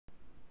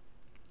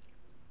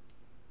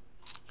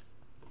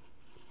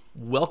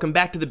Welcome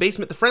back to the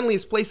basement, the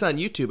friendliest place on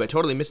YouTube. I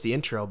totally missed the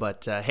intro,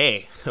 but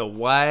hey,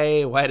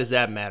 why does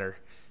that matter?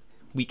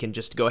 We can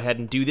just go ahead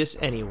and do this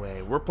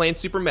anyway. We're playing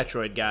Super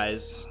Metroid,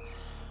 guys.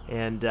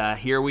 And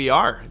here we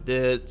are.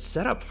 The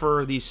setup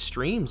for these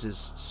streams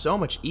is so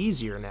much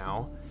easier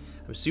now.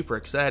 I'm super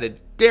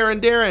excited.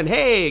 Darren,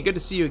 hey, good to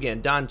see you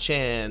again. Don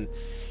Chan,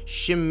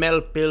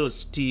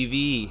 Schimmelpils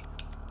TV.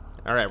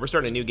 All right, we're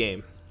starting a new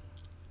game.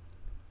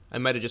 I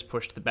might have just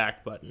pushed the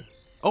back button.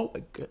 Oh,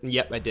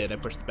 yep, I did. I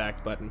pushed the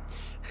back button.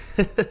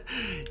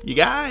 You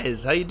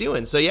guys, how you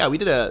doing? So yeah, we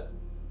did a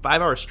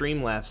 5-hour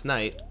stream last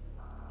night.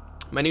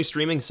 My new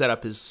streaming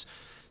setup is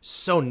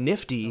so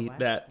nifty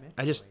that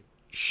I just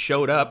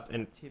showed up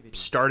and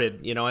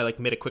started. You know, I like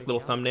made a quick little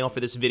thumbnail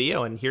for this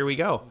video, and here we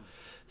go.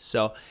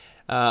 So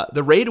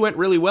the raid went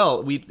really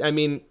well. We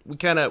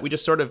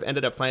just sort of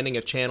ended up finding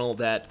a channel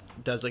that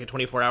does like a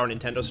 24-hour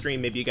Nintendo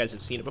stream. Maybe you guys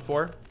have seen it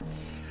before.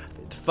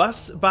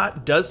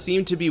 Fussbot does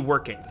seem to be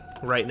working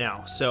right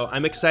now, so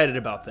I'm excited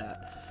about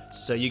that.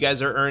 So you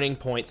guys are earning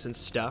points and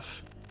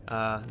stuff.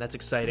 That's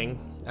exciting.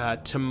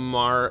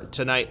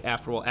 Tonight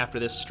after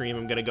this stream,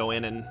 I'm gonna go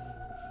in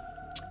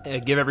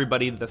and give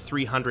everybody the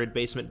 300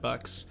 basement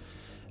bucks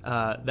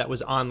that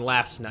was on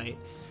last night.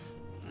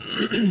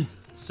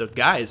 So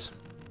guys,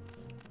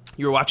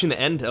 you were watching the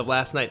end of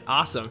last night.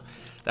 Awesome.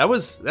 That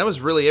was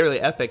really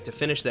epic to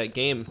finish that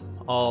game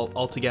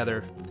all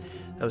together.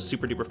 That was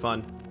super duper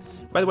fun.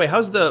 By the way,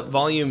 how's the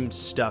volume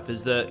stuff?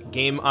 Is the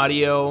game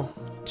audio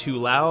too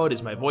loud?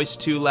 Is my voice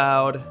too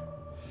loud?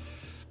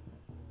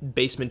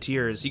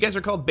 Basementeers. You guys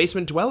are called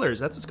basement dwellers.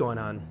 That's what's going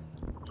on.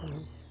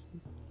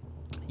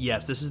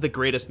 Yes, this is the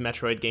greatest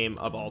Metroid game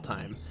of all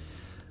time.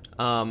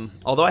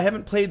 Although I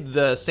haven't played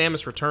the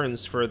Samus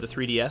Returns for the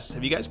 3DS.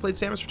 Have you guys played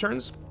Samus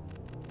Returns?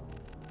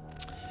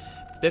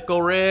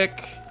 Bickle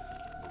Rick.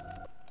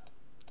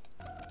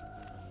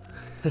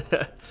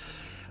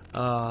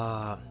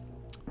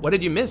 What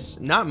did you miss?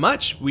 Not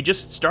much. We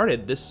just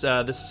started. This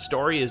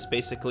story is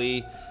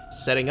basically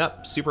setting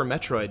up Super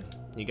Metroid,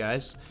 you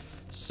guys.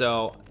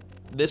 So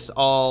this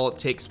all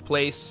takes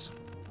place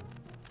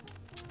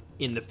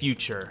in the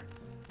future.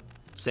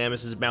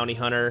 Samus is a bounty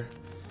hunter,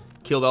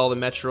 killed all the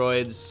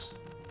Metroids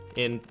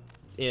in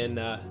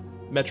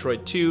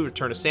Metroid 2,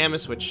 Return of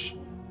Samus, which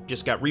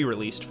just got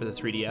re-released for the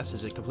 3DS.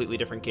 Is a completely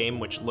different game,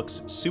 which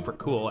looks super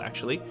cool,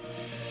 actually.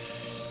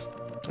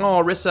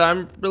 Oh, Rissa,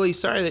 I'm really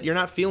sorry that you're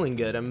not feeling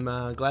good. I'm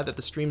glad that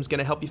the stream's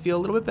gonna help you feel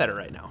a little bit better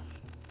right now.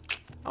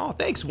 Oh,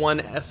 thanks, one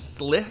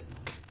Eslick.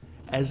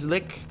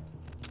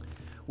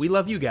 We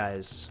love you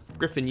guys.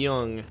 Griffin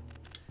Young.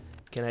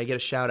 Can I get a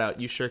shout out?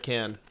 You sure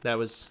can.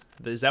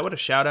 Is that what a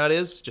shout out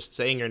is? Just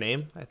saying your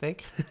name, I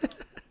think.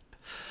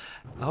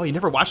 Oh, you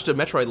never watched a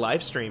Metroid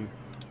live stream?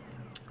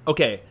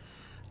 Okay,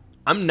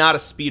 I'm not a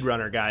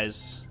speedrunner,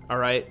 guys. All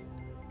right.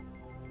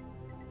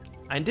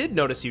 I did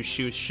notice you,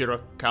 Shu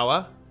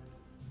Shirakawa.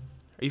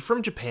 Are you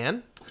from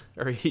Japan?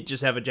 Or you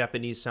just have a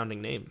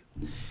Japanese-sounding name?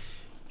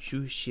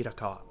 Shu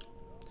Shirakawa.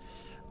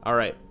 All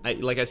right.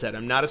 Like I said,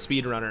 I'm not a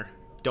speedrunner.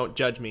 Don't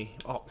judge me.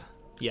 Oh,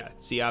 yeah.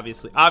 See,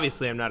 obviously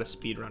I'm not a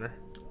speedrunner.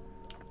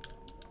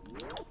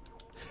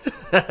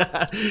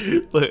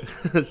 Look,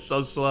 it's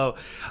so slow.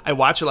 I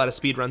watch a lot of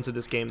speedruns of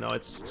this game, though.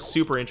 It's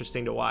super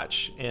interesting to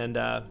watch. And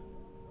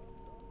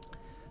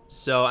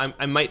so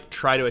I might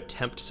try to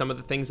attempt some of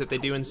the things that they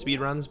do in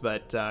speedruns,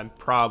 but I'm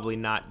probably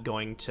not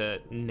going to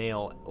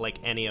nail, like,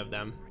 any of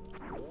them.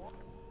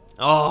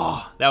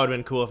 Oh, that would have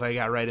been cool if I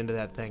got right into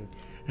that thing.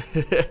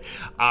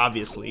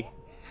 Obviously.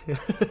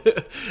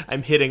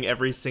 I'm hitting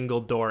every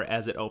single door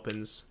as it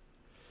opens.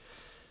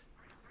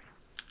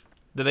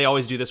 Then they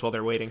always do this while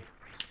they're waiting.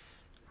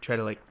 Try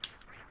to, like...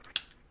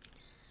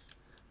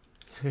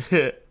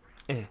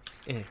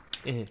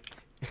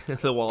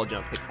 The wall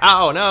jump.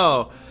 Ow,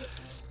 no!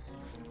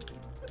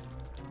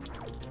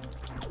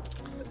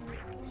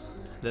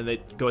 Then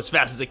they go as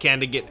fast as they can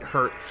to get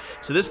hurt.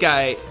 So this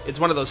guy, it's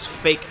one of those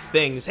fake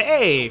things.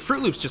 Hey,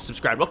 Fruit Loops just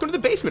subscribed. Welcome to the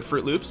basement,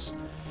 Fruit Loops.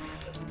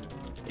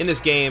 In this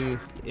game,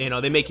 you know,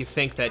 they make you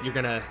think that you're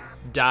gonna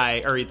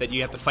die, or that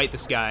you have to fight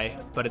this guy,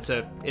 but it's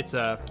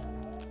a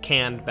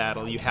canned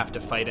battle. You have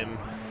to fight him,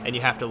 and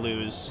you have to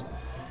lose.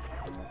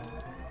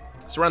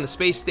 So we're on the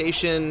space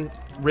station.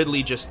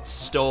 Ridley just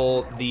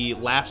stole the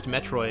last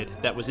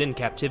Metroid that was in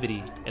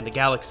captivity, and the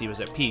galaxy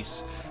was at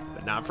peace,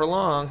 but not for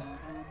long.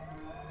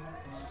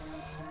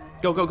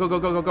 Go, go, go, go,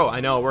 go, go, go. I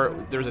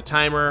know, there's a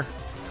timer.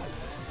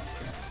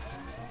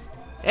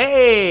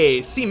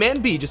 Hey,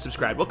 C-Man B just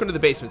subscribed. Welcome to the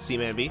basement,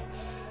 C-Man B.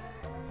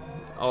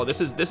 Oh,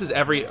 this is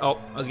every, I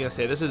was gonna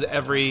say, this is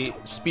every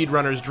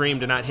speedrunner's dream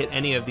to not hit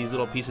any of these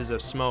little pieces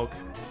of smoke.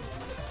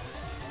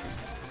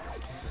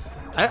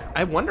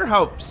 I wonder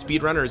how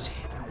speedrunners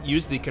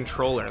use the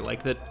controller,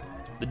 like the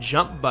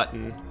jump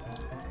button,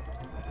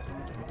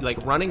 like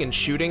running and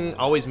shooting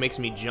always makes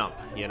me jump,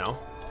 you know?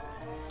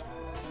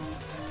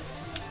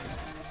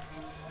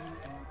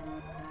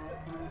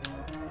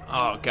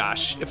 Oh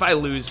gosh, if I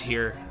lose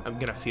here, I'm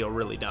gonna feel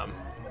really dumb.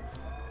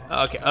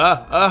 Okay,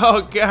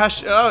 oh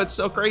gosh, oh, it's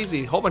so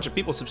crazy. A whole bunch of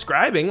people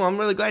subscribing. Well, I'm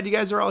really glad you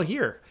guys are all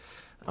here.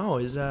 Oh,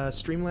 is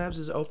Streamlabs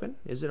is open?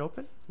 Is it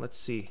open? Let's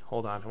see.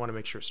 Hold on. I want to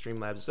make sure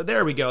Streamlabs is...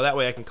 There we go. That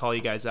way I can call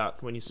you guys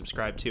out when you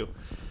subscribe too.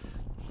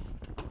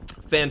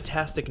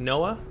 Fantastic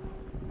Noah.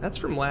 That's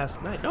from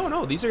last night.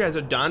 No, these are guys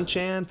are Don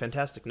Chan,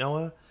 Fantastic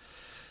Noah.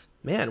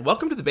 Man,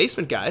 welcome to the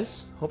basement,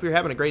 guys. Hope you're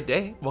having a great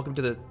day. Welcome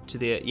to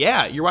the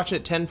yeah, you're watching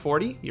at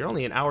 10:40. You're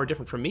only an hour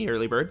different from me,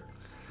 early bird.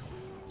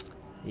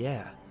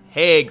 Yeah.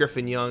 Hey,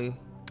 Griffin Young.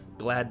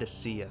 Glad to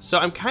see you. So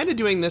I'm kind of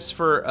doing this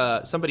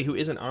for somebody who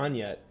isn't on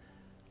yet.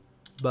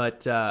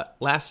 But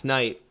last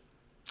night,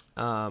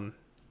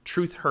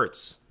 Truth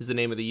Hurts is the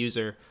name of the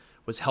user,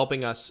 was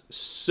helping us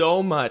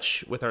so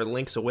much with our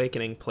Link's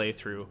Awakening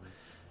playthrough.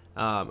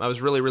 I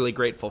was really, really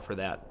grateful for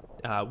that.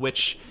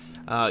 Which,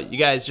 you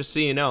guys, just so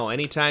you know,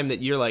 anytime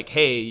that you're like,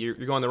 hey, you're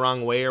going the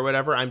wrong way or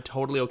whatever, I'm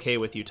totally okay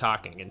with you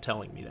talking and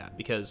telling me that.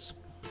 Because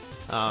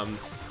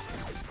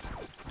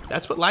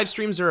that's what live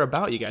streams are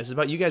about, you guys. It's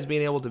about you guys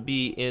being able to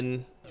be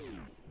in...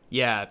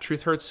 Yeah,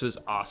 Truth Hurts was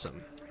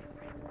awesome.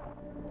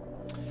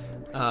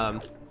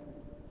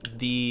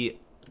 The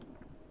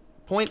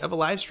point of a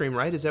live stream,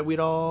 right, is that we'd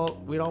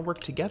all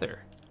work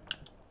together.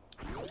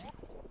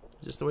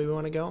 Is this the way we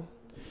want to go?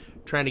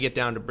 Trying to get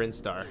down to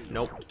Brinstar.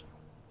 Nope.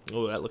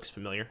 Oh, that looks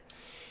familiar.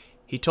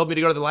 He told me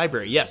to go to the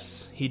library.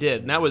 Yes, he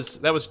did. And that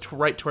was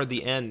right toward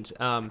the end.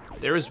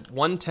 There was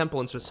one temple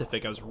in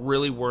specific I was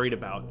really worried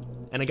about,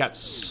 and I got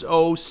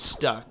so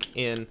stuck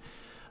in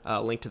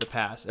Link to the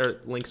Past or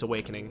Link's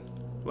Awakening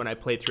when I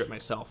played through it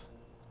myself.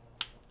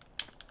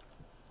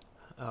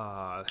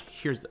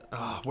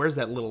 Where's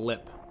that little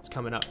lip? It's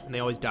coming up, and they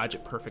always dodge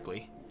it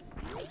perfectly.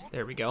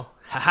 There we go.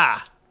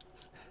 Haha!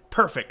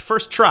 Perfect.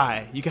 First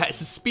try. You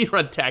guys,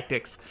 speedrun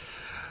tactics.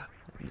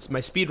 My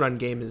speedrun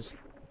game is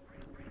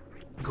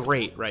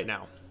great right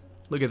now.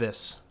 Look at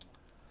this.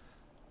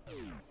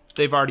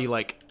 They've already,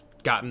 like,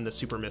 gotten the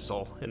super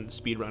missile in the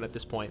speedrun at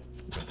this point.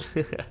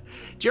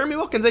 Jeremy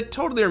Wilkins, I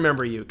totally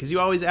remember you, because you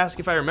always ask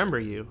if I remember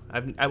you.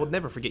 I will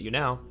never forget you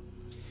now.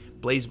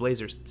 Blaze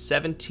Blazers,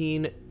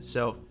 17,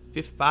 so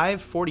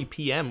 5:40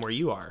 p.m. where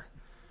you are.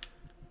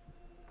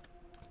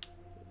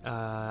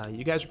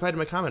 You guys replied to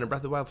my comment on Breath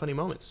of the Wild Funny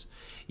Moments.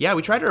 Yeah,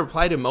 we try to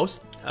reply to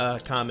most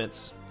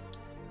comments,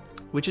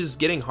 which is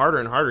getting harder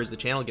and harder as the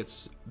channel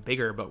gets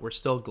bigger, but we're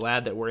still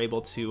glad that we're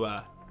able to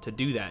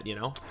do that, you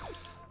know?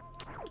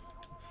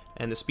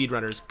 And the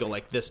speedrunners go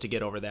like this to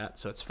get over that,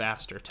 so it's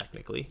faster,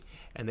 technically.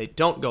 And they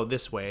don't go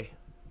this way.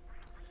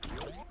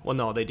 Well,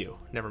 no, they do.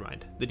 Never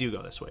mind. They do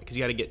go this way, because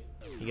you gotta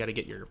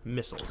get your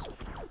missiles.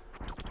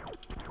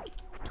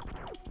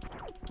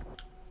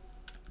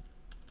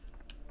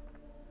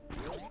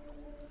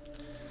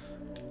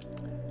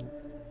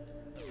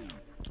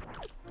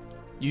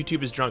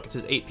 YouTube is drunk. It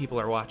says 8 people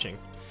are watching.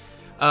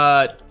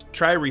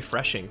 Try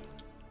refreshing,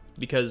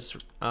 because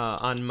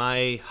on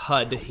my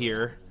HUD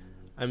here,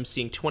 I'm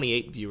seeing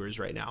 28 viewers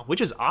right now, which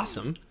is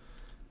awesome.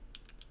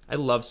 I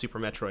love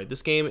Super Metroid.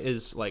 This game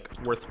is, like,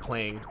 worth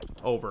playing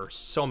over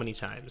so many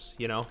times,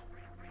 you know?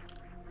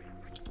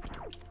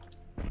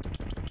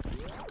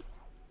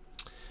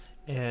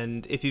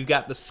 And if you've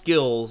got the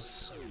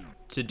skills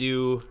to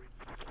do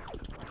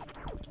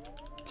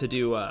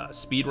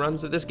speed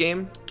runs of this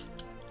game,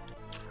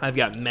 I've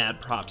got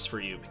mad props for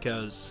you,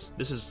 because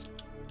this is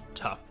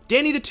tough.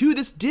 Danny the 2,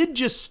 this did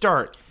just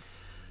start.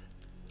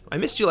 I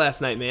missed you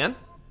last night, man.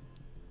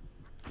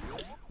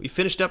 We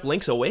finished up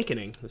Link's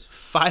Awakening. It was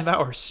a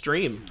 5-hour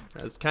stream.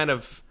 I was kind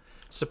of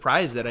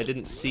surprised that I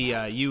didn't see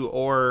you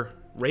or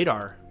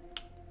Radar.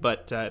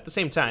 But at the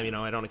same time, you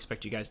know, I don't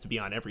expect you guys to be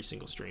on every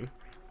single stream.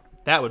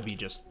 That would be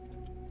just,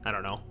 I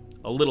don't know,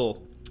 a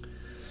little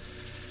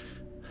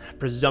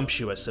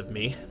presumptuous of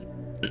me.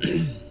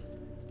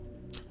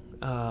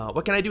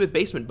 What can I do with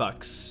basement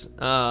bucks?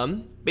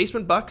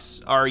 Basement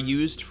bucks are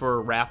used for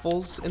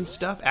raffles and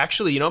stuff.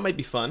 Actually, you know, it might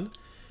be fun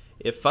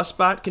if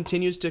Fussbot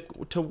continues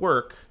to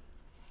work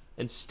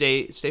and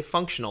stay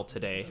functional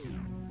today.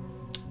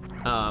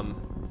 I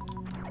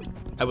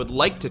would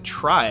like to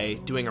try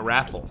doing a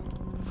raffle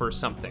for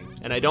something,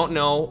 and I don't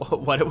know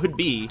what it would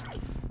be,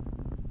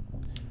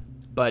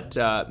 but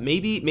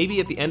maybe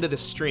at the end of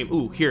this stream.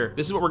 Ooh, here,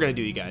 this is what we're gonna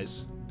do, you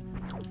guys.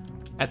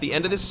 At the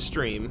end of this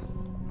stream.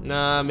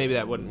 Nah, maybe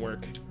that wouldn't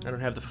work. I don't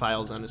have the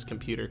files on this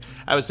computer.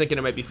 I was thinking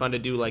it might be fun to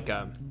do like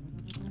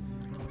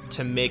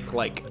to make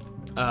like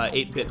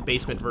 8-bit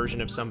basement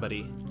version of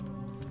somebody.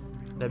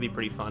 That'd be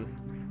pretty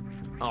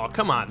fun. Oh,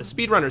 come on. The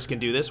speedrunners can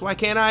do this. Why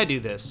can't I do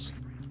this?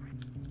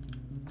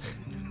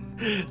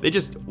 They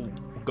just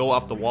go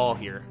up the wall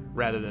here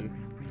rather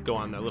than go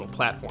on the little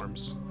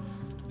platforms.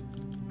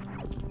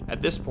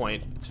 At this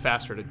point, it's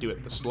faster to do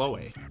it the slow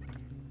way.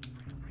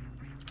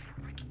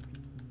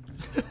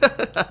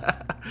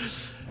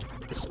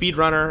 The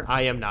speedrunner,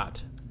 I am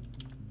not.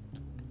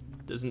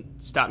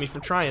 Doesn't stop me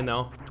from trying,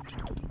 though.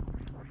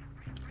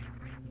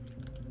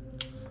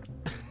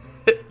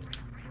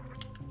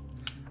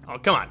 Oh,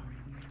 come on.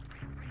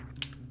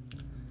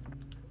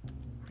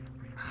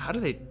 How do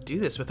they do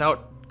this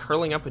without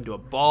curling up into a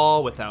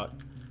ball, without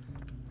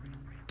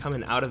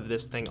coming out of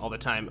this thing all the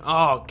time?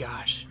 Oh,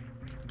 gosh.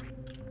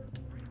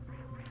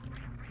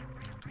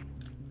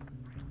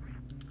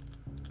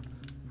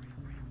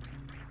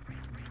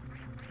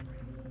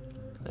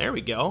 There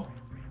we go.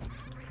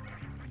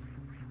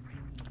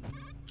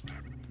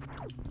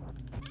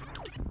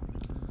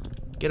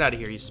 Get out of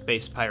here, you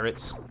space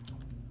pirates.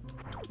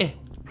 Eh.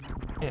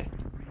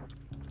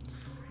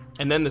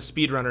 And then the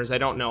speedrunners, I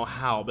don't know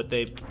how, but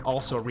they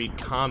also read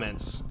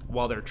comments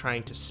while they're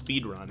trying to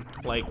speedrun.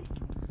 Like,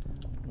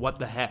 what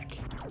the heck?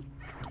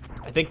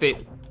 I think they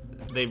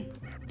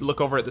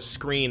look over at the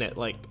screen at,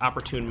 like,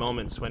 opportune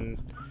moments when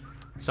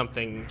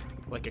something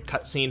like a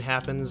cutscene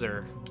happens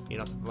or, you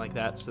know, something like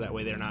that, so that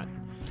way they're not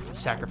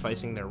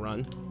sacrificing their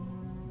run.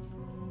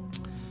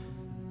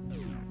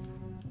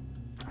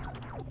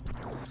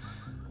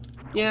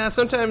 Yeah,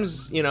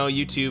 sometimes, you know,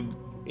 YouTube,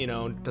 you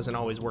know, doesn't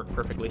always work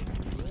perfectly.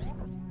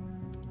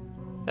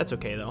 That's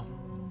okay, though.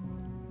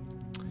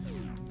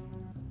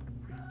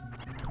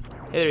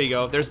 Hey, there you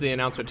go. There's the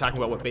announcement talking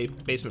about what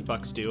basement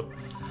bucks do.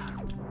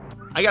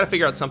 I gotta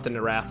figure out something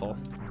to raffle.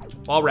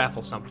 Well, I'll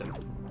raffle something.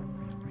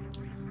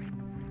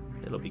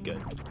 It'll be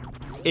good.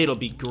 It'll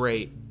be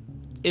great.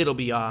 It'll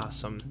be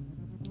awesome.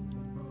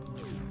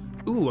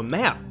 Ooh, a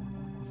map.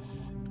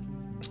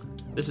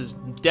 This is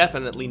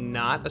definitely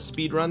not a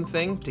speedrun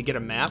thing to get a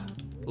map.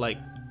 Like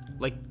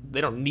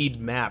they don't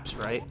need maps,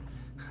 right?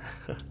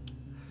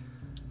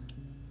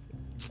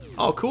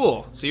 Oh,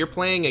 cool. So you're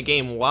playing a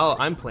game while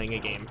I'm playing a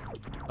game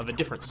of a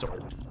different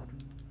sort.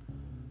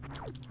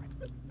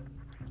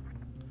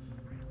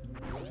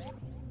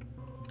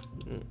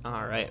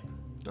 Alright.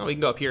 Oh, we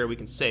can go up here. We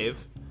can save.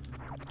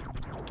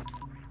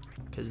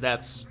 Because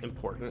that's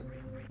important.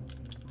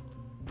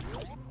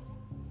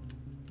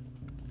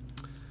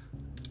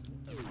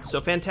 So,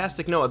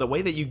 Fantastic Noah, the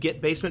way that you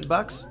get basement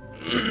bucks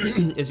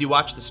is you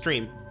watch the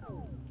stream.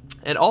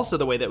 And also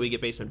the way that we get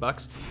basement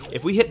bucks,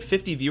 if we hit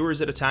 50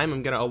 viewers at a time,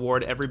 I'm going to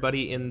award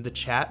everybody in the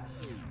chat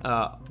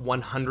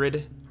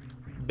 100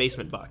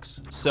 basement bucks.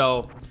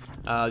 So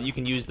you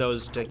can use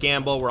those to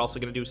gamble. We're also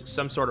going to do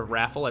some sort of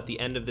raffle at the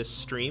end of this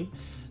stream.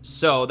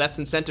 So that's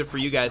incentive for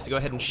you guys to go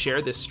ahead and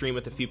share this stream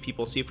with a few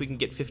people. See if we can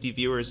get 50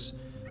 viewers,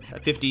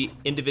 50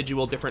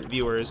 individual different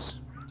viewers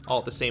all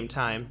at the same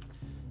time.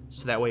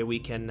 So that way we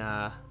can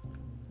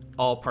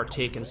all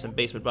partake in some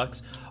basement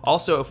bucks.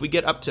 Also, if we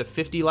get up to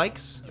 50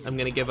 likes, I'm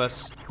gonna give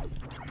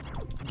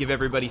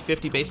everybody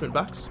 50 basement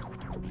bucks.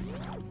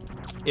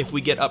 If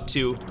we get up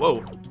to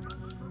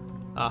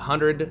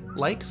 100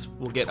 likes,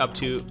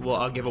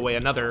 I'll give away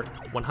another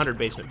 100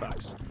 basement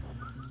bucks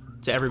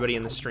to everybody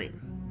in the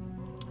stream.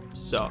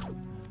 So,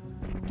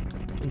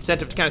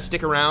 incentive to kind of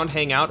stick around,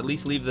 hang out, at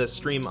least leave the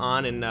stream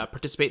on and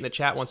participate in the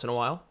chat once in a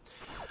while.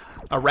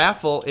 A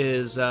raffle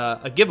is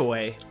a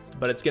giveaway,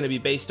 but it's going to be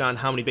based on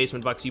how many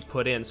basement bucks you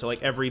put in. So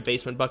like every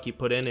basement buck you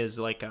put in is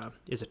like a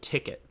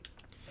ticket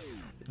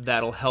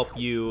that'll help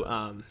you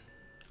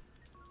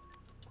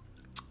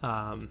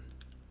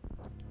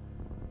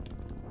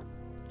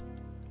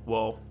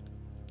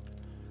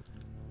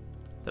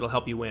that'll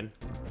help you win.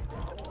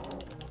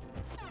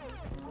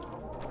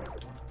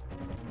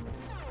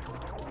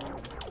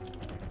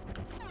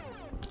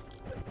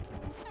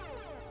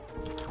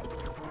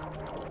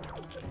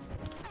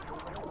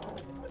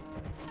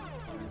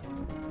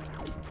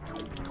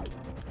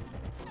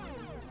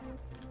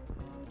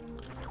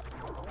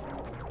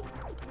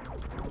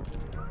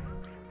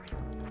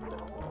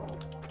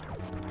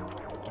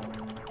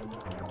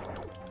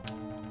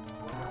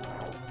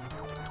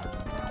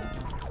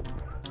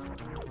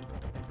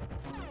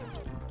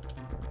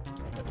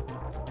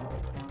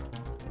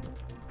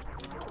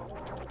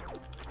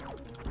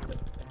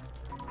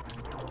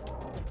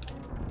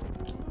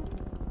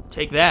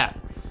 Take that.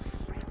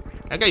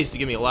 That guy used to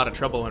give me a lot of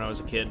trouble when I was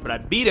a kid, but I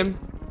beat him.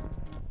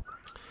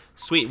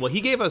 Sweet. Well,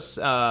 he gave us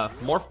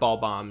morph ball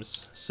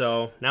bombs,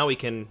 so now we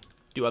can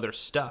do other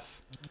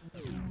stuff.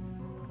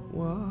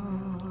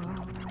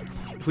 Whoa.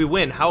 If we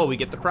win, how will we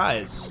get the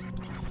prize?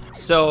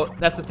 So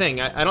that's the thing.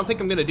 I don't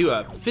think I'm going to do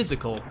a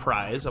physical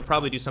prize. I'll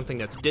probably do something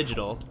that's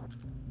digital,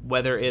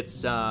 whether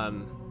it's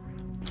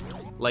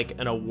like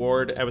an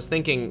award. I was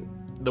thinking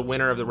the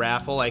winner of the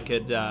raffle, I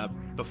could,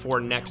 before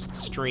next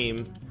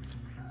stream,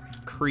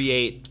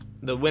 create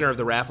the winner of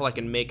the raffle. I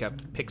can make a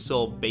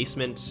pixel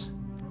basement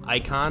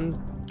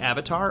icon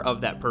avatar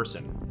of that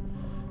person.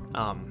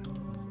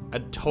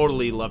 I'd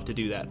totally love to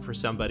do that for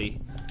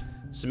somebody.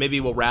 So maybe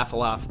we'll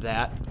raffle off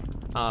that.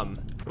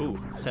 Ooh,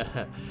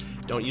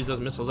 don't use those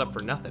missiles up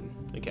for nothing.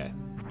 Okay.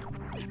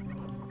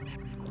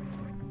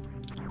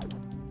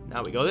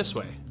 Now we go this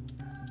way.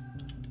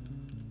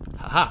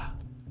 Haha.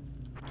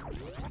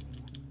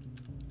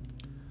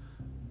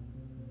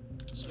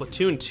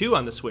 Splatoon 2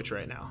 on the Switch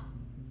right now.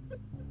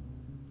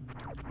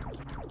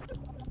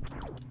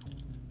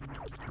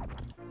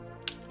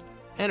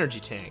 Energy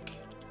tank.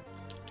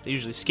 They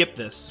usually skip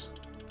this.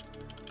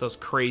 Those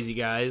crazy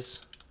guys.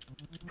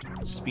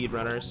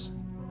 Speedrunners.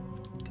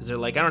 Because they're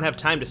like, I don't have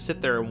time to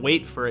sit there and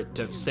wait for it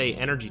to say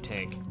energy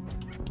tank.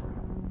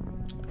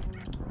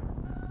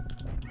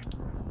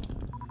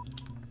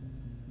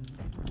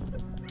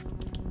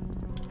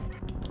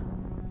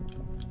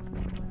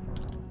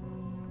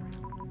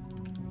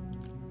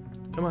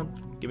 Come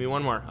on, give me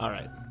one more. All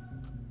right.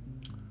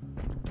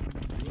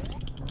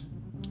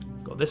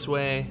 this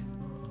way.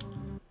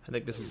 I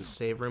think this is a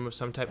save room of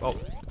some type. Oh,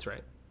 that's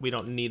right. We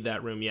don't need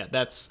that room yet.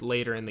 That's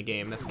later in the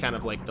game. That's kind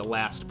of like the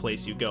last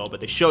place you go,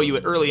 but they show you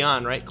it early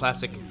on, right?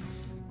 Classic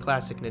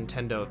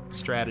Nintendo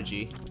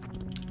strategy.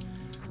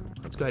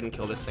 Let's go ahead and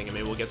kill this thing and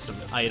maybe we'll get some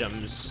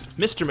items.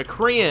 Mr.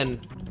 McCrean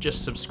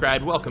just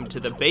subscribed. Welcome to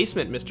the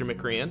basement, Mr.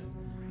 McCrean.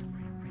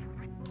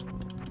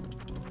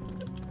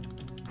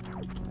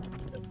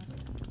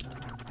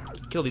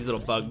 Kill these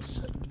little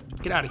bugs.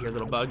 Get out of here,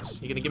 little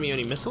bugs. You gonna give me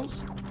any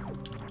missiles?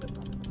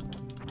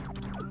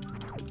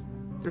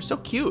 They're so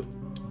cute,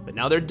 but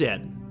now they're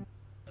dead.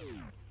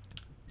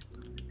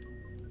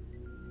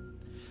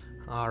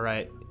 All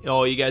right.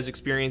 Oh, you guys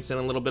experiencing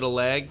a little bit of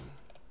lag?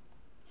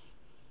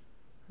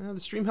 The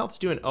stream health's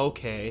doing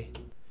okay.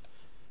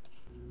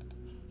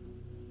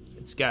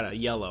 It's got a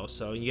yellow,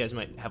 so you guys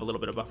might have a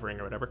little bit of buffering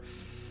or whatever.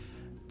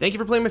 Thank you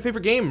for playing my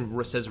favorite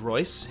game, says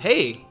Royce.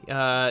 Hey,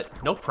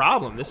 no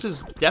problem. This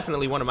is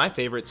definitely one of my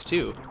favorites,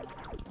 too.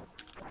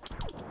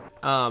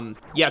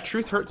 Yeah,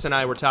 Truth Hurts and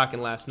I were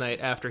talking last night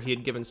after he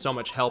had given so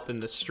much help in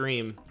the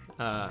stream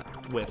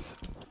with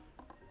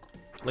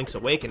Link's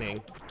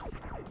Awakening.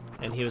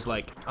 And he was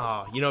like,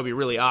 oh, you know what'd be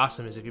really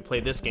awesome is if you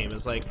played this game.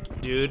 It's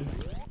like, dude,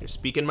 you're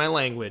speaking my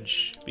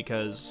language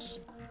because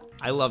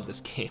I love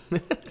this game.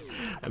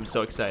 I'm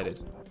so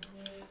excited.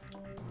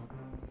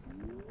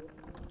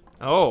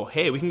 Oh,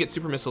 hey, we can get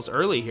super missiles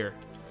early here.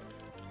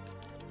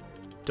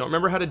 Don't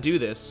remember how to do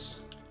this.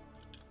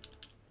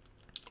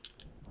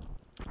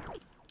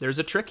 There's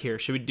a trick here.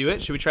 Should we do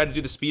it? Should we try to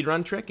do the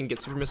speedrun trick and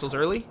get super missiles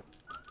early?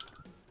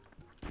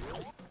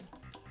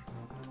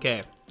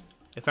 Okay.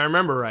 If I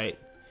remember right,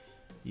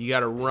 you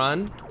gotta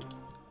run.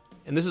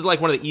 And this is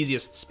like one of the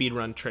easiest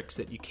speedrun tricks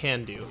that you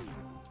can do.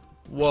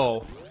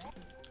 Whoa.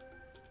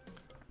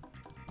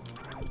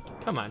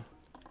 Come on.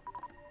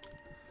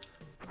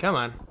 Come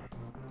on.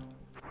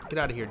 Get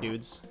out of here,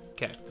 dudes.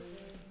 Okay.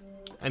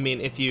 I mean,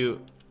 if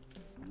you...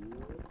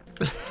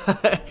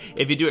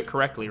 if you do it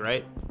correctly,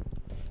 right?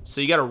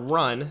 So you gotta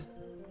run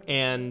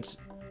and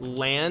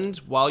land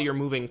while you're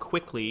moving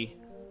quickly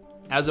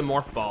as a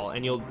morph ball,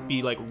 and you'll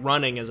be like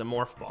running as a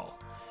morph ball,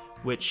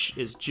 which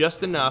is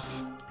just enough.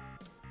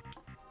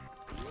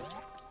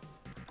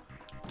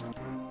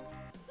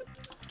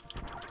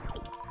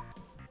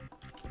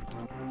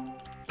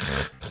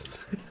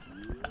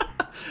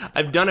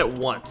 I've done it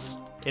once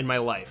in my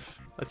life.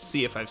 Let's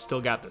see if I've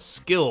still got the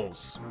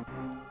skills.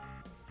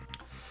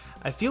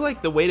 I feel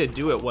like the way to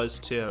do it was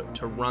to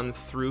run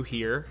through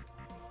here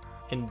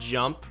and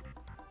jump.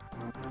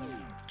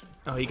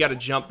 Oh, you gotta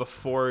jump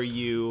before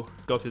you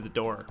go through the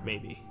door,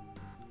 maybe.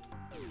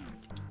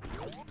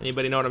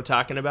 Anybody know what I'm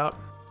talking about?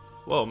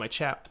 Whoa, my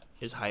chap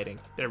is hiding.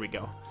 There we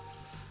go.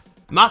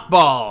 Mock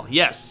ball,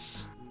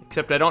 yes.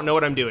 Except I don't know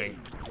what I'm doing.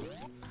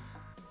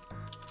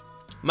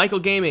 Michael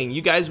Gaming,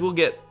 you guys will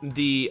get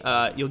the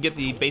you'll get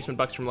the basement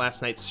bucks from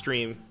last night's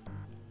stream.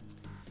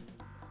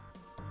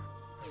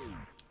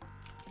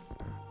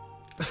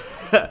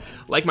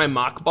 Like my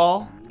mock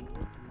ball.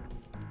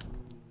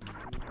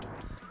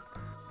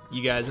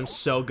 You guys, I'm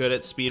so good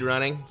at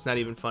speedrunning. It's not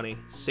even funny.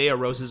 Say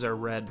roses are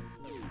red.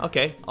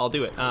 Okay, I'll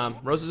do it.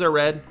 Roses are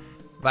red,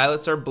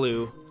 violets are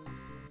blue.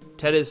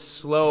 Ted is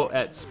slow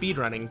at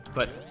speedrunning,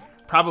 but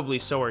probably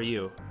so are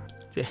you.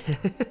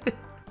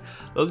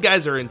 Those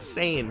guys are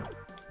insane.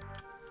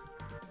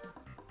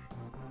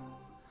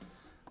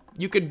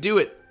 You could do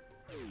it.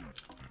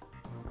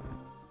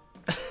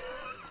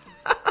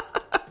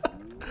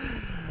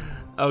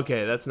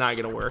 Okay, that's not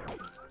gonna work.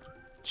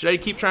 Should I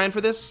keep trying for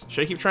this?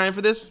 Should I keep trying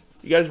for this?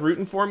 You guys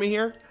rooting for me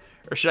here?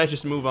 Or should I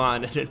just move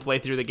on and play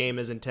through the game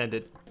as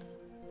intended?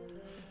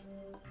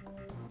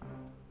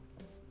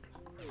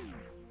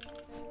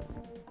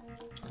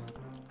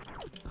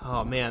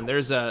 Oh man,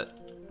 there's a...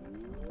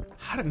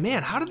 How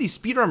do these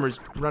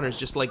speedrunners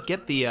just like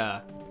get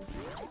the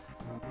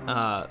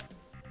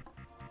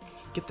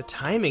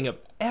timing of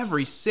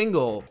every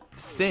single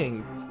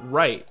thing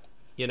right,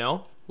 you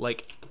know?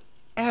 Like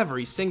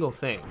every single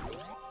thing.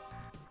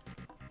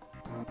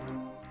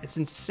 It's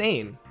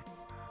insane.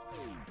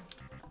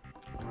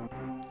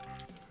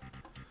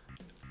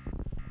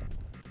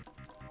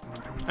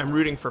 I'm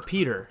rooting for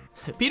Peter.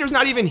 Peter's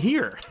not even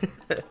here.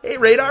 Hey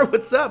Radar,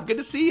 what's up? Good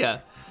to see ya.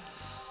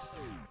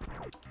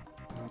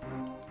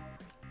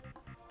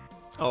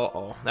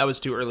 Uh-oh, that was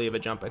too early of a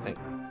jump, I think.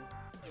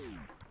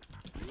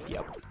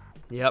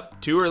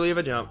 Yep, too early of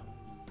a jump.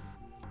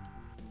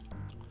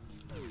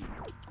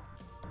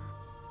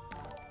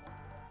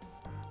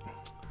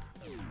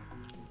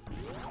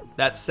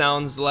 That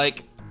sounds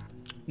like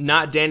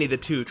not Danny the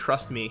 2,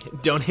 trust me.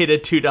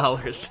 Donated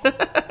 $2.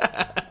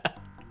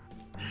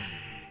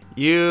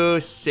 You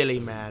silly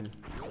man.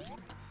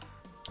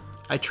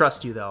 I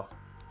trust you though.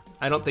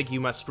 I don't think you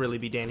must really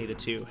be Danny the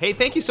 2. Hey,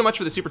 thank you so much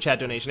for the super chat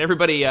donation.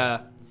 Everybody,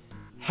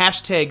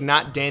 hashtag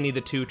not Danny the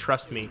 2,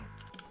 trust me.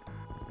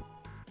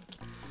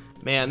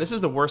 Man, this is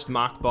the worst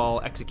mock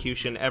ball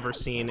execution ever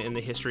seen in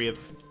the history of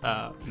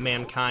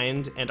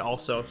mankind and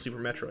also Super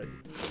Metroid.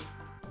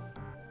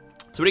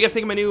 So what do you guys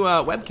think of my new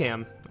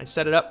webcam? I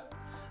set it up.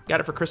 Got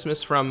it for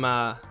Christmas from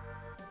my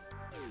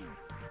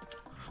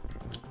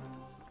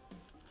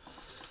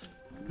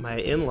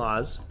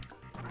in-laws.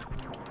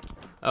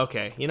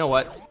 Okay, you know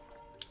what?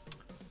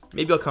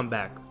 Maybe I'll come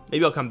back.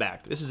 Maybe I'll come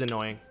back. This is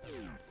annoying.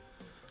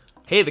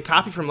 Hey, the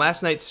coffee from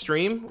last night's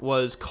stream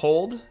was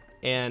cold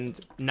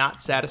and not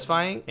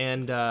satisfying,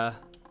 and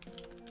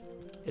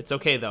it's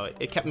okay though.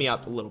 It kept me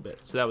up a little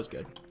bit, so that was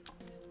good.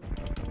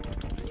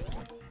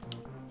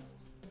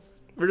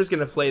 We're just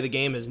gonna play the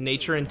game as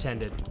nature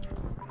intended.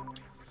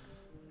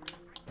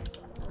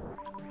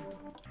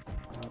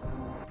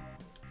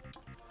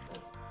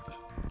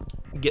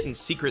 Getting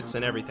secrets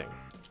and everything.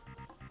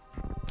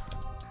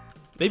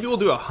 Maybe we'll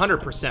do a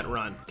 100%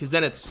 run, because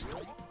then it's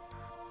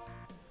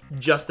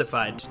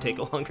justified to take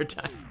a longer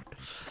time.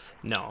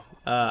 No,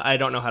 I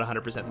don't know how to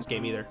 100% this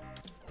game either.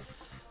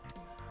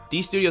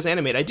 D Studios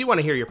Animate, I do want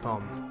to hear your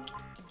poem.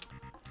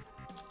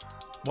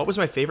 What was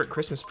my favorite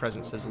Christmas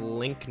present, says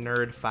Link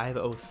Nerd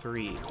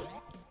 503.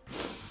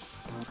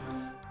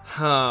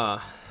 Huh.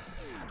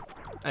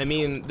 I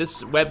mean,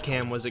 this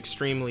webcam was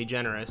extremely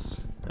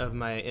generous of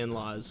my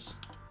in-laws,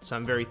 so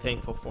I'm very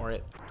thankful for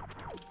it.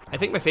 I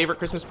think my favorite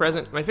Christmas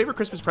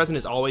present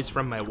is always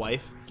from my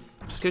wife,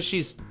 just because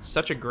she's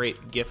such a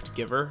great gift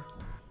giver.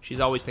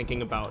 She's always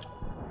thinking about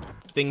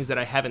things that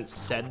I haven't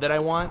said that I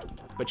want,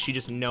 but she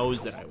just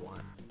knows that I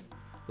want.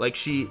 Like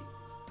she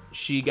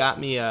got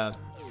me a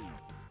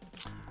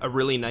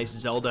really nice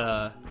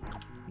Zelda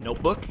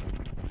notebook.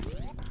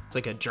 It's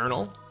like a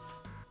journal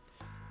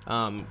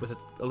with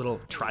a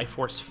little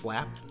Triforce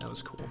flap. That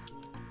was cool.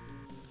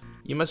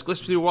 You must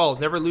glitch through walls,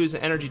 never lose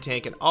an energy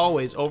tank, and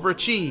always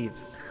overachieve.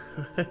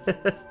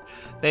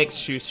 Thanks,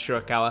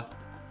 Shurakawa.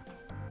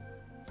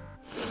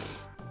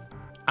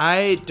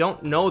 I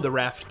don't know the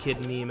Raft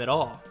Kid meme at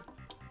all.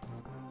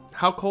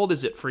 How cold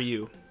is it for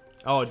you?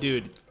 Oh,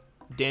 dude,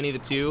 Danny the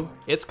 2,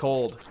 it's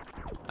cold.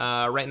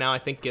 Right now, I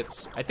think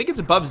it's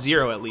above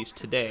 0 at least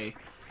today,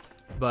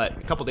 but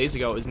a couple days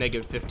ago it was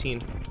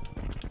 -15.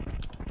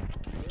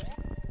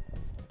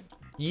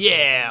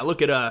 Yeah,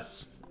 look at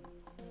us,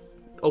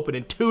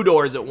 opening 2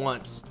 doors at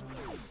once.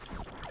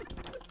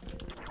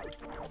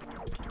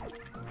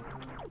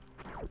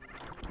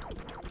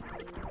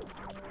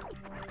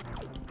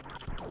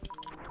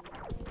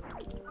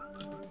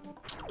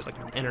 Click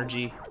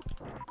energy.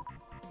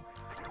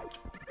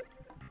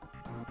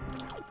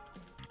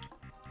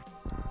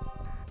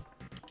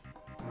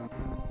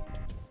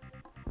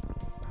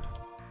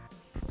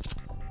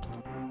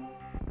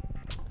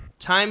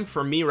 Time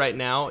for me right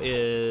now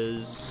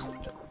is,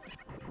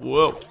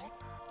 whoa,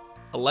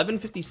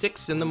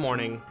 11:56 in the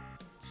morning.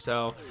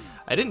 So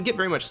I didn't get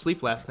very much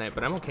sleep last night,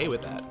 but I'm okay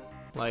with that.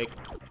 Like,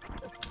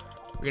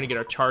 we're gonna get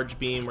our charge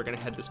beam. We're gonna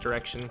head this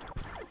direction.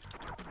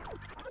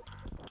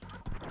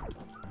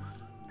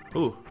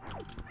 Ooh,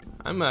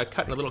 I'm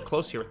cutting a little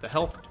close here with the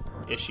health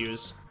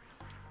issues.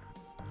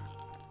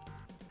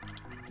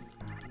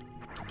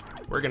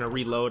 We're gonna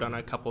reload on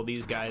a couple of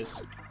these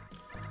guys.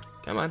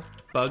 Come on,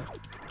 bug.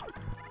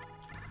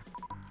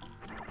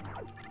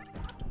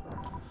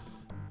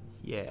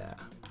 Yeah.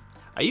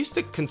 I used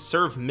to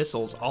conserve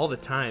missiles all the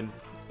time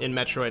in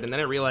Metroid, and then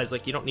I realized,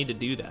 like, you don't need to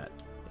do that.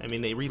 I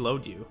mean, they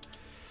reload you.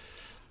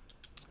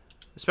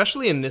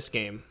 Especially in this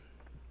game.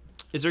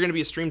 Is there going to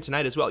be a stream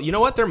tonight as well? You know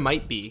what? There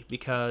might be,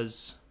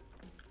 because...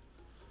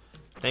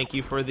 Thank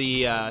you for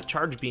the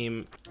charge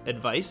beam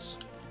advice,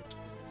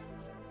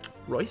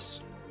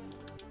 Royce.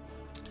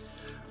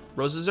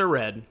 Roses are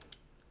red.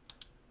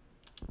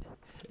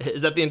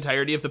 Is that the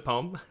entirety of the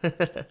poem?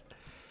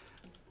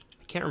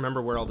 I can't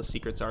remember where all the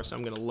secrets are, so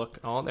I'm going to look.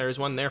 Oh, there's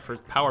one there for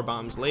power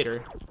bombs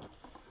later.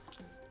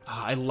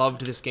 Oh, I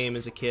loved this game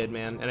as a kid,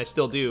 man, and I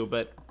still do,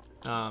 but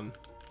I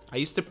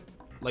used to,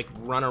 like,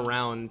 run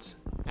around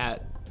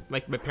at... My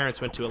parents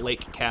went to a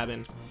lake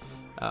cabin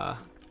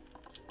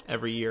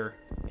every year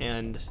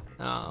and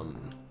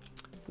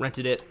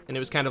rented it, and it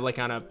was kind of like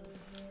on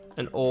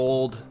an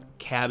old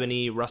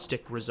cabin-y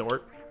rustic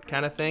resort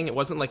kind of thing. It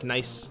wasn't like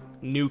nice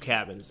new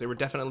cabins. They were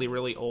definitely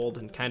really old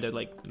and kind of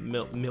like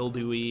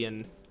mildewy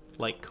and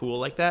like cool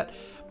like that.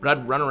 But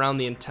I'd run around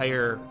the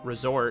entire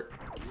resort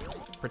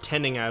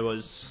pretending I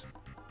was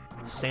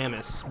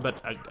Samus, but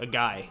a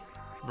guy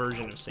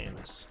version of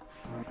Samus.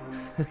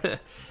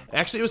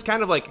 Actually, it was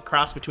kind of like a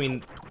cross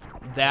between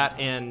that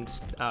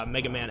and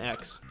Mega Man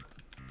X.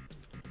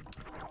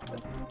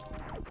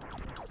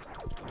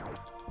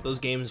 Those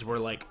games were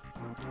like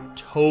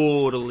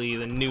totally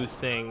the new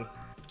thing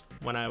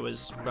when I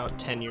was about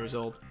 10 years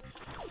old.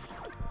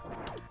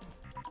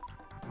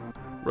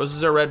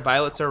 Roses are red,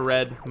 violets are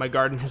red, my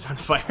garden is on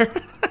fire.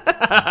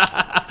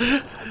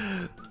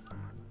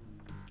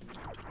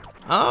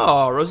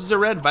 Oh, roses are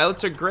red,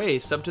 violets are gray,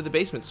 sub to the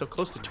basement, so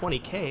close to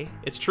 20K.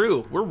 It's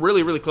true, we're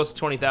really, really close to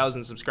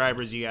 20,000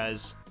 subscribers, you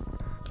guys.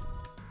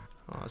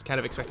 Oh, I was kind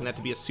of expecting that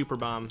to be a super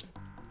bomb.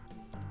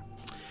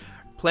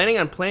 Planning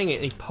on playing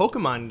any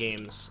Pokemon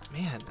games?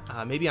 Man,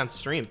 maybe on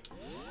stream.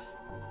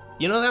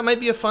 You know, that might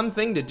be a fun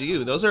thing to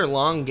do. Those are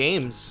long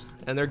games,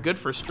 and they're good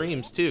for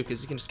streams too,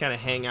 because you can just kind of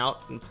hang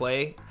out and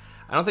play.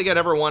 I don't think I'd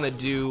ever want to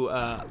do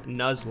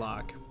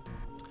Nuzlocke.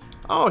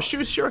 Oh, Shu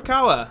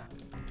Shirakawa.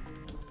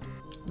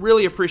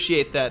 Really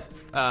appreciate that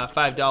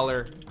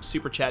 $5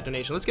 super chat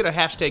donation. Let's get a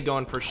hashtag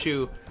going for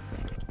Shu.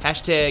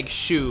 Hashtag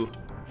Shu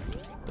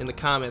in the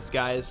comments,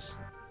 guys.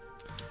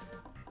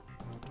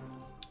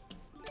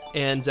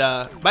 And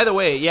by the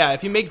way, yeah,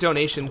 if you make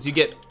donations, you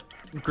get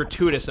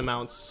gratuitous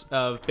amounts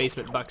of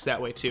basement bucks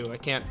that way too. I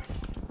can't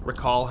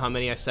recall how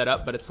many I set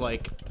up, but it's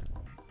like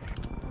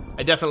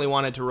I definitely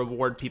wanted to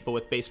reward people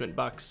with basement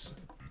bucks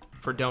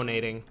for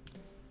donating.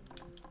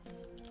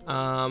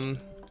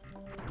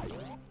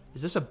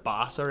 Is this a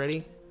boss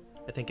already?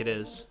 I think it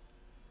is.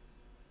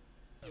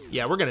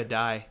 Yeah, we're gonna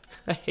die.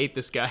 I hate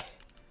this guy.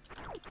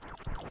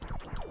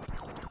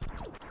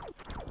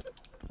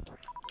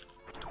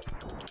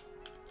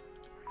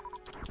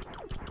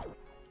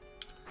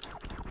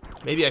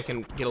 Maybe I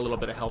can get a little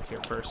bit of health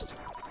here first.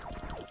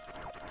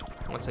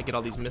 Once I get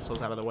all these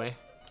missiles out of the way.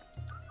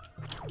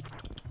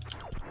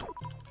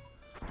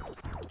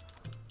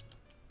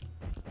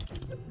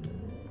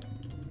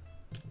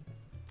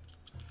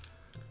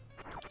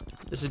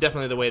 This is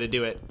definitely the way to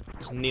do it.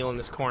 Just kneel in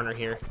this corner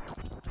here.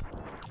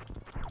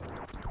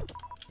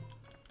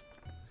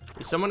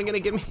 Is someone gonna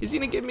give me, is he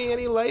gonna give me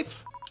any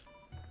life?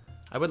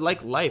 I would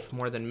like life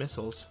more than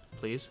missiles,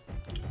 please.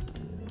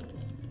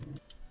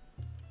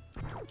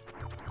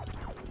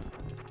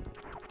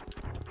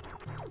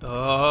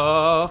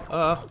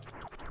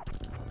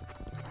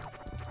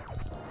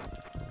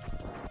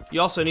 You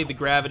also need the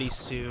gravity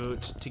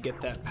suit to get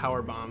that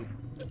power bomb.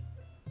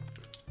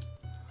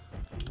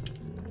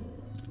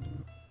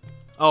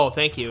 Oh,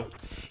 thank you.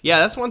 Yeah,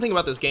 that's one thing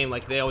about this game.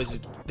 Like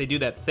they do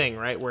that thing,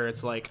 right, where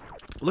it's like,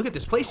 look at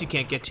this place you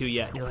can't get to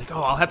yet. And you're like,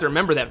 oh, I'll have to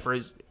remember that for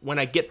when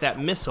I get that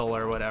missile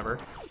or whatever.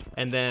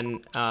 And then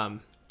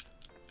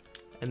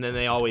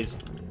they always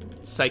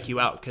psych you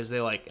out because they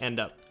like end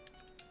up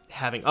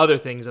having other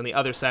things on the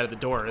other side of the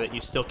door that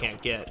you still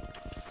can't get.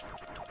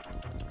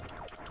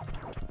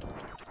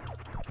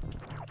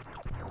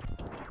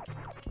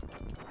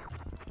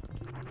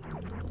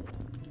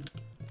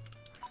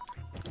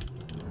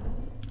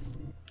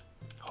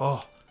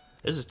 Oh,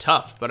 this is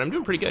tough, but I'm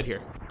doing pretty good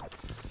here.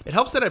 It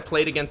helps that I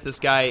played against this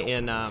guy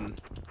in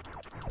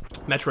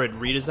Metroid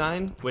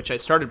Redesign, which I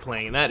started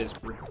playing, and that is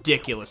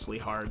ridiculously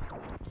hard.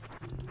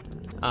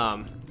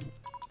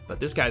 But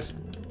this guy's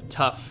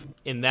tough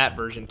in that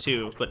version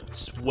too, but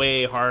it's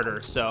way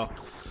harder, so...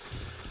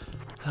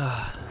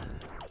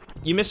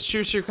 You missed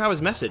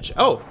Shirakawa's message.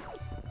 Oh!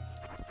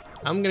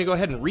 I'm gonna go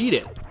ahead and read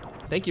it.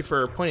 Thank you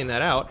for pointing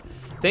that out.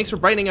 Thanks for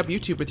brightening up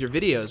YouTube with your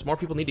videos. More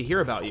people need to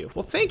hear about you.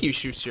 Well, thank you,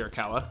 Shu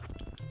Shirakawa.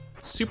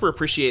 Super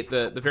appreciate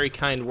the very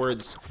kind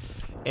words.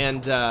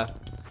 And,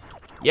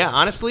 yeah,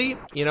 honestly,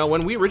 you know,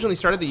 when we originally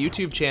started the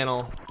YouTube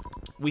channel,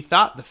 we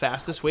thought the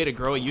fastest way to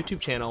grow a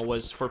YouTube channel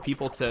was for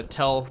people to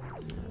tell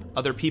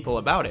other people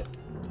about it.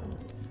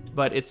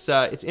 But it's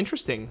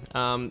interesting.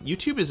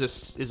 YouTube is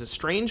a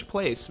strange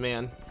place,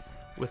 man,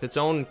 with its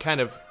own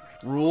kind of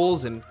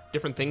rules and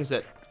different things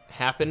that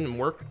happen and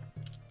work.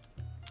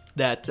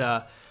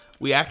 That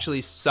we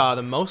actually saw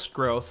the most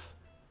growth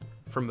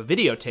from a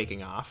video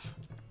taking off,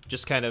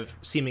 just kind of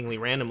seemingly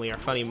randomly. Our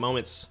Funny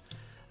Moments,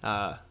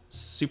 Breath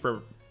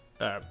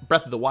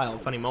of the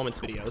Wild Funny Moments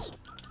videos,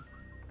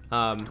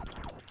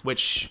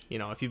 which, you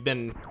know, if you've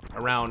been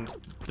around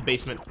the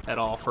basement at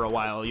all for a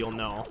while, you'll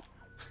know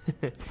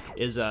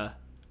is a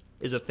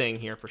thing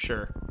here for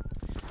sure.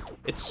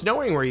 It's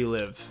snowing where you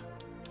live.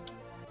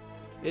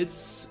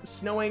 It's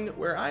snowing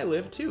where I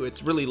live too.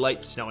 It's really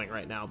light snowing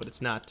right now, but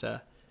it's not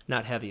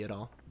heavy at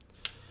all.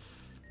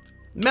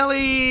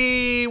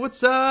 Melly,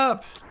 what's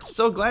up?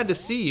 So glad to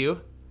see you.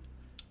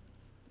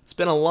 It's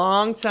been a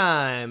long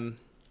time.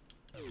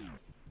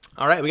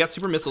 All right, we got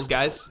super missiles,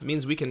 guys. It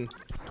means we can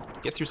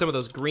get through some of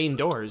those green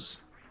doors.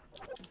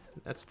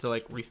 That's to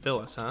like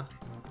refill us, huh?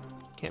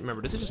 Can't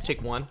remember. Does it just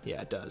take one?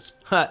 Yeah, it does.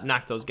 Ha!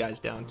 Knock those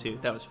guys down too.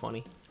 That was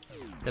funny.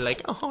 They're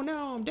like, oh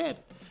no, I'm dead.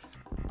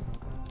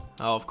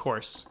 Oh, of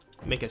course.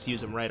 Make us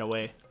use them right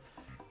away.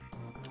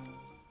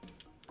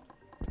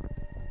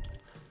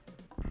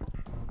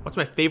 What's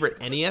my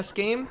favorite NES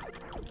game?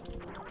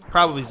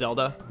 Probably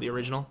Zelda, the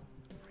original.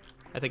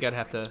 I think I'd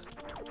have to...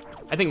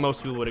 I think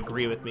most people would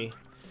agree with me.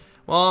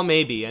 Well,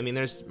 maybe. I mean,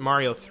 there's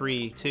Mario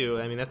 3,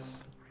 too. I mean,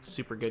 that's a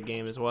super good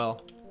game as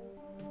well.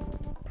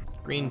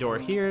 Green door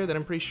here that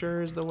I'm pretty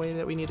sure is the way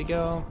that we need to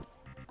go.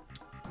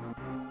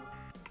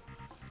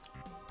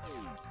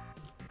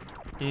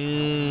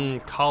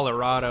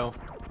 Colorado.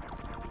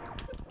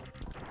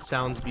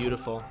 Sounds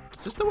beautiful.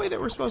 Is this the way that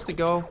we're supposed to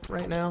go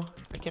right now?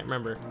 I can't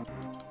remember.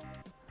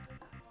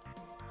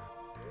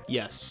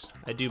 Yes,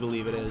 I do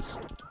believe it is.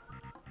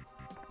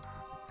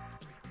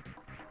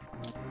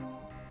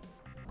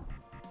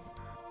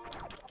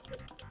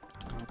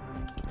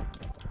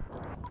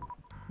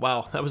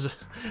 Wow, that was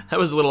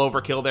a little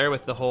overkill there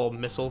with the whole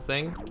missile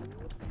thing.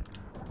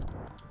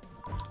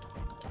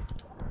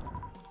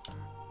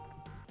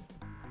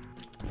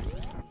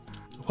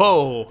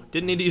 Whoa,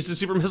 didn't need to use the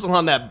super missile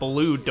on that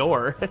blue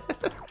door.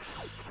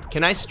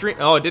 Can I stream?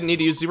 Oh, I didn't need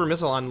to use Super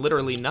Missile on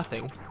literally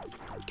nothing.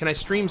 Can I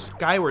stream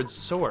Skyward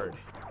Sword?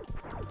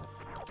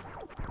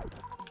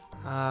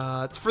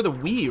 It's for the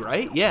Wii,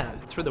 right? Yeah,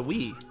 it's for the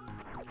Wii.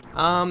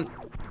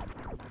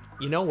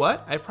 You know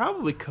what? I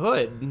probably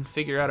could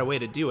figure out a way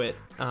to do it.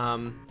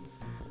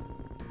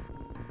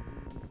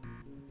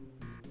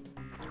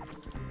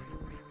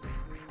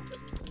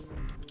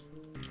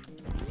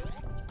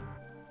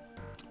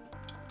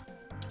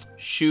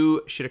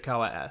 Shu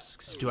Shirakawa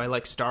asks, do I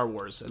like Star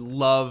Wars? I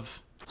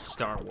love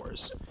Star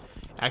Wars.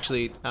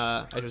 Actually,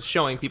 I was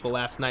showing people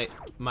last night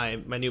my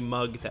new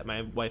mug that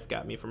my wife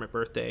got me for my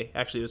birthday.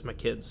 Actually, it was my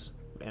kids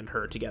and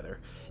her together.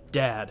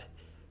 Dad,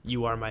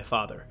 you are my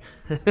father.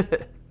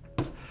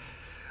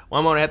 Well,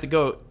 I'm gonna have to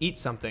go eat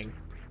something.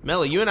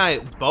 Melly, you and I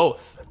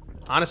both.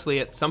 Honestly,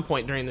 at some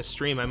point during this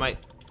stream, I might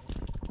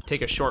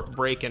take a short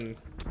break and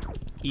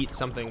eat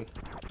something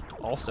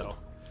also.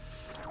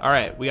 All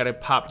right, we gotta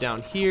pop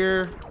down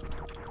here.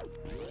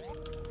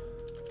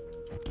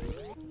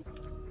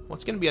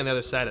 What's gonna be on the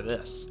other side of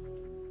this?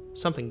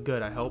 Something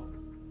good, I hope.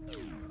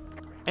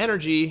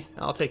 Energy,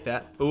 I'll take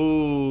that.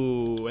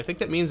 Ooh, I think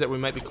that means that we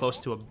might be close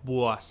to a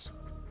boss.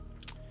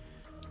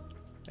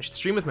 I should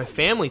stream with my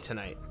family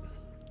tonight.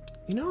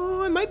 You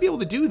know, I might be able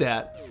to do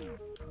that.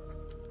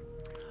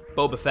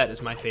 Boba Fett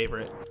is my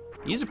favorite.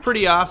 He's a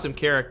pretty awesome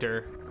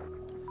character.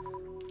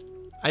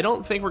 I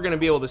don't think we're gonna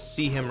be able to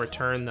see him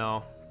return,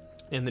 though,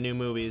 in the new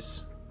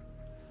movies.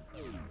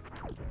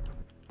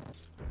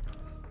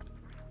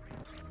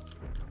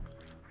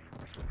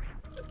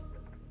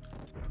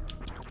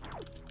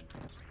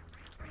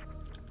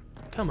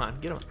 Come on,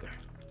 get up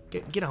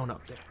there. Get on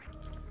up there.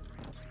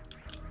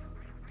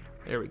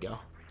 There we go.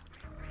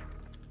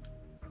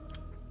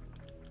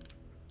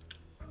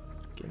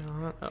 Get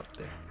on up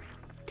there.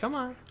 Come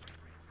on.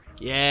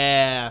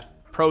 Yeah,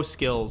 pro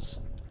skills.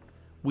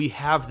 We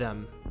have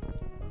them.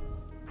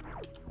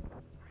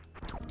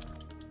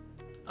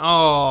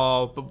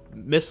 Oh, but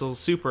missiles,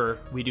 super,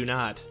 we do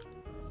not.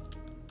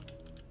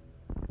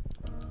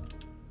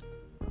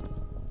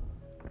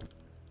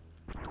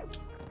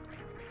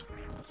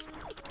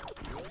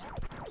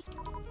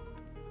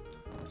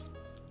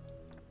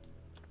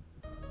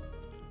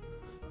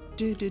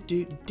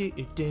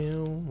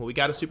 Well, we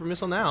got a super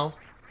missile now,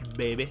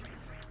 baby.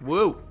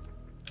 Woo!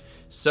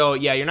 So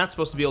yeah, you're not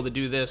supposed to be able to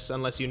do this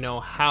unless you know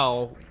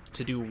how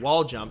to do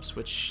wall jumps,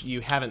 which you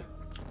haven't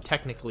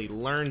technically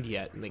learned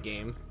yet in the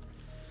game.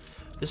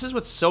 This is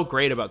what's so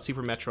great about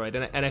Super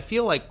Metroid, and I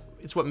feel like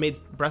it's what made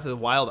Breath of the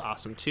Wild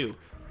awesome too.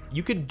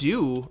 You could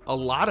do a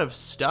lot of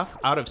stuff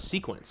out of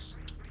sequence.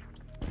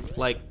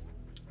 Like,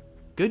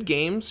 good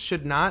games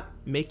should not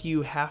make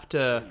you have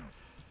to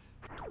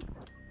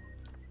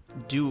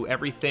do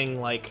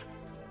everything like,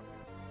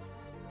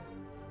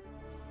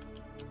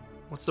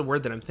 what's the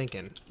word that I'm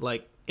thinking?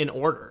 Like, in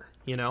order,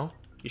 you know?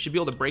 You should be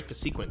able to break the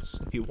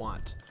sequence if you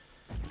want.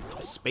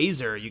 A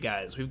Spazer, you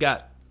guys. We've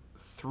got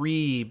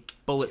 3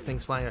 bullet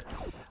things flying.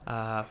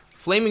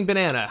 Flaming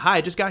Banana. Hi,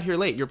 I just got here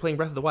late. You're playing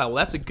Breath of the Wild. Well,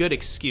 that's a good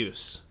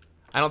excuse.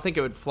 I don't think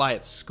it would fly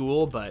at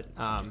school, but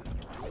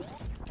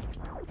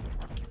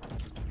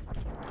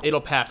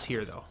it'll pass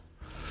here, though.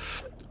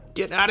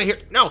 Get out of here.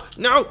 No,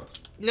 no,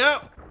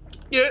 no.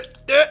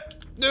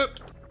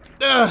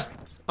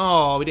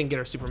 Oh, we didn't get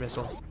our super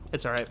missile.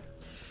 It's all right.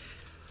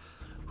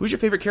 Who's your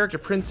favorite character?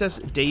 Princess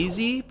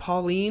Daisy,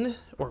 Pauline,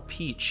 or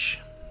Peach?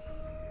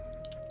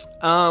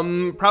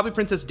 Probably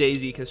Princess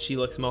Daisy, because she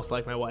looks most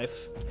like my wife.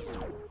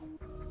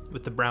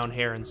 With the brown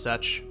hair and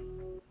such.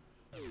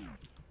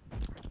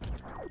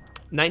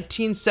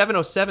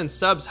 19707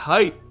 subs,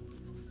 hype!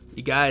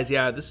 You guys,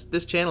 yeah,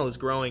 this channel is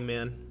growing,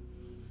 man.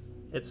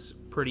 It's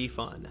pretty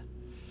fun.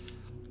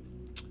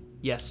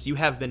 Yes, you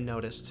have been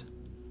noticed.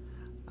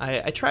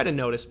 I try to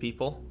notice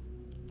people.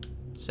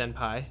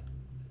 Senpai.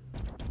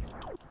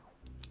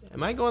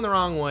 Am I going the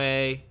wrong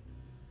way?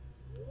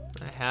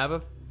 I have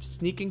a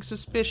sneaking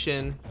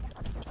suspicion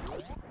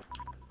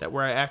that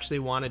where I actually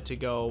wanted to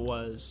go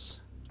was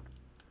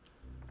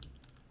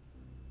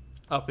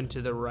up and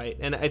to the right.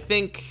 And I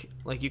think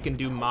like you can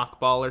do mock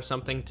ball or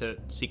something to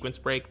sequence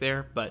break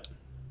there, but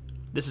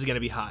this is gonna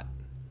be hot.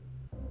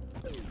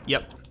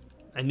 Yep,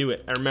 I knew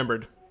it, I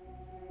remembered.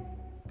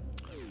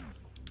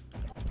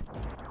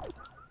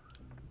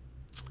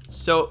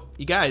 So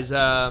you guys,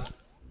 the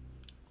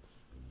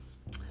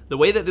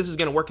way that this is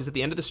gonna work is at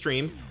the end of the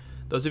stream,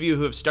 those of you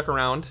who have stuck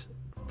around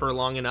for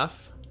long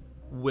enough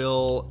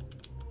will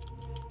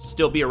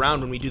still be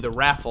around when we do the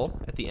raffle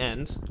at the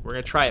end. We're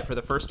gonna try it for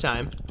the first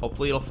time.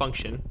 Hopefully it'll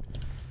function.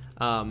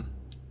 The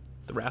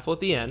raffle at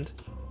the end.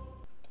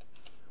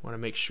 I want to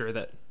make sure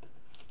that...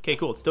 Okay,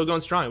 cool. It's still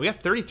going strong. We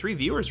got 33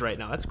 viewers right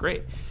now. That's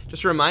great.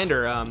 Just a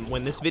reminder,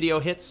 when this video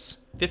hits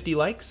 50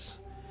 likes,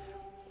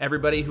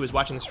 everybody who is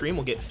watching the stream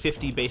will get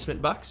 50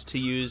 basement bucks to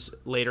use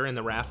later in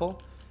the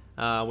raffle.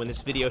 When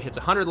this video hits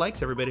 100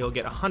 likes, everybody will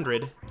get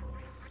 100.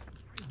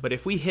 But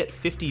if we hit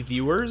 50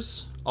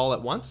 viewers all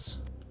at once,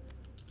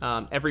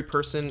 every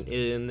person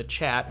in the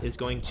chat is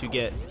going to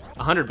get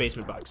 100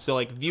 basement bucks. So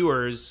like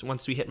viewers,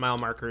 once we hit mile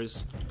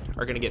markers,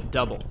 are going to get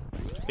double.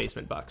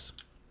 basement bucks.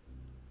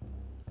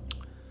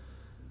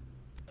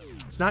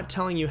 It's not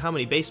telling you how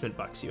many basement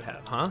bucks you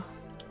have, huh?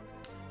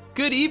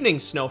 Good evening,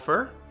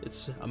 Snowfur.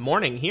 It's a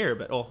morning here,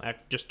 but oh, I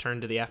just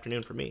turned to the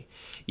afternoon for me.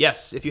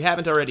 Yes, if you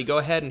haven't already, go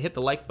ahead and hit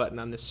the like button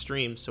on this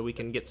stream so we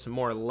can get some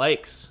more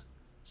likes,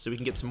 so we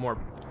can get some more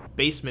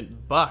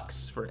basement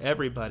bucks for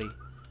everybody.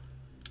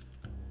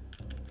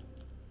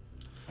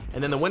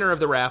 And then the winner of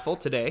the raffle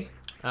today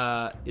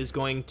is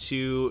going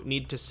to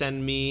need to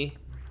send me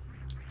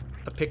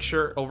a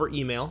picture over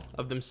email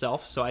of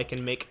themselves so I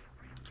can make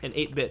an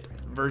 8-bit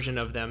version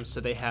of them so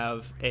they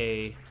have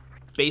a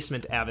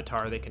basement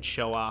avatar they can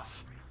show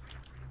off.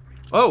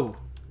 Oh,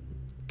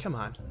 come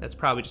on. That's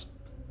probably just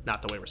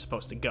not the way we're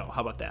supposed to go.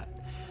 How about that?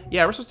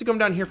 Yeah, we're supposed to come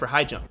down here for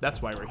high jump.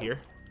 That's why we're here.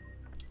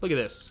 Look at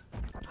this.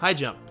 High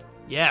jump.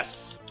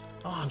 Yes.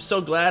 Oh, I'm so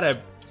glad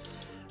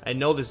I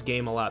know this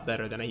game a lot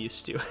better than I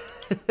used to.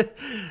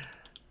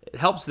 It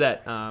helps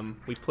that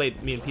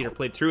me and Peter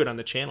played through it on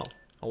the channel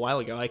a while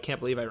ago. I can't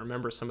believe I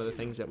remember some of the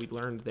things that we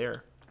learned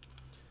there.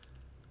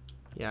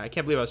 Yeah, I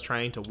can't believe I was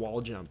trying to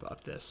wall jump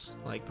up this.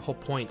 Like, the whole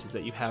point is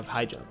that you have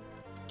high jump.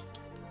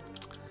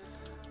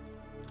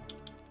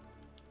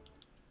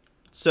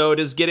 So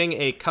does getting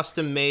a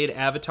custom-made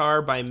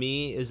avatar by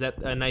me, is that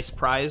a nice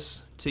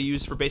prize to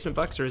use for basement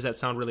bucks, or does that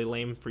sound really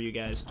lame for you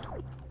guys?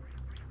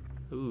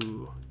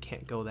 Ooh,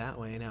 can't go that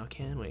way now,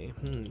 can we?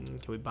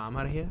 Can we bomb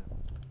out of here?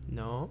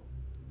 No.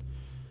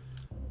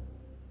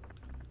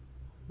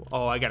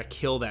 Oh, I gotta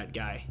kill that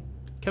guy.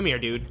 Come here,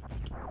 dude.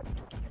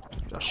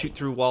 I'll shoot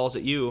through walls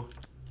at you.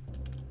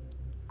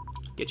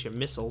 Get your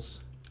missiles.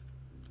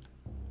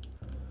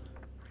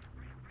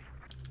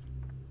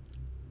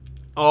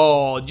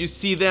 Oh, did you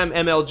see them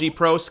MLG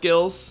Pro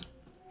skills?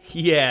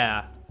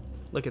 Yeah.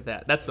 Look at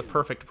that. That's the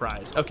perfect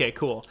prize. Okay,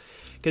 cool.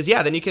 Because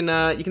yeah, then you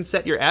can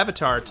set your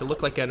avatar to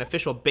look like an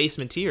official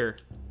basementier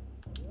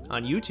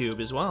on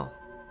YouTube as well.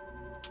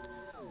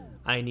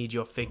 I need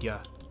your figure.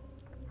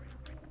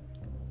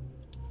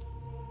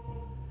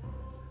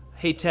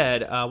 Hey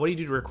Ted, what do you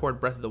do to record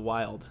Breath of the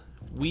Wild?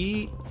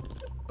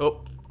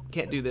 Oh,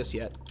 can't do this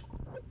yet.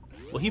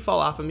 Will he fall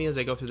off of me as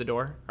I go through the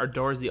door? Our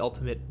door is the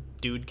ultimate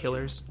dude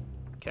killers.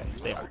 Okay,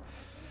 they are.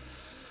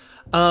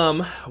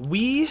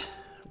 We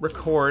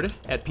record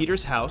at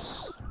Peter's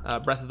house,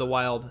 Breath of the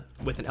Wild,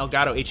 with an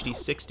Elgato HD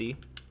 60.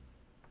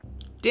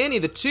 Danny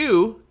the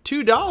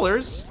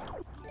 $2.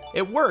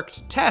 It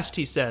worked. Test,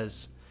 he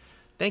says.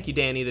 Thank you,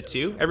 Danny the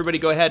 2. Everybody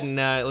go ahead and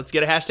let's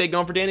get a hashtag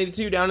going for Danny the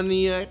 2 down in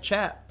the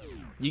chat.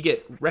 You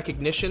get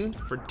recognition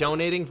for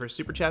donating, for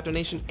Super Chat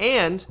donation,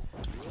 and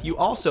you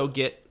also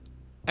get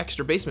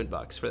extra basement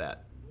bucks for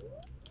that.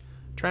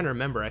 I'm trying to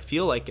remember. I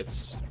feel like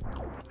it's...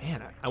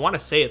 Man, I want to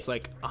say it's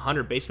like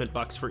 100 basement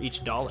bucks for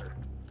each dollar.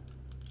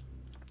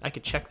 I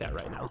could check that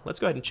right now. Let's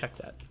go ahead and check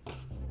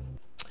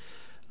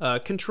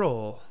that.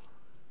 Control.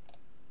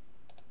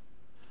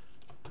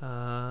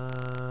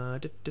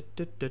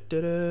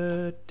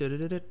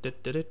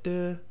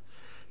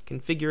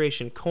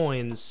 Configuration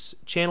coins.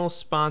 Channel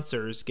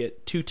sponsors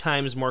get 2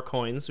 times more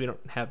coins. We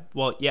don't have...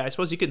 Well, yeah, I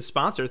suppose you can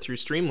sponsor through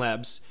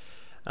Streamlabs.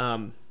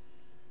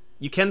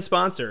 You can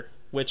sponsor,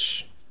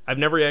 which... I've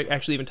never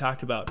actually even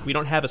talked about. We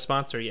don't have a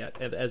sponsor yet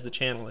as the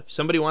channel. If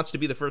somebody wants to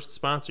be the first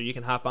sponsor, you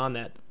can hop on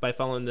that by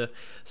following the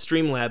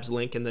Streamlabs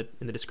link in the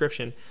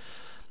description.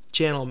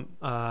 Channel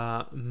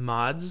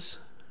mods.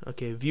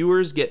 Okay,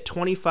 viewers get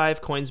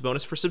 25 coins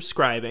bonus for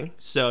subscribing.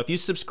 So if you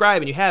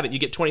subscribe and you have it, you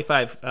get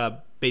 25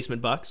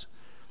 basement bucks.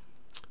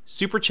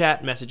 Super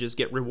chat messages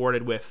get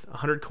rewarded with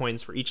 100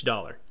 coins for each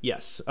dollar.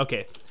 Yes,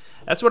 okay.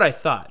 That's what I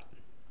thought.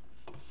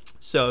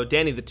 So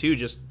Danny the 2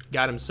 just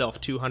got himself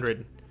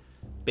 200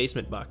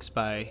 basement bucks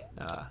by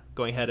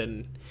going ahead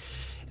and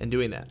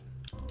doing that.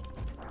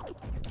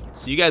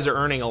 So you guys are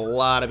earning a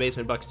lot of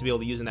basement bucks to be able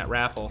to use in that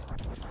raffle,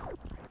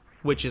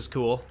 which is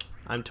cool.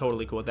 I'm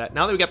totally cool with that.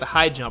 Now that we got the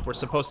high jump, we're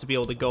supposed to be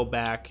able to go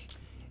back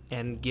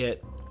and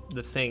get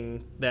the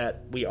thing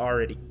that we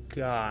already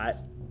got.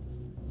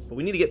 But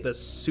we need to get the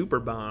super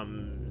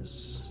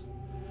bombs.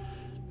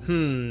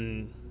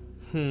 Where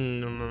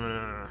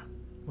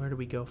do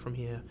we go from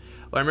here?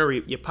 Well, I remember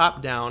you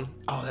pop down.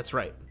 Oh, that's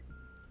right.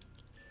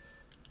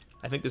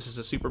 I think this is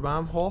a super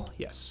bomb hole.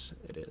 Yes,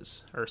 it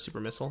is. Or a super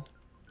missile.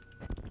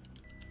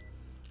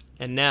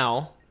 And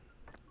now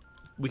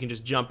we can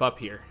just jump up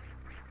here.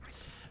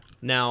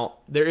 Now,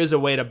 there is a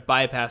way to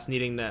bypass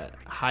needing the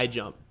high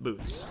jump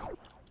boots.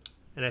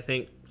 And I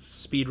think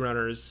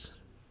speedrunners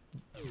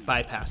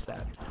bypass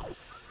that.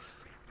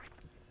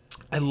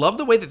 I love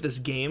the way that this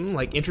game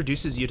like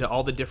introduces you to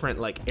all the different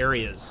like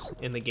areas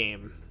in the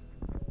game.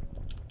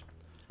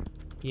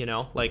 You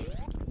know, like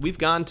we've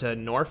gone to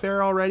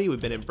Norfair already.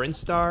 We've been in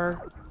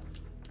Brinstar.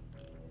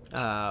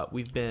 Now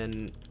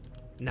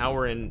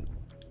we're in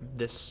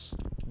the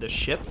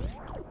ship,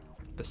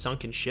 the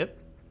sunken ship.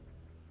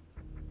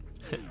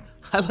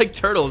 I like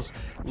turtles.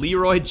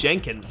 Leroy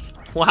Jenkins.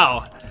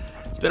 Wow,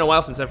 it's been a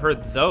while since I've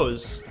heard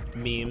those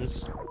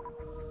memes.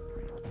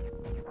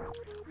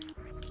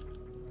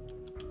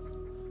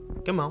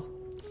 Come on.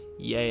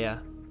 Yeah.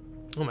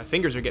 Oh, my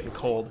fingers are getting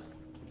cold.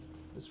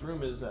 This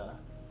room is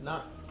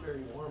not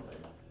very warm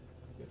right now.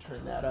 I'm gonna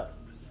turn that up.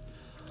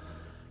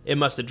 It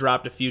must have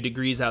dropped a few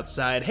degrees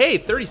outside. Hey,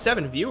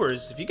 37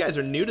 viewers. If you guys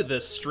are new to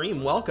this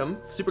stream, welcome.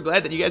 Super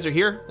glad that you guys are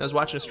here. I was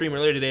watching a stream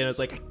earlier today and I was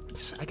like,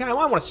 I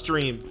want to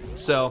stream.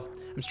 So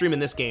I'm streaming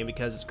this game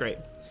because it's great.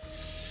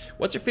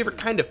 What's your favorite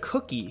kind of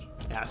cookie?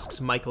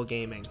 Asks Michael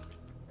Gaming.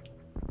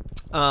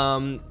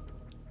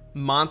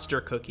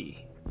 Monster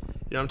cookie.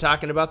 You know what I'm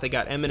talking about? They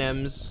got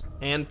M&Ms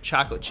and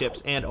chocolate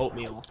chips and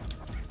oatmeal.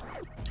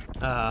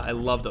 I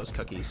love those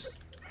cookies.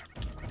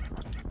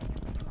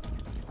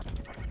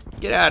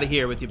 Get out of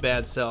here with your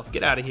bad self.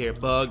 Get out of here,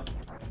 bug.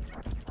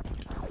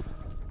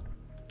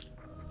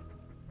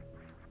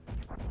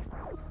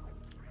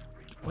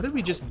 What did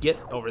we just get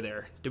over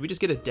there? Did we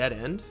just get a dead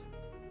end?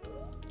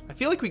 I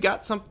feel like we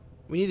got some...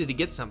 We needed to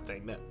get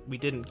something that we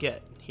didn't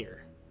get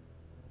here.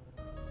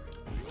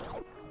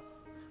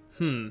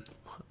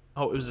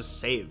 Oh, it was a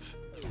save.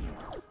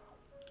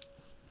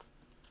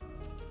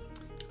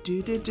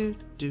 Do do do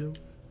do.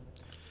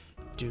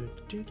 Do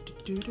do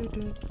do do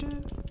do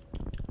do.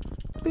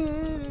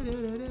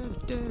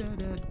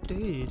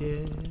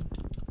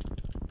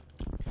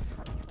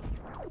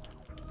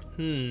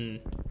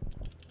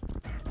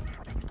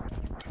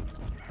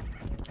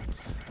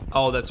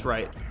 Oh, that's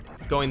right.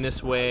 Going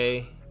this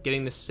way,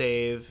 getting the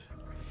save.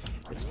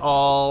 It's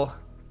all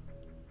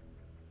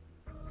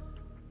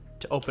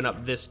to open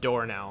up this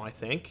door now, I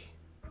think.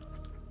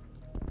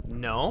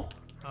 No?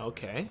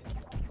 Okay.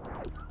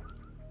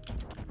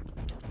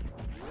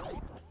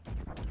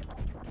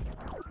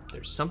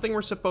 There's something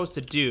we're supposed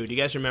to do. Do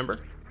you guys remember?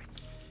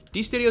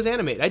 D Studios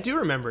Animate. I do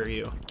remember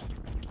you.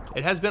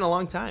 It has been a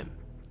long time.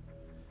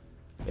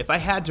 If I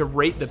had to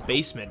rate the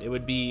basement, it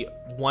would be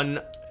 1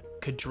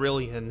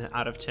 quadrillion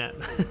out of 10.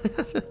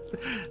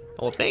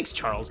 Well, thanks,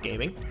 Charles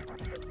Gaming.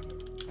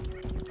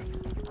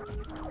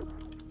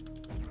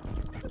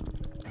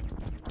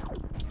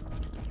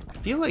 I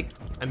feel like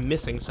I'm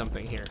missing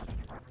something here.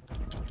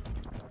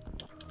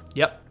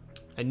 Yep.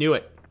 I knew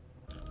it.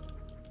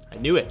 I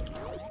knew it.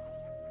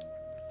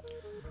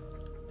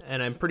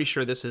 And I'm pretty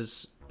sure this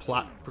is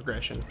plot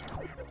progression.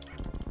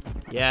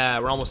 Yeah,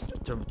 we're almost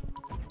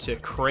to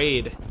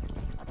Kraid.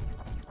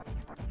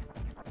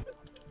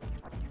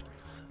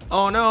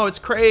 Oh no, it's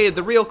Kraid.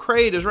 The real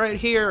Kraid is right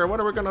here. What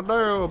are we gonna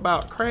do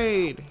about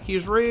Kraid?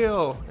 He's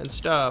real and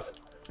stuff.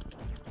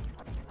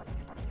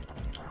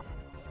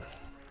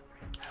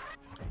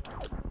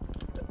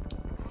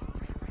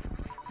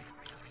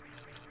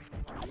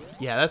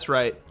 Yeah, that's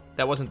right.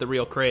 That wasn't the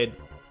real Kraid.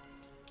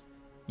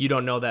 You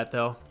don't know that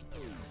though.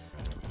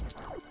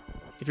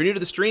 If you're new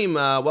to the stream,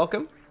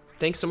 welcome.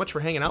 Thanks so much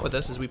for hanging out with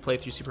us as we play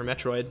through Super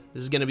Metroid.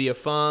 This is gonna be a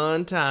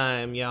fun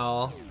time,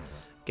 y'all.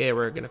 Okay,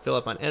 we're gonna fill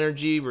up on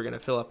energy, we're gonna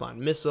fill up on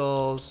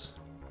missiles.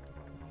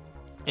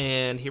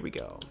 And here we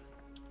go.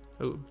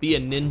 Oh, be a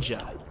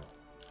ninja.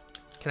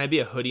 Can I be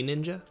a hoodie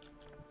ninja?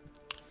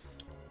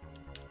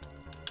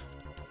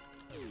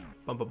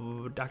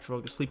 Dr.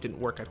 Vogue, the sleep didn't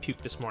work. I puked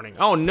this morning.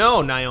 Oh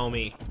no,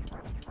 Naomi.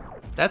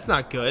 That's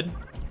not good.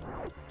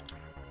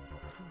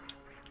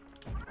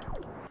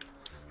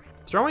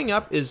 Throwing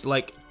up is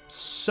like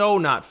so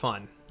not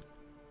fun.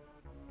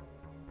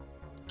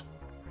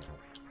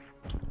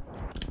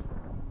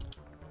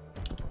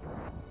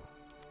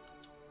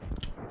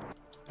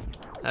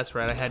 That's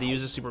right, I had to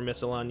use a super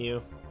missile on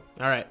you.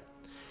 Alright,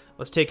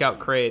 let's take out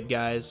Kraid,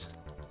 guys.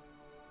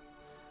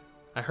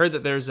 I heard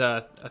that there's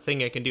a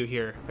thing I can do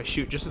here. If I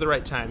shoot just at the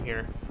right time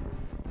here.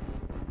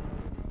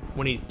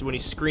 When he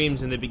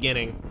screams in the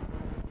beginning.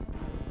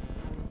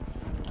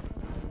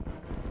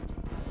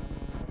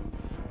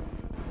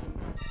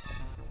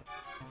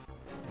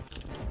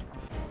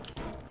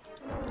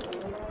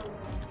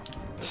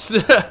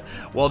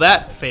 Well,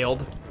 that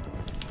failed.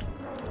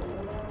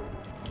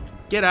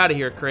 Get out of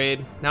here,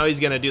 Kraid. Now he's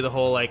gonna do the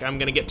whole, like, I'm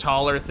gonna get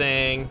taller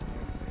thing.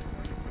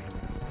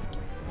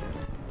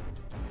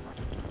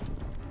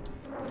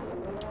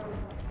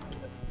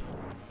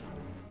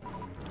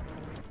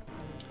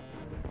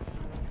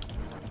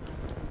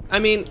 I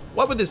mean,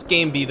 what would this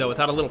game be, though,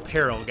 without a little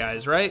peril,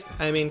 guys, right?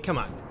 I mean, come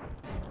on.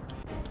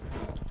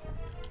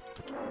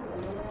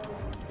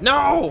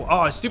 No!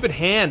 Oh, a stupid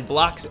hand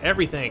blocks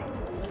everything.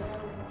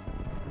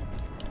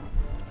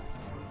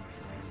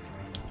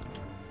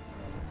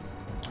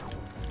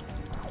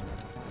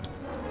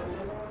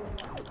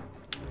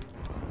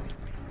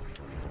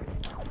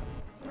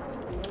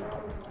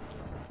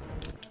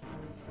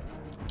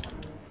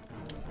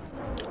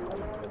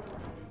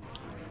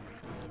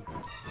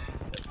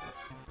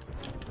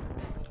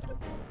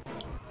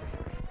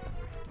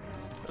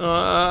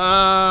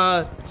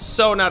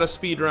 So not a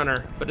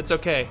speedrunner, but it's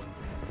okay.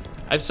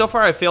 So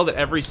far I've failed at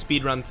every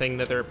speedrun thing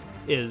that there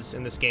is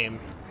in this game.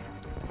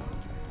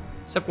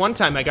 Except one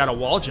time I got a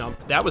wall jump.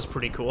 That was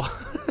pretty cool.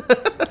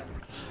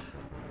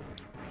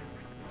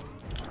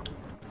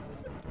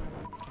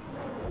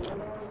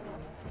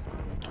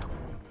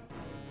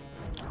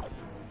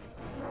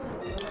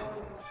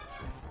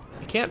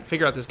 I can't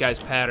figure out this guy's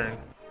pattern.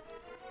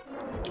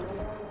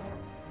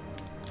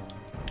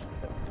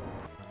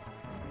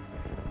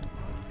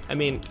 I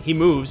mean, he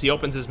moves, he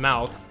opens his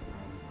mouth.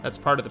 That's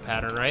part of the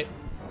pattern, right?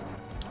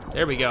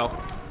 There we go.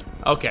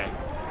 Okay.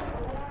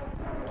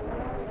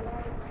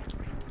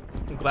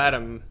 I'm glad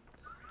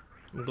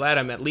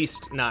I'm at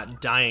least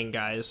not dying,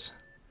 guys.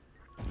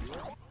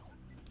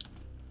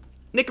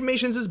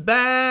 Nickamations is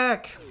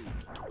back!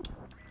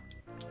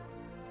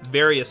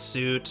 Various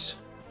suit.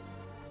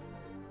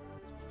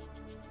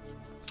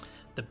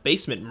 The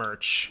basement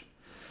merch.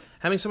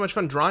 Having so much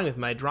fun drawing with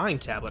my drawing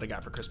tablet I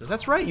got for Christmas.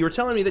 That's right, you were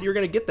telling me that you were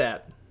going to get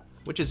that.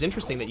 Which is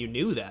interesting that you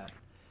knew that.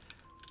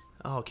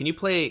 Oh, can you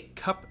play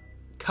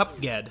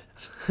Cuphead?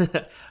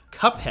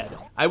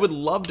 Cuphead. I would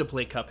love to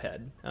play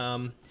Cuphead.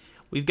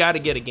 We've got to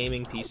get a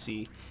gaming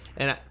PC.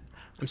 And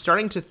I'm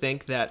starting to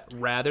think that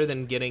rather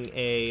than getting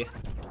a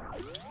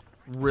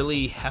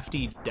really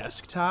hefty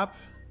desktop,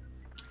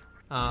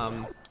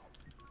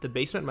 the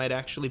basement might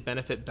actually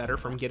benefit better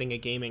from getting a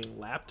gaming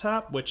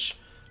laptop, which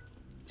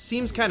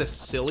seems kind of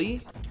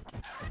silly,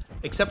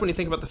 except when you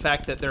think about the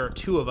fact that there are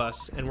two of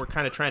us and we're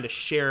kind of trying to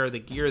share the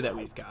gear that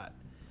we've got,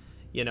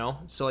 you know?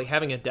 So like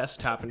having a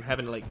desktop and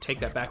having to like take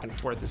that back and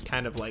forth is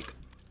kind of like,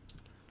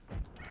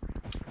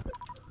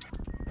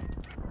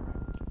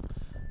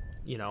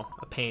 you know,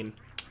 a pain.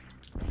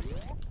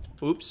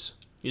 Oops,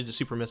 used a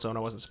super missile and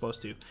I wasn't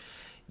supposed to.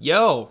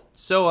 Yo,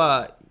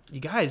 so you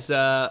guys,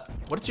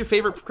 what's your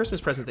favorite Christmas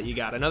present that you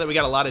got? I know that we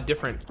got a lot of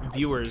different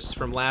viewers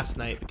from last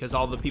night because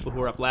all the people who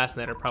were up last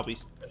night are probably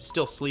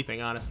still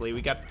sleeping, honestly.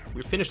 We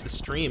finished the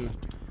stream.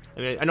 I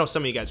mean, I know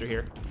some of you guys are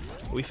here.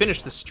 But we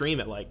finished the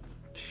stream at like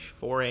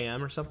 4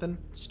 a.m. or something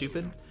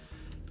stupid.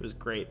 It was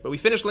great. But we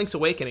finished Link's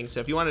Awakening, so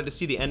if you wanted to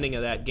see the ending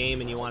of that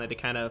game and you wanted to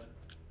kind of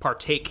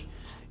partake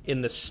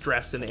in the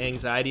stress and the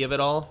anxiety of it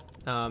all,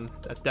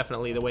 that's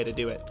definitely the way to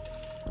do it.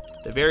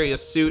 The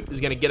various suit is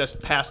going to get us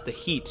past the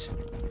heat.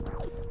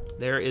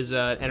 There is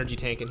an energy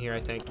tank in here, I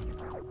think.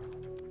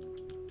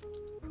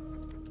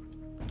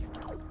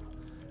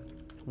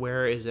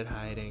 Where is it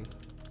hiding?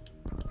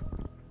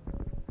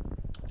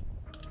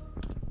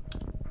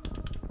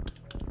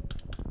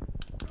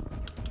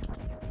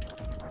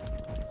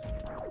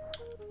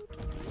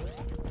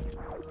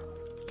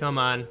 Come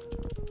on.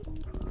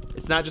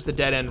 It's not just a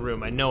dead-end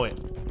room. I know it.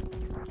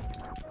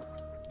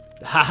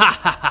 Ha ha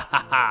ha ha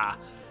ha ha!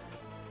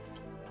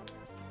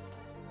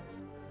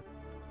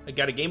 I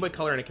got a Game Boy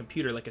Color and a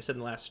computer, like I said in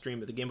the last stream,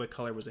 but the Game Boy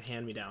Color was a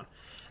hand-me-down.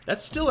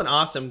 That's still an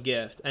awesome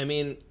gift. I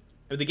mean,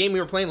 the game we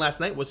were playing last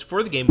night was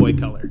for the Game Boy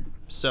Color.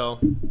 So,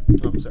 oh,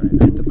 I'm sorry,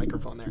 I hit the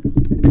microphone there.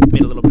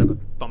 Made a little bit of a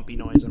bumpy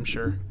noise, I'm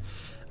sure.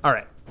 All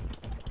right.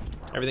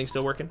 Everything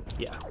still working?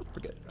 Yeah,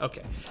 we're good.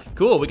 Okay,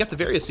 cool. We got the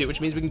various suit,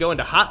 which means we can go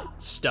into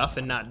hot stuff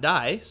and not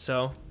die.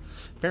 So,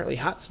 apparently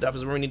hot stuff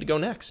is where we need to go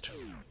next.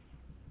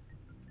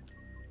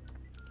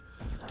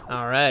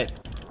 All right.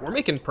 We're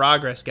making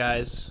progress,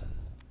 guys.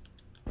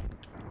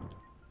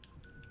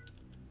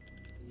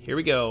 Here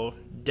we go.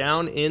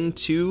 Down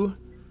into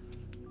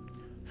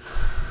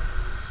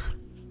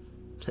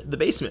the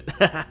basement.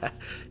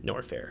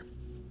 Norfair.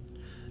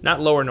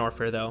 Not Lower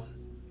Norfair, though.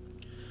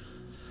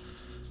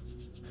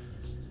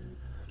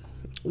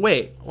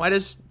 Wait, why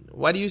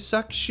do you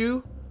suck,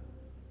 Shoe?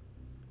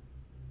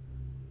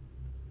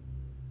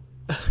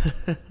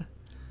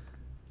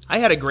 I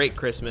had a great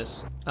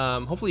Christmas.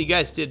 Hopefully you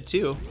guys did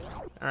too.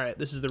 All right,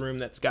 this is the room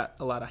that's got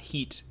a lot of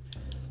heat.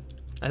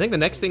 I think the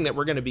next thing that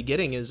we're going to be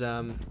getting is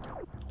the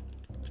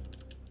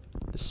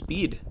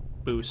speed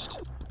boost,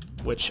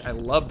 which I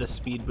love the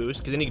speed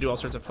boost because then you can do all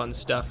sorts of fun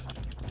stuff.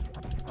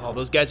 Oh,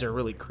 those guys are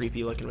really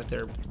creepy looking with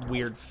their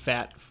weird,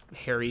 fat,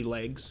 hairy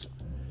legs.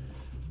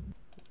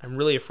 I'm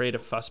really afraid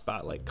of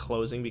Fussbot like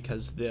closing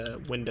because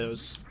the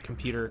Windows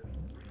computer,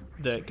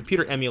 the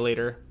computer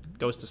emulator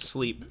goes to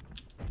sleep.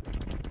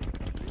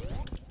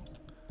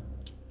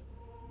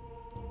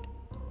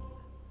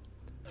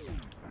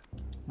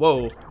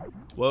 Whoa.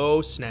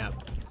 Whoa,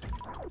 snap.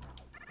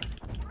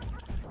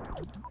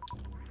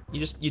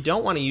 You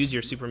don't want to use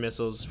your super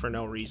missiles for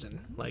no reason.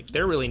 Like,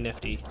 they're really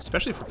nifty,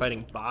 especially for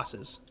fighting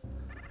bosses.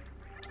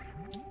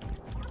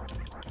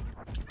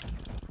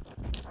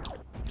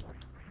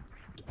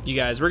 You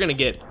guys, we're gonna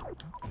get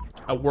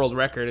a world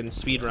record in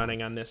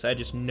speedrunning on this. I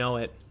just know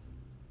it.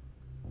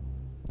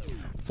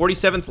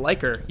 47th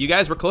liker. You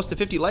guys, we're close to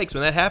 50 likes.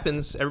 When that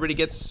happens, everybody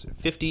gets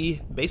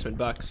 50 basement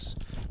bucks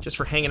just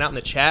for hanging out in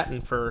the chat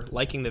and for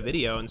liking the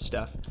video and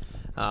stuff.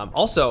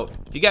 Also,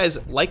 if you guys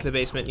like the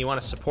basement and you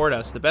want to support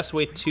us, the best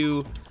way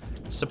to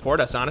support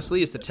us,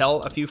 honestly, is to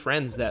tell a few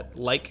friends that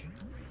like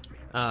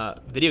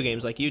video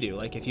games like you do.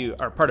 Like, if you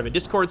are part of a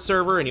Discord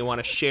server and you want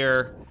to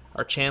share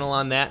our channel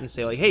on that and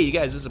say, like, hey, you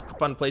guys, this is a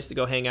fun place to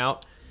go hang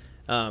out,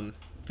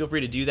 feel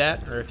free to do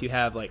that. Or if you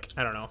have, like,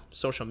 I don't know,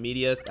 social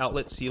media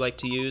outlets you like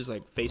to use,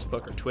 like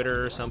Facebook or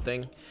Twitter or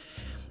something.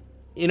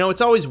 You know,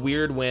 it's always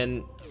weird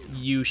when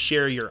you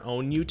share your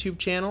own YouTube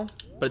channel,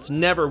 but it's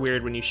never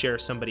weird when you share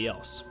somebody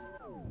else.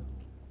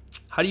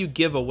 How do you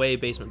give away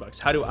basement bucks?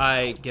 How do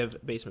I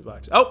give basement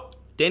bucks? Oh,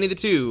 Danny the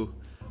 2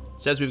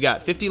 says we've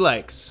got 50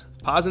 likes.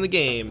 Pausing the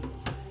game.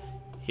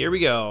 Here we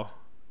go.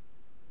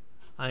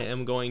 I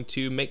am going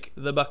to make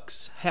the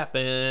bucks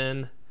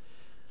happen.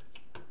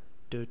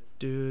 do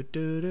do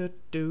do do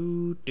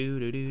do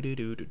do do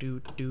do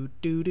do do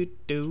do do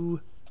do.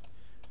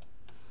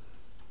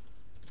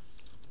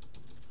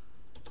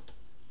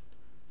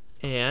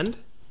 And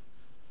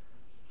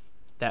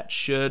that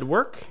should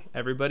work.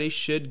 Everybody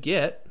should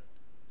get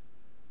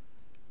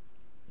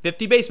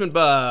 50 basement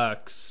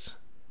bucks.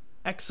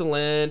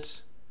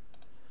 Excellent.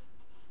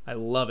 I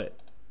love it.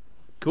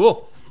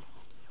 Cool.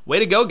 Way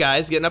to go,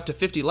 guys, getting up to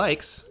 50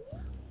 likes.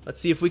 Let's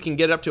see if we can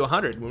get it up to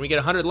 100. When we get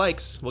 100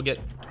 likes, we'll get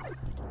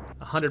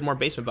 100 more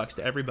basement bucks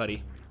to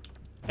everybody.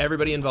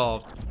 Everybody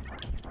involved.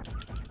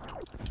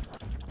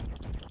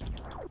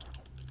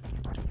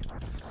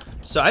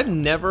 So I've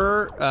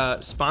never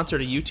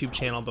sponsored a YouTube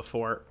channel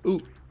before.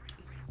 Ooh.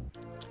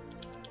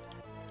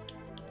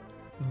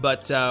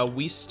 But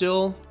we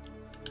still...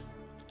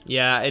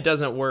 Yeah, it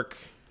doesn't work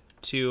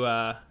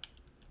to...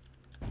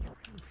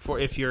 for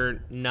if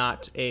you're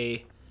not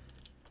a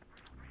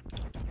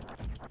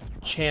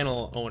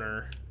channel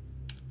owner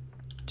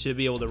to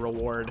be able to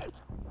reward.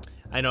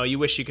 I know you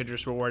wish you could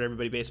just reward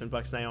everybody basement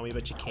bucks, Naomi,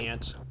 but you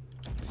can't.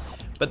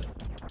 But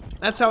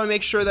that's how I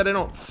make sure that I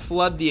don't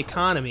flood the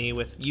economy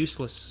with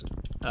useless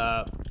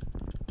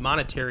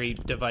monetary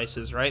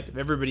devices, right? If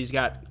everybody's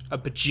got a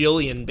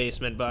bajillion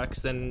basement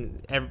bucks,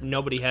 then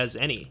nobody has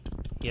any,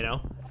 you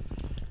know?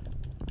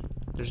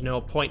 There's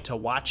no point to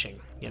watching,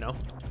 you know?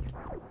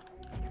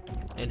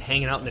 And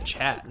hanging out in the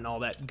chat and all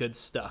that good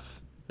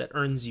stuff that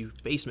earns you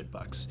basement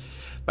bucks.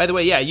 By the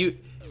way, yeah, you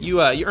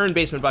earn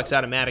basement bucks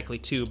automatically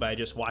too by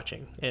just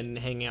watching and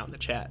hanging out in the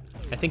chat.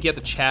 I think you have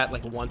to chat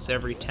like once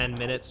every 10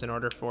 minutes in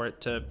order for it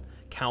to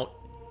count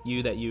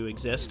you that you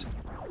exist.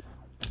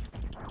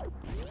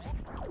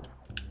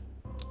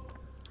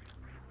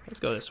 Let's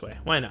go this way.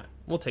 Why not?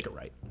 We'll take a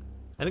right.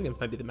 I think that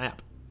might be the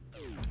map.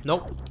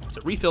 Nope. It's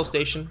a refill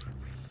station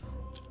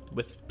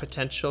with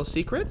potential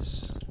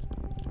secrets.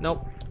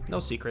 Nope. No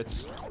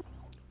secrets.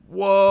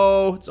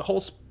 Whoa! It's a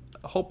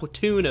whole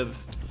platoon of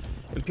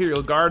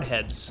Imperial Guard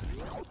heads.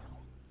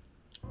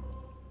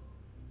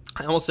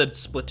 I almost said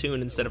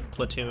splatoon instead of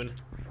platoon.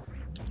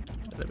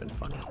 That would have been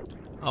funny.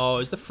 Oh,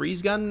 is the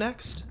freeze gun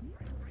next?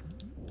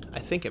 I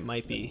think it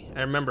might be.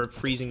 I remember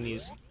freezing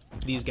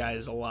these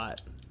guys a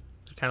lot.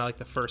 They're kind of like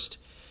the first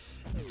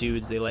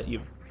dudes they let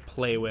you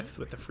play with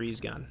the freeze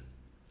gun.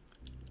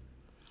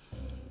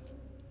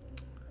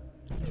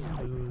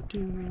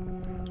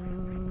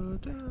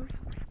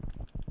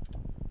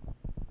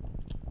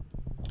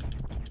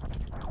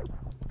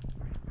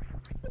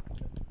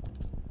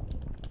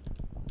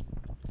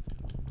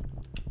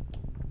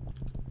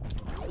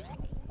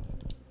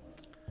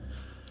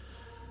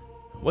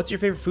 What's your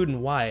favorite food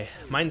and why?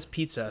 Mine's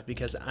pizza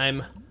because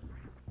I'm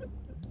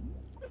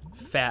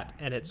fat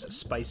and it's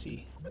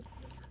spicy.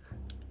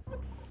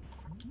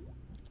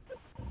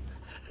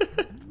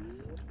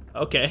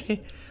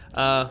 Okay.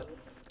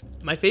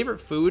 My favorite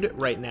food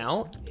right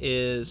now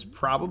is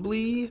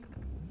probably...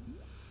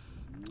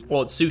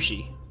 Well, it's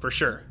sushi, for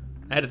sure.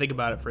 I had to think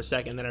about it for a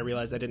second, then I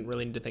realized I didn't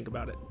really need to think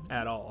about it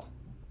at all.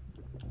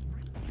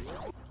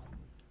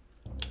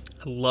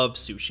 I love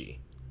sushi.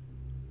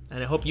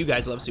 And I hope you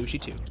guys love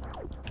sushi too.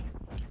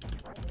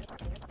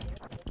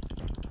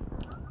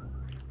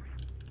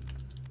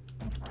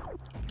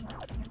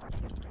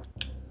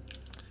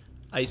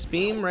 Ice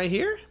beam right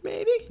here,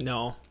 maybe?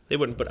 No, they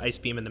wouldn't put ice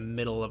beam in the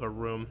middle of a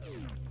room.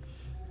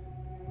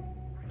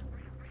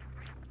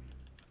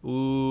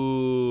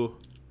 Ooh.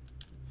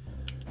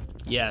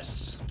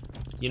 Yes.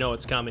 You know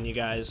what's coming, you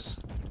guys.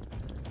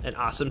 An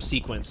awesome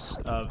sequence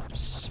of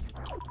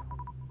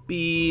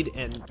speed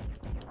and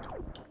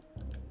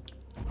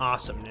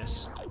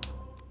awesomeness.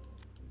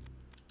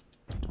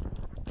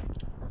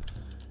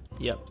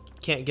 Yep.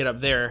 Can't get up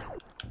there.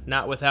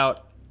 Not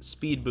without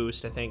speed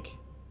boost, I think.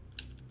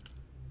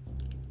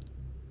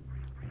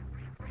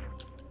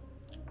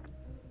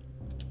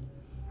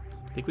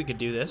 Think we could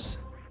do this?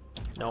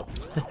 Nope.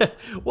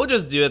 We'll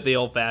just do it the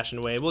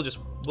old-fashioned way. We'll just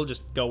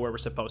go where we're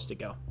supposed to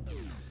go.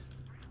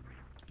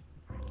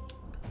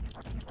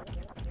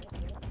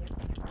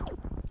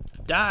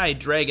 Die,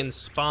 dragon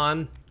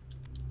spawn.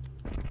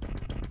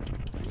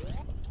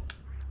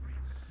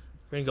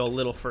 We're gonna go a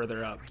little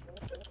further up.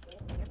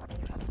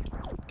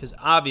 Because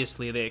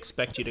obviously they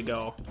expect you to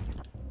go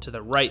to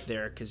the right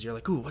there, because you're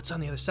like, ooh, what's on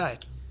the other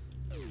side?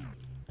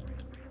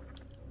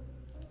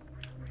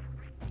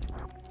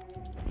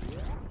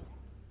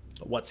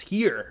 But what's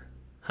here?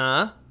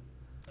 Huh?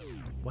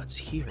 What's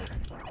here?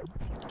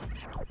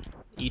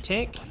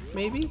 E-tank,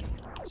 maybe?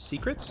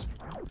 Secrets?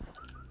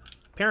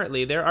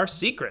 Apparently there are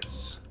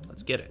secrets.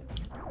 Let's get it.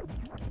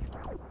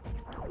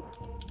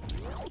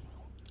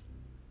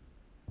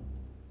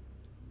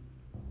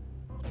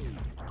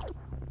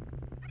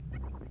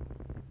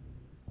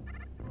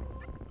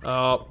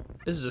 Oh,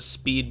 this is a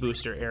speed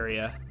booster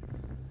area.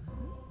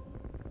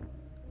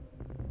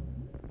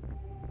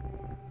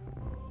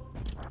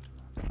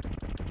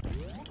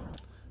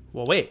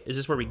 Well, wait, is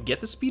this where we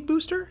get the speed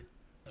booster?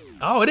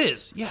 Oh, it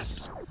is,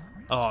 yes.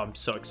 Oh, I'm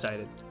so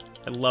excited.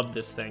 I love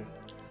this thing.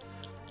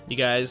 You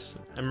guys,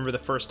 I remember the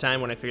first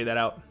time when I figured that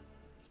out.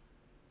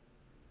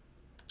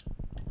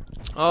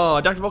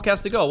 Oh, Dr. Volk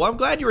has to go. Well, I'm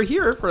glad you were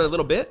here for a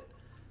little bit.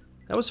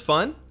 That was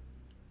fun.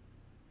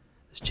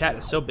 This chat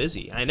is so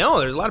busy. I know,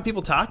 there's a lot of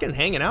people talking and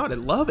hanging out. I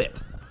love it.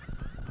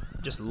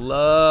 Just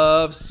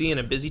love seeing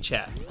a busy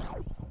chat.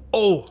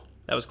 Oh,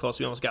 that was close.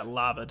 We almost got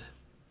lava'd.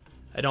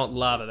 I don't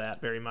lava that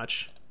very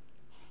much.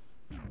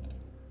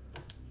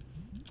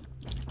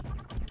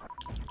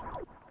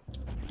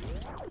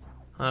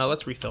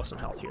 Let's refill some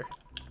health here.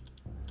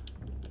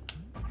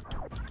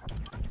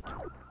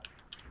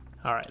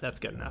 Alright, that's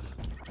good enough.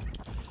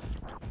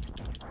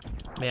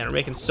 Man, we're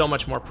making so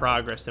much more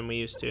progress than we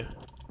used to.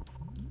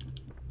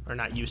 Or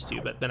not used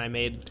to, but than I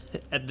made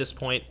at this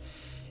point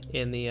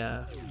in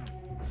the...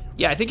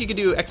 Yeah, I think you could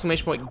do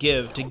exclamation point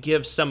give to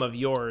give some of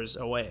yours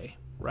away,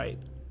 right?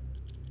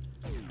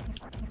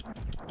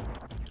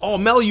 Oh,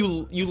 Mel,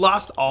 you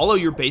lost all of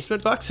your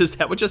basement bucks? Is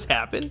that what just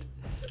happened?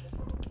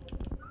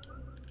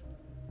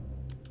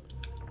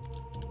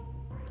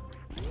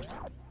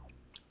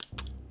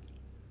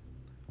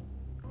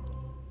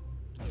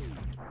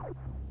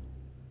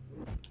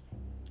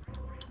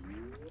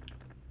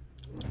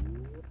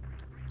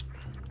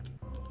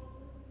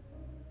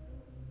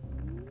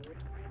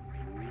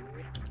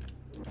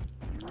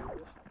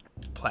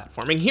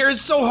 Platforming here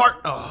is so hard.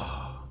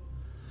 Oh,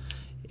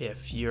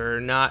 if you're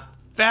not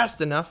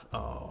fast enough.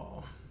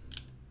 Oh,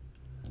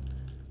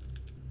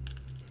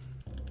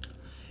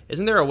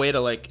 isn't there a way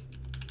to like?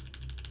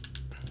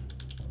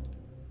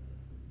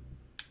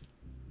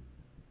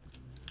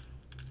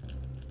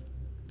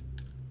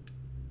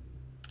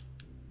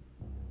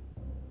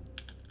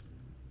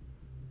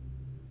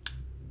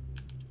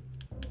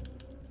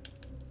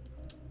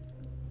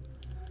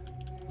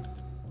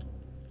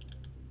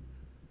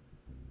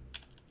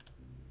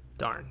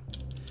 Darn.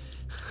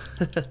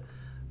 I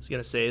was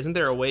gonna say, isn't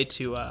there a way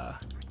to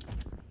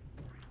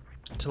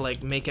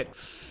like make it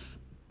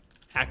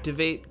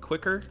activate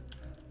quicker?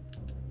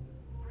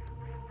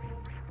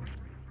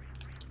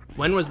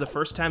 When was the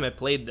first time I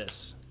played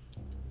this?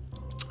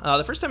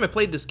 The first time I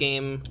played this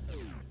game,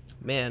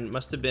 man,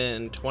 must have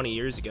been 20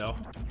 years ago.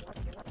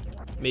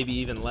 Maybe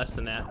even less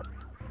than that.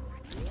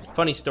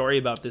 Funny story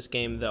about this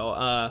game,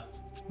 though.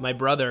 My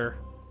brother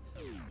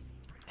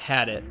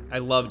had it. I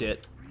loved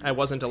it. I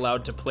wasn't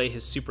allowed to play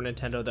his Super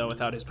Nintendo, though,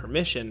 without his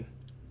permission.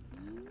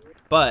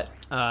 But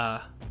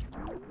I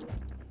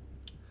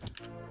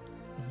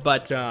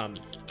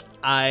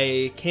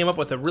came up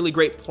with a really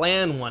great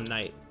plan one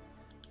night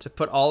to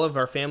put all of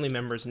our family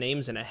members'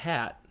 names in a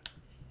hat.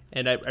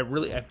 And I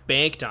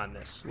banked on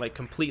this, like,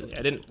 completely.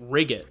 I didn't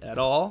rig it at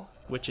all,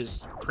 which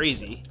is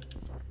crazy.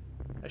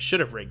 I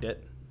should have rigged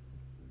it.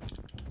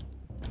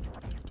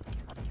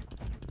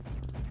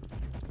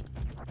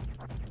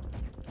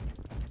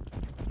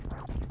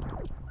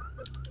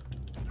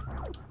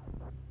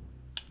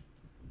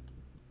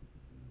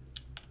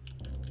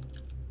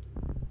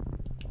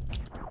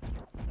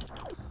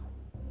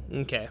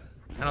 Okay,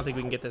 I don't think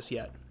we can get this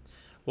yet.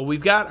 Well,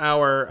 we've got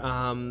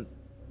our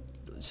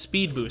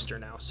speed booster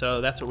now, so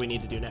that's what we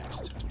need to do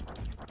next.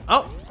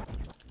 Oh!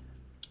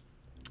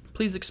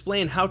 Please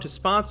explain how to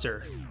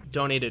sponsor.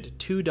 Donated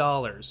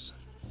 $2.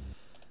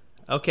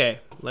 Okay,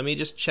 let me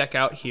just check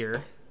out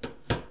here.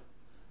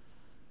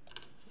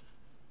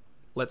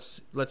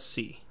 Let's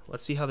see.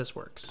 Let's see how this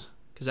works.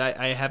 Because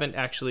I haven't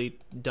actually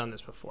done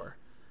this before.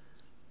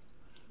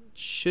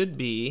 Should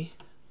be...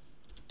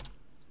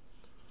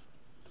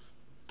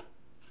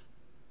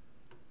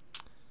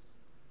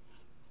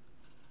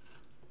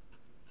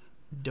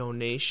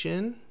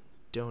 Donation.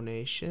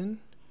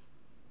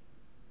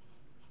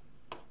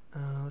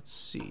 Let's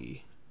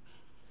see.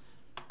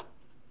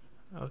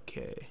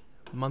 Okay,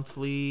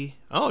 monthly.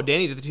 Oh,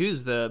 Danny to the 2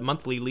 is the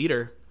monthly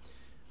leader.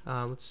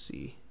 Let's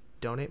see.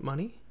 Donate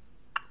money.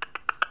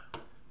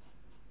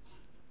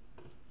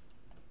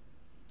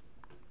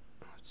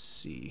 Let's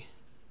see.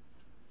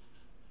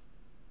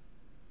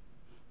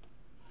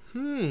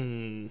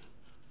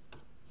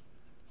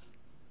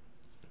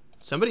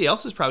 Somebody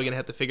else is probably going to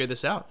have to figure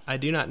this out. I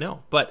do not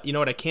know. But you know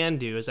what I can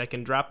do is I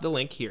can drop the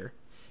link here.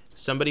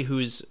 Somebody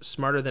who's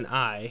smarter than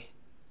I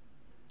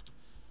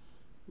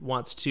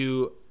wants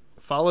to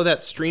follow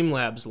that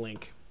Streamlabs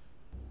link.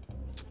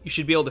 You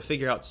should be able to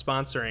figure out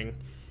sponsoring.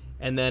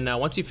 And then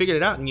once you've figured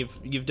it out and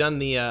you've done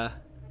the... how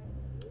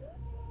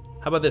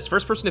about this?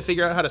 First person to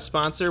figure out how to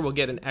sponsor will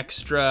get an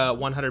extra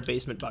 100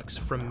 basement bucks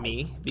from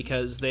me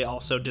because they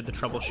also did the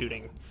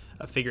troubleshooting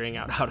of figuring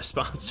out how to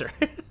sponsor.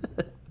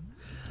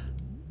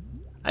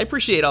 I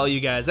appreciate all you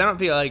guys. I don't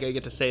feel like I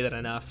get to say that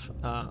enough.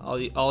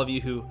 All of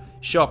you who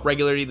show up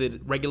regularly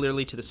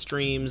to the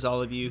streams,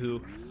 all of you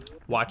who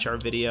watch our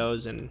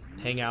videos and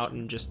hang out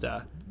and just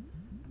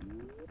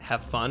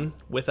have fun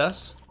with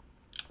us.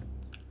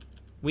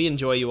 We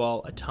enjoy you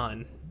all a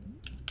ton.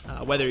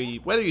 Whether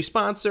you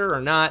sponsor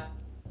or not,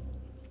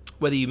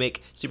 whether you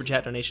make super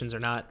chat donations or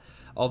not.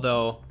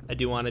 Although I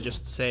do want to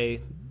just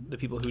say the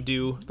people who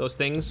do those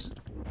things,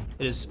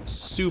 it is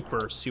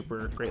super,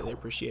 super greatly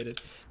appreciated.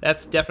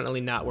 That's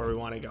definitely not where we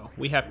want to go.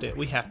 We have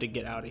to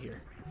get out of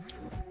here.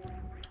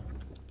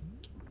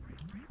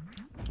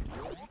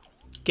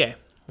 Okay,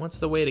 what's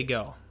the way to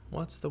go?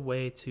 What's the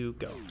way to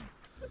go?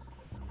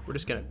 We're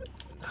just gonna...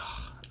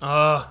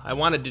 I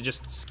wanted to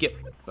just skip,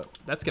 but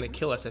that's gonna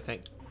kill us, I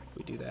think. If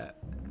we do that.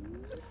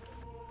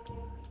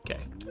 Okay.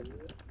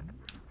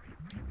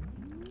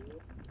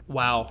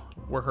 Wow,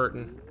 we're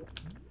hurting.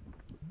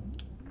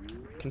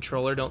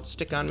 Controller, don't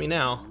stick on me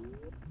now.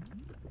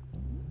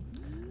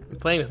 I'm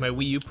playing with my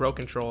Wii U Pro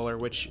controller,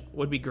 which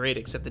would be great,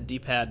 except the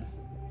D-pad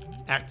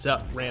acts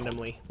up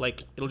randomly.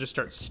 Like, it'll just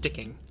start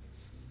sticking.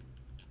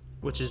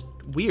 Which is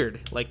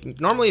weird. Like,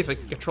 normally if a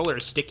controller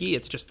is sticky,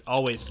 it's just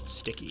always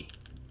sticky.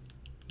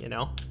 You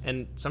know?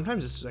 And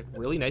sometimes it's like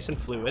really nice and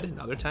fluid, and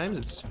other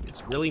times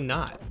it's really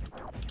not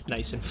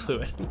nice and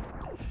fluid.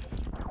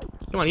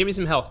 Come on, give me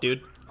some health,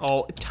 dude.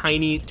 Oh,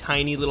 tiny,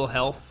 tiny little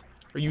health.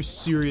 Are you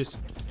serious?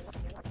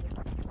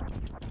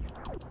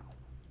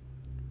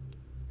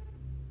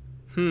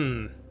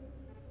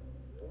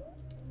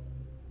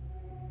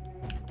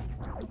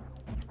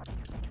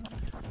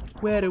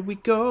 Where do we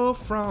go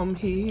from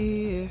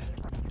here?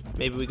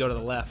 Maybe we go to the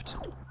left.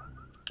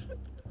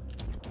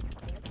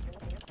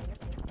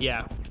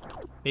 Yeah.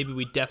 Maybe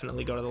we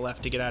definitely go to the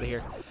left to get out of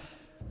here.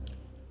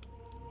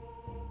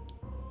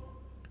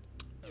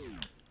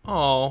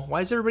 Oh,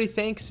 why is everybody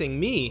thanking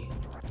me?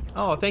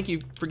 Oh, thank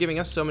you for giving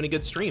us so many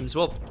good streams.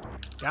 Well,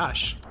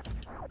 gosh.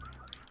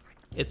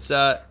 It's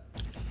a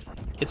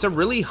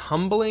really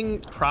humbling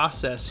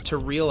process to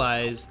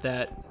realize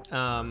that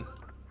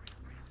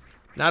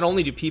not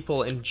only do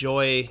people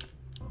enjoy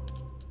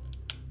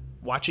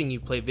watching you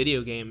play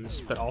video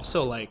games, but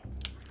also like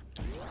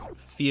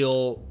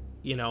feel,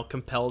 you know,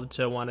 compelled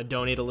to want to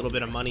donate a little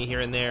bit of money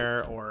here and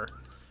there, or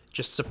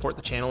just support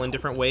the channel in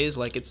different ways.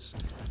 Like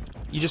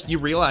you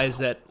realize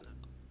that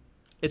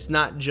it's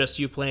not just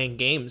you playing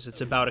games.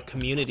 It's about a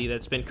community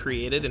that's been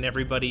created, and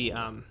everybody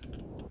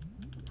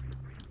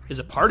is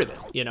a part of it.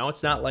 You know,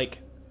 it's not like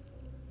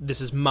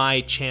this is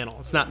my channel.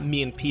 It's not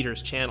me and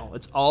Peter's channel.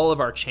 It's all of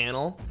our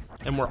channel,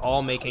 and we're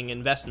all making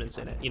investments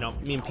in it. You know,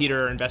 me and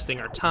Peter are investing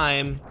our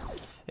time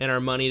and our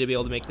money to be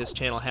able to make this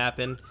channel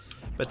happen.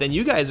 But then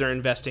you guys are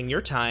investing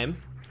your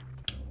time.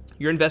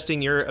 You're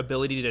investing your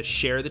ability to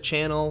share the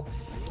channel,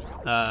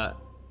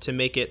 to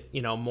make it,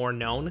 you know, more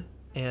known.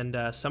 And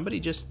somebody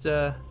just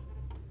did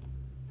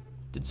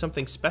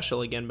something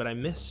special again, but I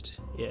missed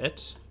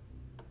it.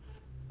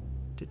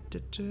 I'm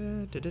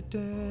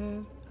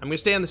gonna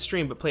stay on the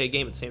stream but play a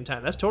game at the same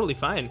time. That's totally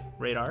fine,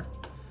 Radar.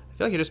 I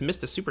feel like I just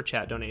missed a super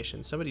chat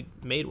donation. Somebody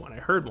made one. I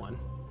heard one.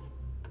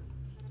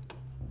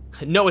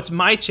 No, it's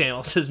my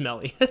channel, says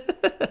Melly.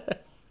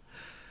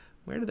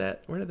 Where did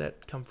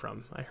that come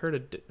from? I heard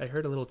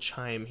a little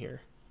chime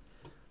here.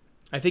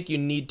 I think you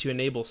need to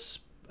enable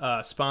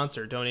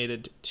sponsor.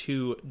 Donated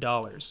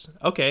 $2.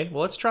 Okay,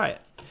 well, let's try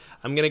it.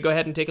 I'm gonna go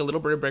ahead and take a little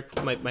bit of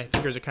break. My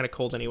fingers are kind of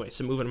cold anyway,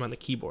 so moving them on the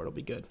keyboard will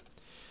be good.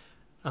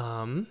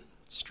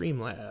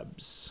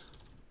 Streamlabs.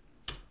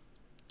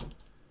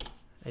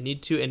 I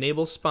need to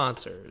enable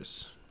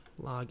sponsors.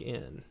 Log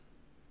in.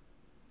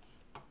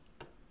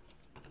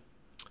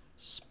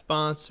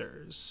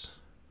 Sponsors.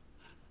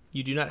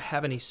 You do not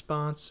have any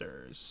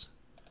sponsors.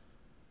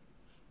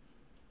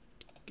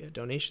 Get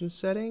donation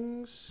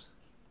settings.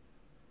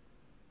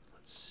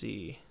 Let's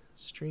see.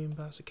 Stream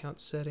boss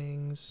account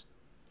settings.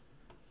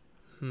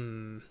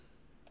 Oh,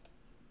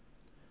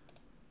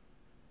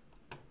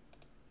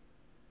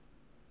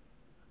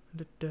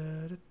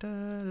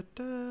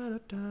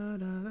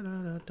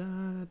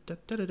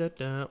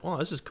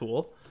 this is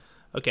cool.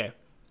 Okay.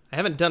 I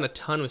haven't done a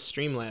ton with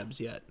Streamlabs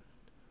yet,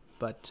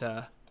 but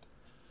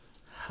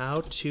how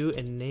to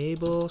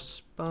enable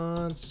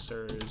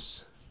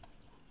sponsors.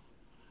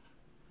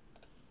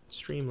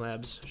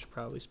 Streamlabs, I should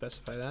probably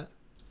specify that.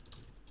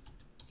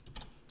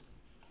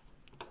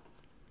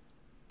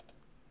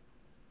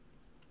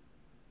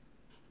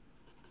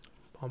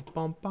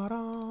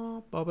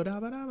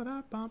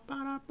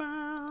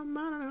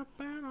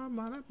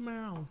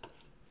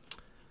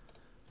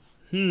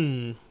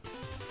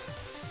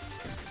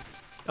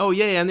 Oh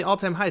yeah, I'm the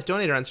all-time highest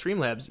donator on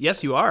Streamlabs.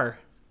 Yes, you are.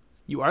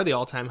 You are the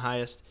all-time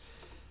highest.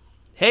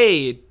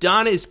 Hey,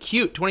 Donna is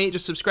cute. 28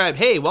 just subscribed.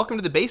 Hey, welcome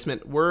to the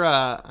basement. We're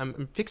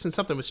I'm fixing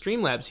something with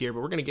Streamlabs here,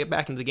 but we're gonna get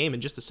back into the game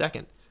in just a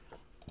second.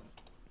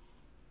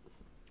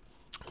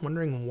 I'm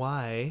wondering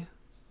why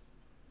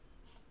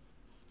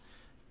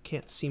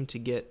can't seem to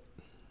get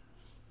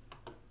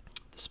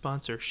the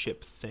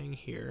sponsorship thing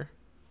here.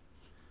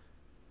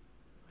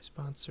 My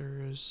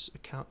sponsors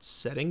account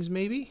settings,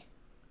 maybe?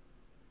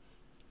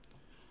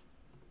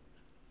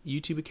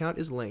 YouTube account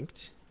is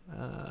linked.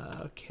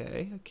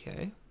 Okay.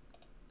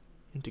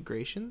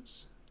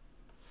 Integrations.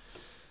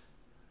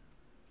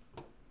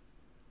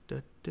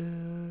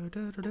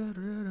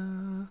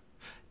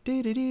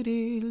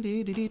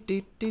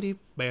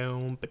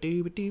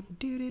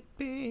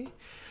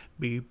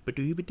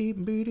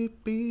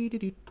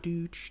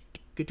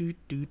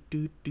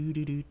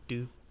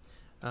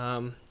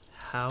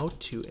 How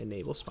to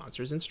enable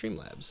sponsors in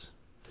Streamlabs.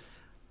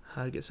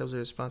 How to get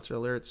subs sponsor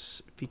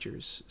alerts,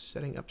 features,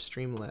 setting up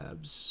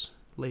Streamlabs,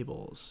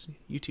 labels,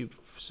 YouTube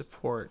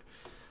support.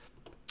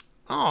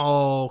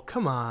 Oh,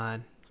 come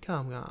on.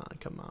 Come on,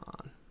 come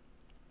on.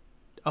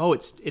 Oh,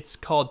 it's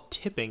called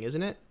tipping,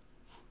 isn't it?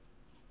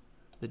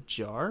 The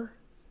jar?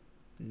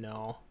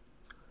 No.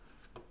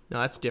 No,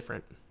 that's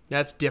different.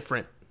 That's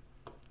different.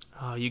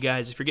 Oh, you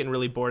guys, if you're getting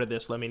really bored of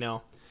this, let me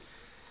know.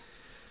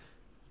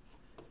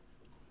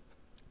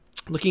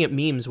 Looking at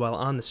memes while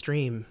on the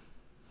stream.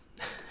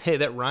 Hey,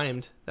 that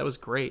rhymed. That was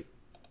great.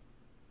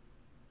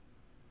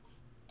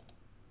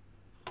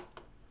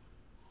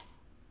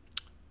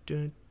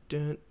 Do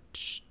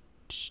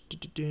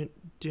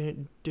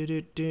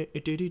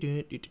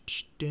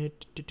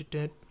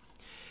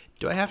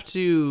I have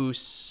to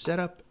set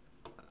up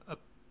a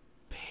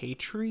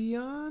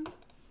Patreon?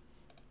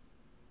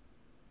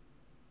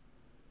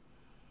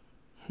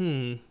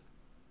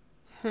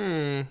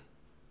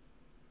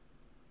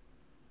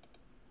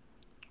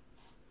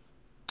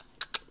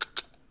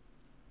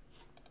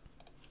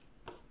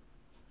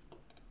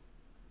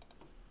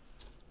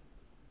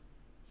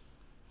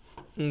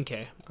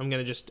 Okay, I'm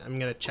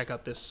gonna check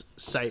out this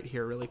site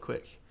here really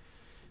quick.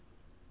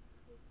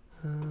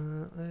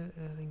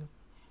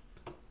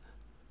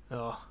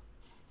 Oh,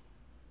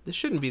 this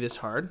shouldn't be this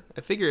hard.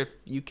 I figure if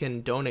you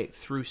can donate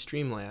through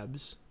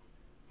Streamlabs,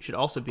 you should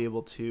also be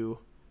able to.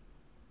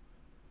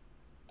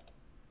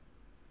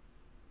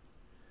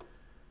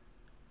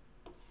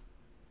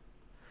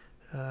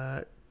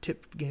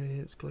 Tip gaming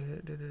is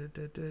clear.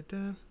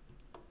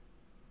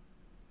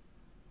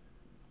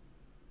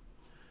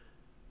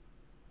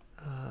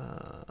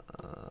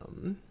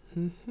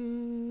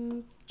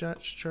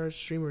 Charge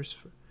streamers.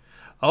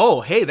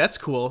 Oh, hey, that's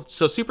cool.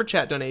 So super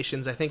chat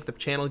donations, I think the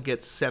channel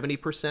gets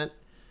 70%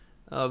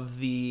 of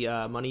the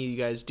money you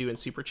guys do in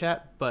super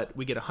chat, but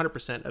we get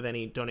 100% of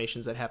any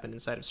donations that happen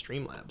inside of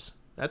Streamlabs.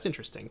 That's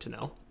interesting to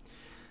know.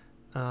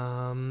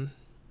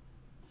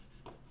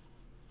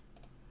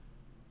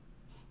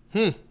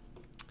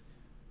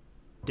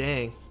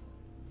 Dang.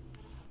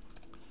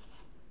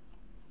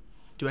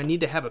 Do I need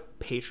to have a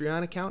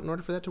Patreon account in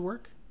order for that to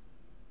work?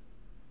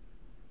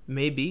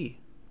 Maybe.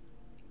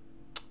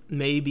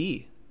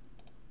 Maybe.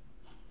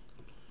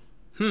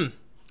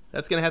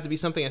 That's going to have to be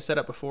something I set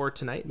up before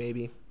tonight,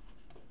 maybe.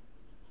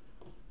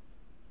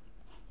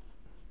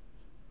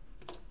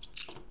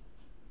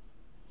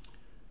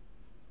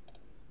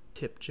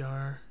 Tip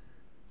jar.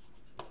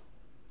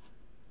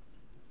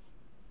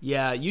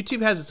 Yeah,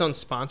 YouTube has its own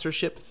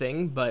sponsorship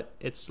thing, but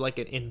it's like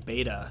in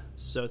beta,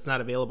 so it's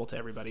not available to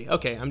everybody.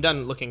 Okay, I'm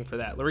done looking for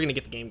that. We're going to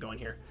get the game going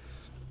here.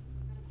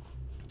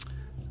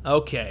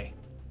 Okay.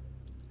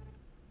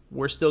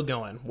 We're still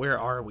going. Where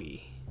are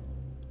we?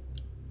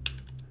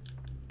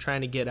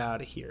 Trying to get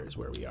out of here is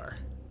where we are.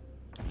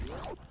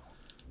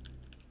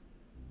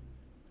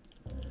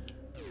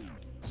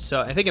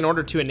 So I think in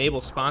order to enable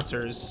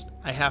sponsors,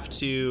 I have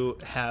to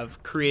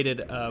have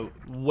created a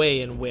way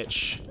in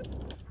which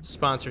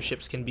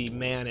sponsorships can be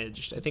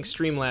managed. I think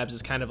Streamlabs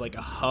is kind of like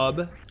a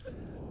hub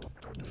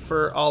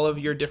for all of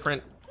your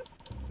different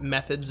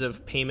methods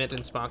of payment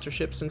and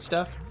sponsorships and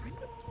stuff.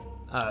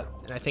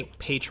 And I think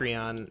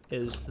Patreon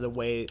is the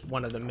way,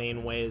 one of the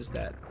main ways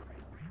that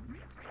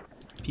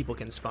people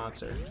can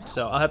sponsor.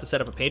 So I'll have to set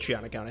up a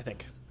Patreon account, I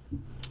think.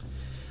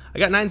 I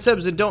got 9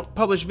 subs and don't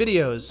publish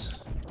videos.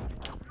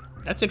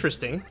 That's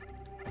interesting.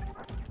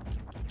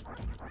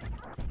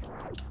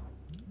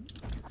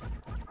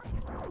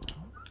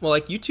 Well,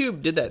 like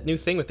YouTube did that new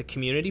thing with the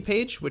community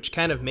page, which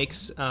kind of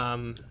makes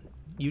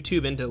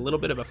YouTube into a little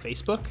bit of a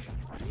Facebook,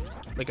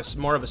 like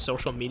more of a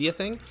social media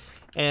thing.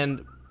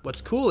 And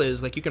what's cool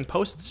is like you can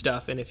post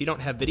stuff, and if you don't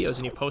have videos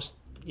and you post,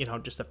 you know,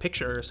 just a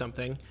picture or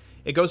something,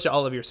 it goes to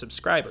all of your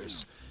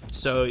subscribers.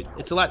 So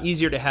it's a lot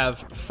easier to have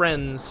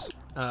friends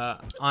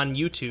on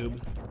YouTube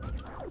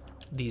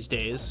these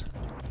days.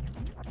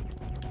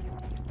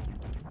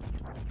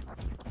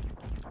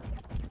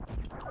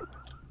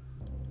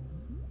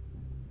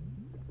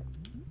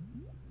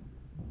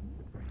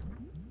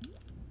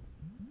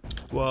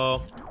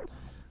 Well,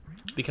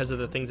 because of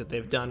the things that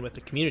they've done with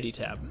the community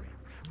tab,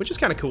 which is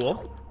kind of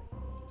cool.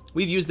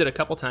 We've used it a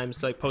couple times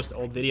to like post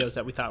old videos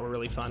that we thought were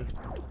really fun,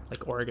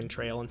 like Oregon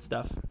Trail and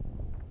stuff.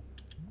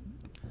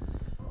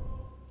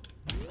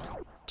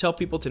 Tell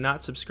people to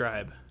not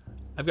subscribe.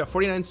 I've got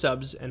 49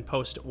 subs and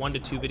post 1 to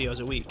 2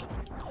 videos a week.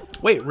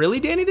 Wait,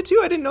 really, Danny the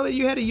 2? I didn't know that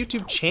you had a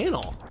YouTube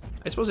channel.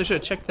 I suppose I should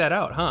have checked that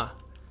out, huh?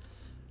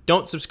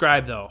 Don't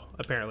subscribe though,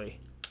 apparently.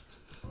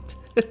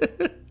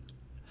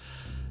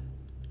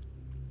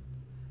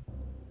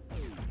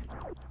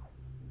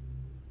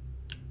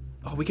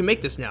 Oh, we can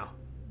make this now.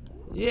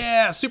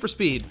 Yeah, super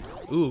speed.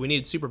 Ooh, we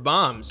need super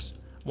bombs.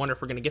 Wonder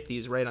if we're gonna get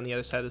these right on the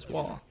other side of this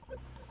wall.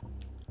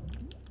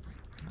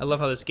 I love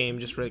how this game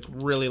just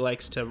really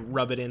likes to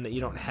rub it in that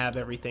you don't have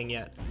everything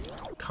yet.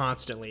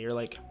 Constantly, you're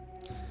like,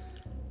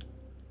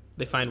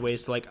 they find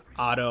ways to like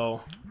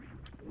auto.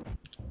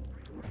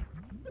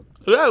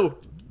 Whoa!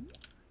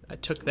 I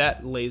took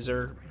that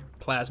laser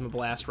plasma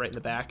blast right in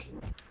the back.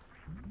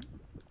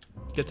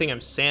 Good thing I'm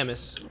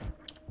Samus.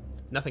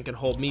 Nothing can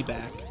hold me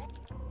back.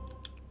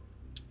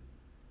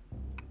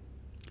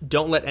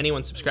 Don't let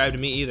anyone subscribe to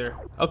me either.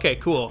 Okay,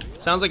 cool.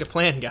 Sounds like a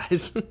plan,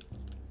 guys.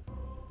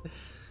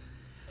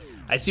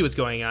 I see what's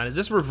going on. Is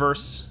this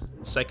reverse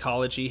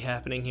psychology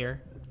happening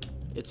here?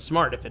 It's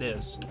smart if it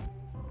is.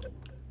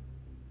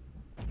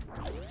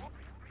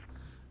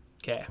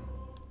 Okay.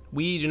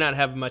 We do not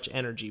have much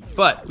energy,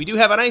 but we do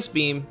have an ice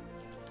beam.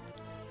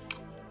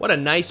 What a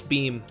nice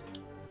beam.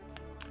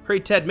 Hurry,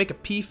 Ted, make a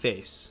P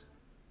face.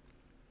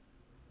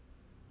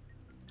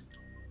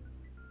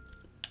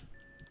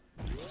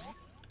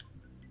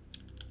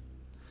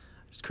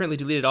 Just currently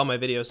deleted all my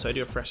videos, so I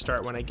do a fresh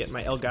start when I get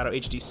my Elgato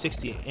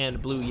HD60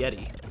 and Blue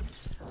Yeti.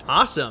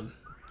 Awesome.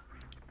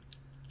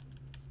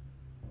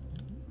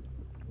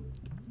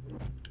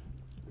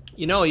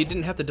 You know, you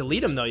didn't have to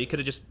delete them, though. You could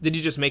have just... Did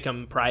you just make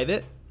them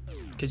private?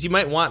 Because you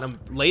might want them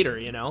later,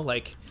 you know?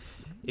 Like,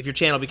 if your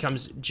channel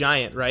becomes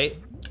giant, right?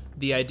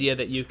 The idea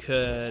that you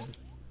could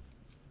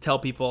tell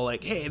people,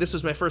 like, hey, this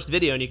was my first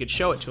video, and you could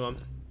show it to them.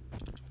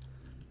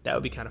 That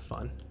would be kind of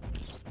fun.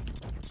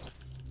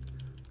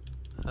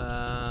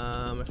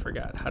 I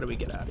forgot. How do we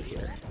get out of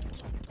here?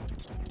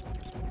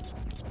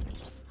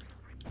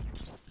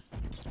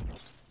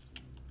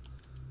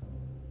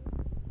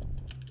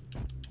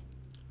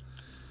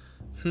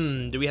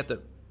 Do we have to...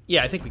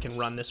 Yeah, I think we can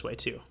run this way,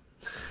 too.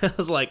 I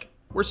was like,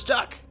 we're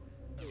stuck.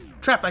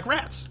 Trapped like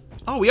rats.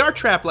 Oh, we are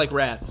trapped like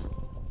rats.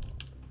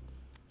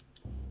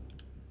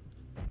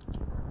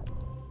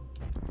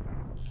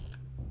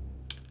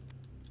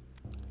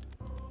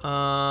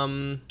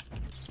 No,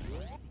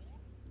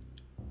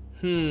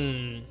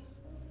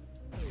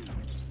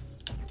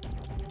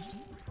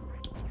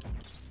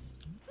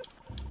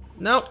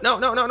 no,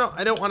 no, no, no.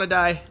 I don't want to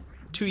die.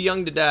 Too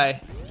young to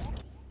die.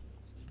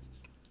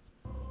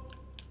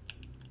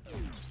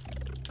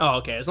 Oh,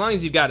 okay. As long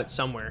as you've got it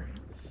somewhere.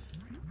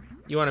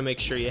 You want to make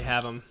sure you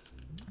have them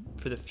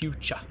for the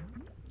future.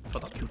 For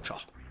the future.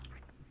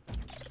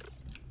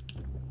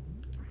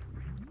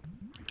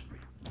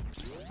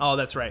 Oh,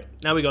 that's right.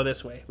 Now we go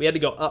this way. We had to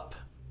go up.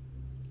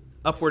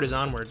 Upward is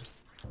onward.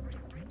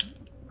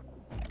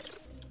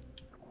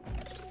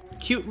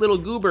 Cute little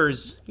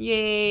goobers.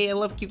 Yay, I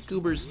love cute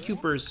goobers.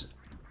 Cupers.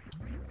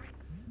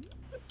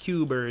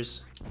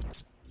 Cubers.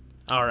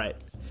 Alright.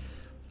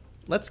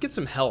 Let's get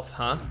some health,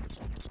 huh?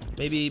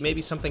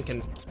 Maybe something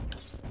can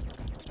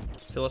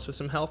fill us with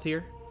some health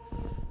here.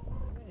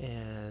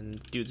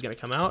 And dude's gonna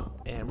come out,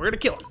 and we're gonna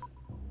kill him.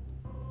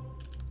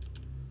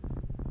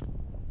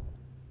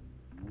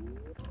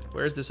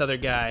 Where's this other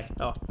guy?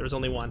 Oh, there was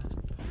only one.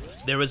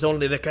 There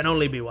can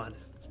only be one.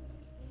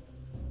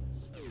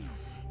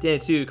 Danny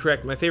 2,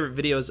 correct. My favorite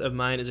videos of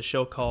mine is a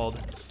show called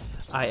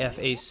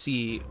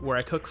IFAC, where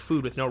I cook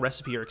food with no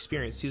recipe or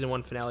experience. Season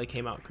 1 finale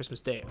came out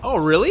Christmas Day. Oh,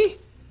 really?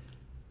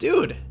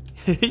 Dude,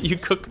 you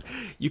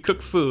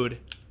cook food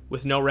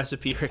with no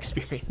recipe or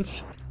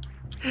experience.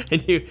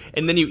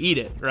 and then you eat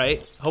it,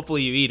 right?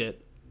 Hopefully you eat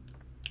it.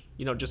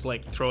 You don't just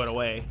like throw it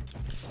away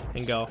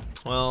and go,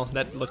 well,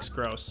 that looks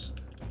gross.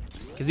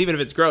 Because even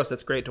if it's gross,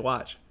 that's great to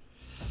watch.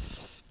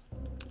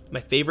 My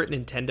favorite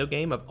Nintendo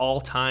game of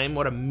all time?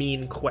 What a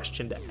mean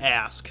question to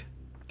ask.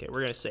 Okay,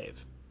 we're gonna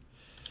save.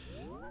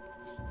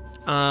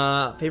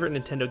 Favorite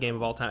Nintendo game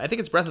of all time? I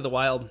think it's Breath of the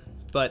Wild,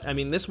 but I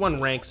mean, this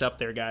one ranks up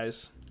there,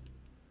 guys.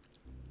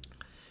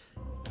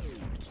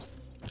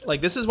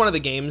 Like, this is one of the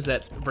games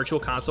that Virtual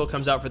Console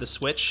comes out for the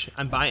Switch.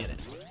 I'm buying it.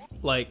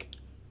 Like,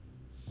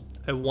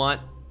 I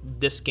want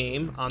this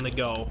game on the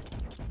go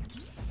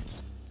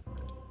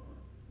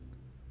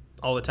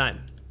all the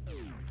time.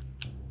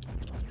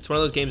 It's one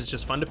of those games that's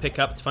just fun to pick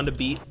up. It's fun to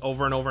beat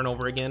over and over and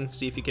over again.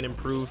 See if you can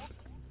improve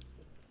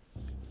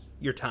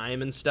your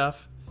time and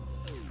stuff.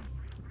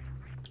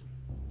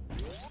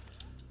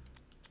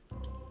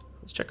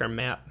 Let's check our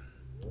map.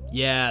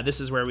 Yeah, this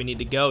is where we need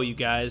to go, you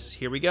guys.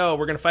 Here we go.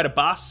 We're going to fight a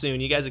boss soon.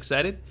 You guys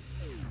excited?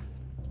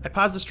 I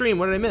paused the stream.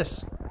 What did I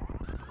miss?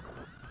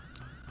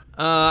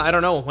 I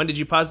don't know. When did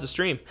you pause the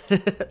stream?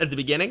 At the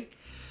beginning?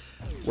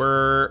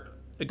 We're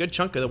a good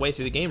chunk of the way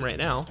through the game right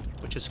now,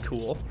 which is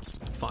cool,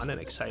 fun,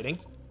 and exciting.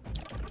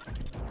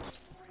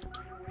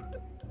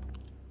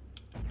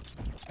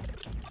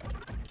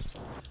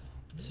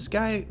 Is this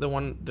guy the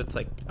one that's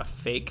like a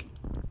fake?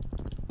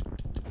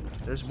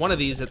 There's one of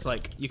these that's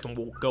like you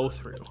can go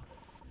through,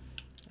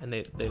 and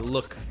they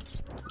look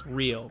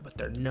real, but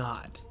they're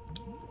not.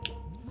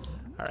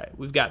 All right,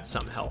 we've got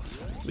some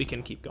health. We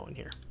can keep going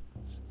here.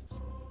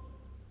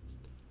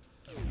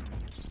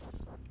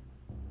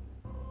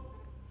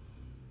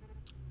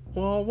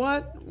 Well,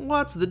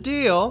 what's the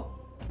deal?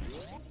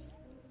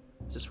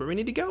 Is this where we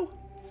need to go?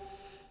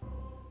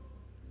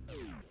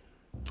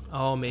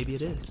 Oh, maybe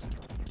it is.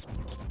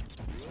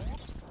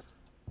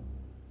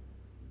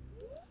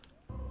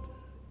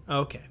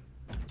 Okay,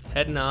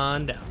 heading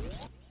on down.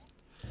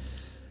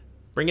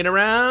 Bring it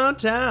around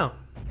town.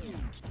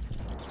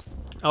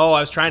 Oh,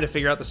 I was trying to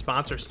figure out the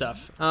sponsor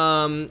stuff.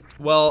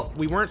 Well,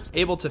 we weren't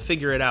able to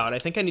figure it out. I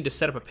think I need to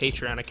set up a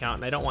Patreon account,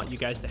 and I don't want you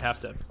guys to have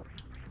to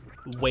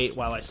wait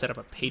while I set up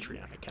a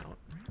Patreon account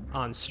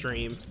on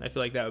stream. I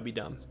feel like that would be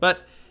dumb. But,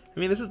 I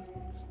mean, this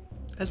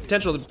has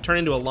potential to turn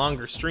into a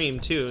longer stream,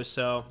 too,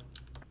 so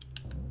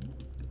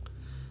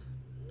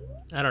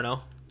I don't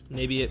know.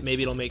 Maybe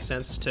it'll make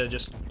sense to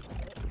just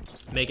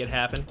make it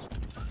happen.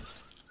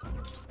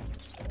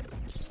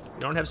 We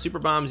don't have super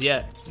bombs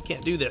yet. We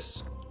can't do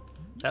this.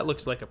 That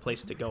looks like a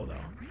place to go, though.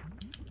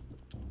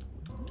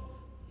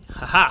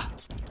 Haha.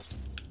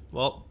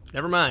 Well,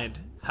 never mind.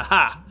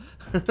 Haha.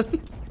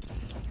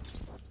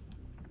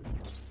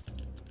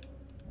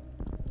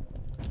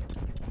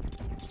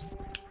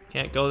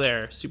 Can't go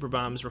there. Super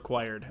bombs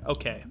required.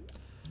 Okay.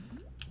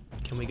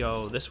 Can we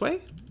go this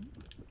way?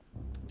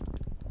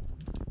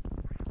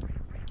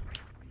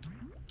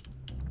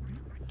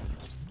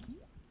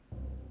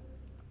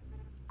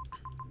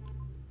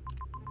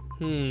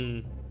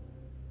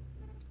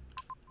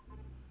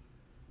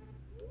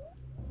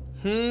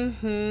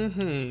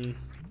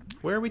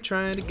 Where are we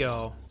trying to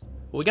go?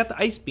 Well, we got the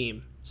ice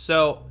beam.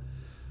 So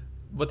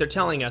what they're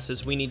telling us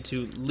is we need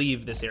to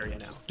leave this area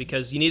now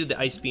because you needed the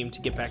ice beam to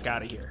get back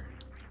out of here.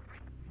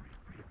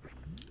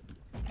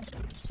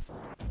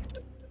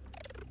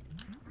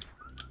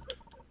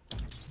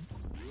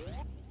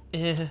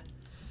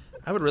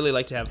 I would really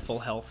like to have full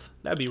health.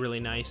 That'd be really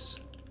nice.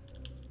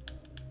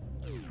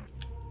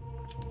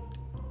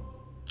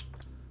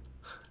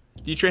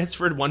 You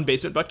transferred one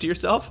basement buck to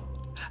yourself?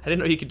 I didn't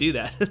know you could do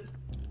that.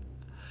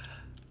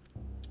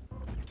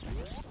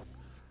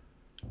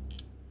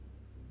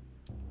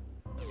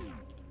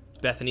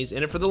 Bethany's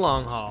in it for the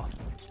long haul.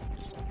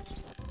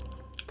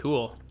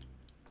 Cool.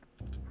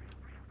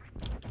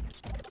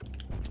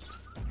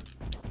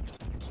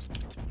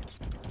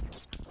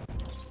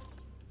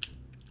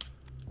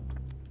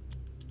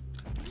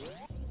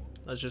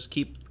 Let's just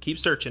keep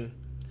searching.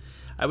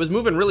 I was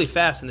moving really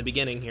fast in the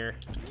beginning here,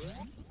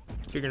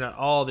 figuring out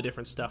all the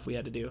different stuff we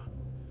had to do.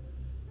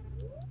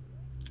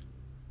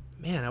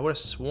 Man, I would have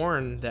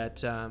sworn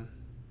that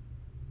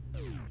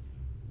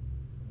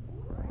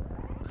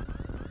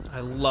I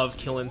love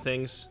killing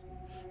things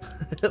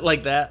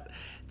like that.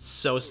 It's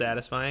so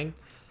satisfying.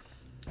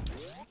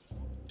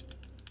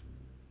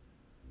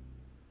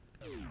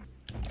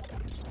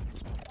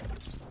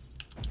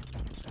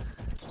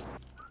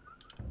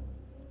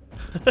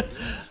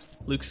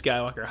 Luke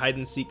Skywalker, hide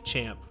and seek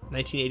champ,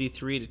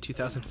 1983 to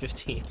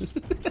 2015.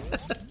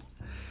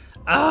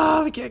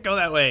 Ah, we can't go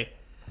that way.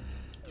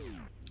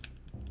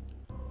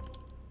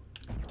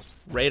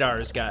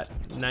 Radar's got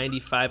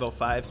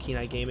 9505,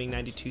 Kenai Gaming,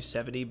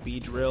 9270, B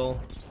Drill,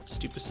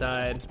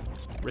 Stupicide,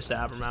 Rissa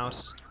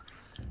Abermouse.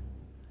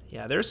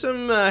 Yeah, there's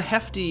some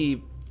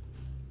hefty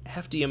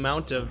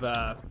amount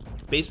of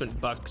basement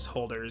bucks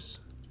holders.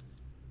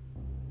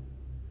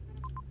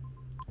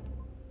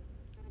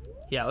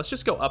 Yeah, let's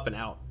just go up and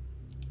out.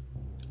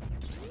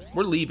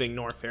 We're leaving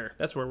Norfair.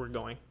 That's where we're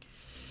going.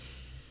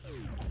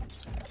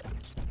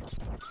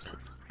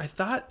 I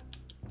thought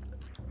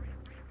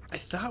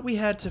we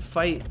had to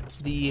fight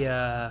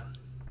the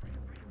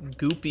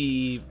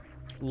goopy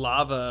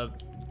lava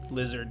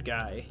lizard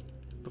guy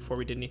before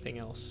we did anything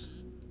else.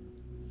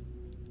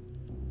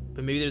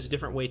 But maybe there's a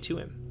different way to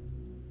him.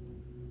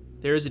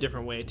 There is a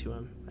different way to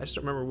him. I just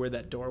don't remember where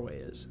that doorway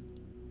is.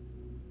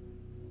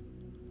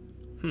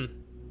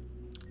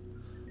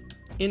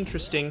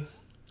 Interesting.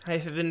 I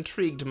have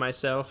intrigued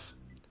myself.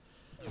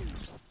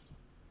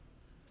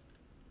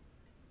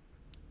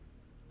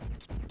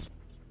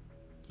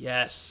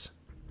 Yes.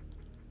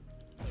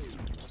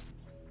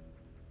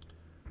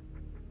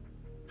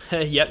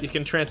 Yep, you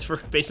can transfer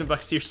basement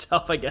bucks to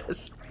yourself, I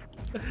guess.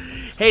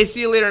 Hey,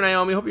 see you later,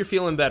 Naomi. Hope you're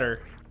feeling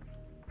better.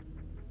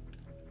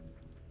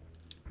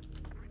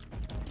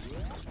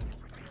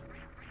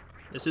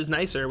 This is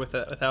nicer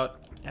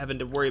without having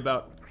to worry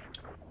about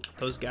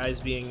those guys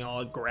being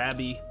all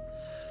grabby.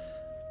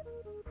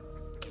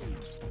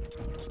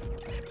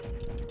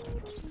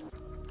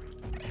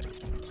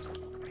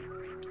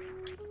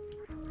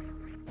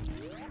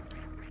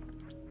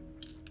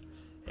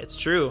 It's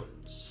true.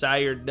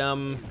 Sire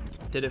Dumb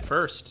did it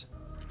first.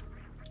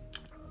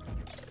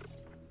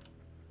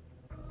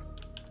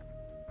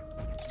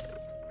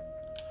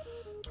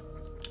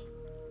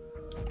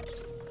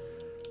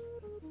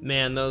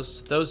 Man,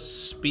 those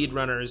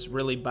speedrunners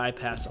really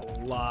bypass a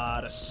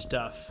lot of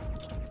stuff.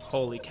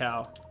 Holy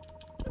cow.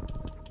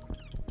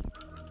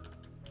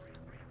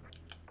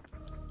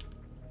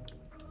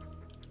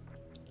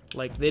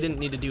 Like, they didn't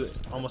need to do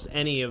almost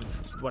any of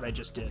what I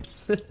just did.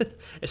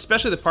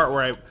 Especially the part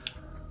where I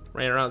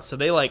ran around. So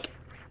they like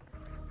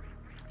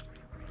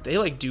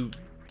do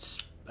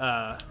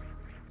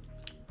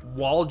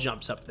wall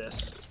jumps up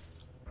this.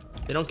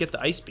 They don't get the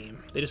ice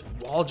beam. They just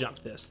wall jump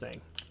this thing.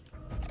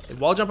 They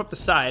wall jump up the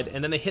side,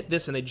 and then they hit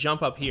this and they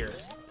jump up here.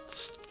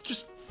 It's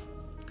just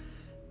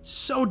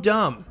so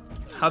dumb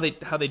how they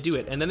do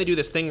it. And then they do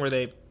this thing where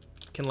they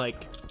can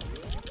like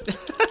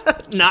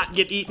not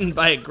get eaten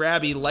by a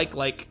grabby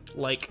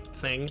like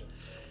thing.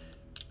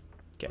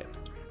 Okay.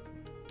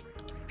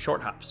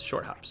 Short hops,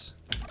 short hops.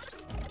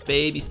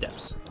 Baby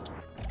steps.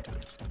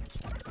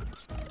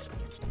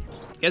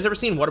 You guys ever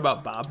seen What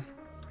About Bob?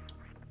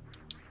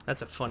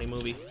 That's a funny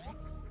movie.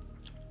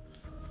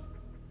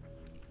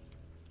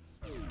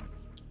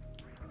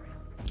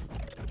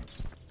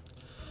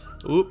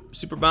 Oop,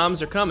 super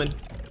bombs are coming.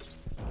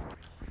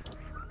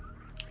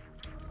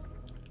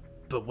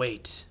 But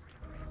wait.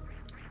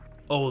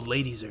 Old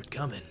ladies are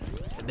coming,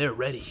 and they're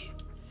ready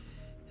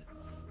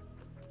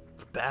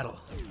for battle.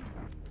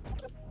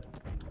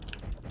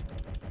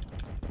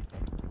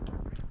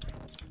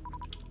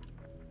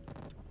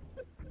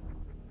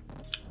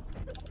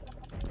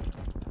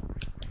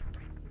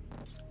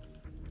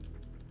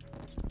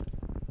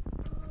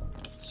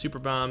 Super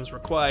bombs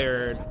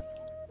required.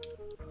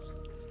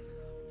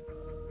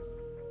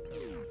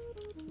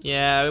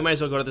 Yeah, we might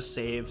as well go to the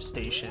save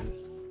station.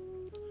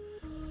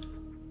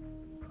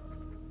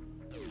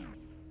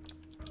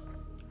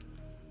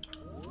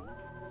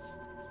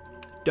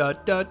 Da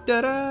da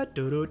da da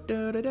da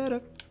da da da.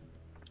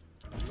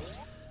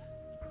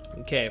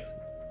 Okay.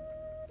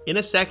 In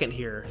a second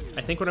here,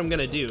 I think what I'm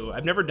gonna do,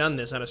 I've never done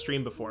this on a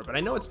stream before, but I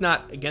know it's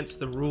not against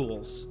the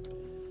rules.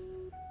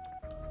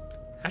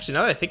 Actually,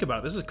 now that I think about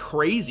it, this is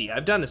crazy.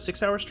 I've done a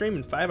 6-hour stream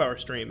and 5-hour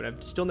stream, and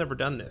I've still never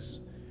done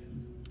this.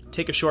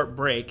 Take a short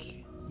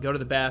break, go to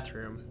the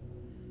bathroom,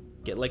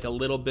 get like a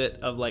little bit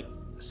of like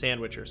a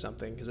sandwich or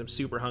something, because I'm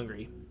super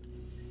hungry.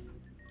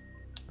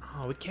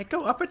 Oh, we can't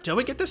go up until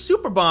we get the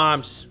super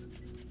bombs.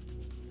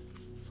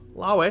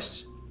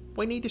 Lois,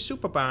 we need the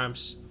super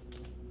bombs.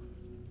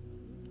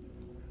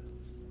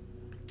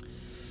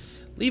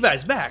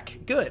 Levi's back.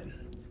 Good.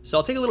 So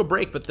I'll take a little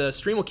break, but the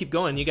stream will keep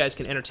going. You guys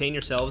can entertain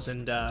yourselves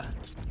and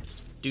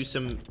do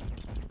some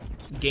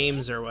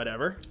games or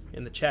whatever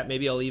in the chat.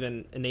 Maybe I'll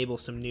even enable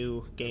some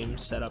new game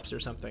setups or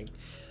something.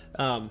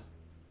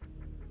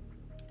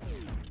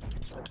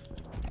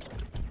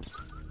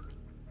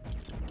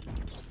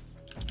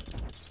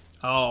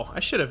 Oh, I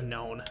should have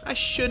known. I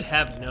should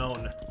have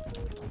known.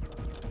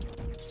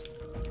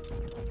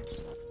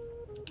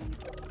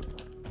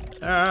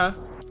 Da,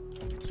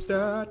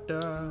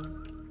 da.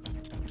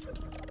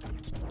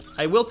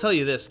 I will tell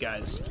you this,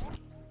 guys.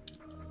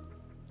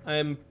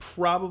 I'm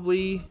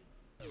probably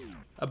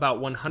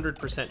about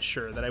 100%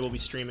 sure that I will be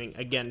streaming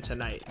again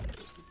tonight.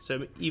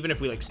 So even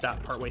if we like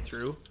stop partway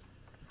through,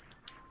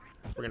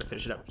 we're gonna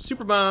finish it up.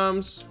 Super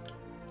bombs.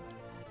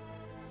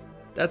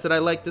 That's what I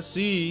like to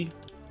see.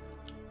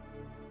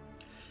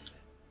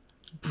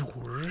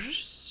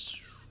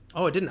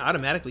 Oh, it didn't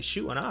automatically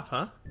shoot one off,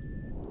 huh?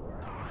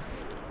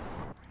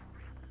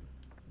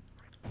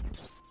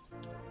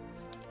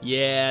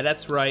 Yeah,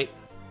 that's right.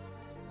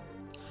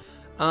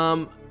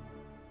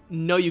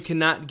 No, you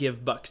cannot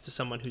give bucks to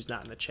someone who's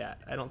not in the chat.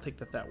 I don't think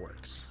that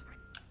works.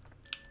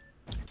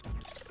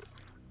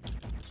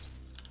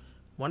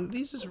 One of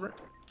these is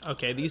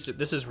okay.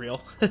 This is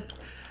real. I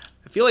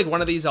feel like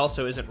one of these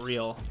also isn't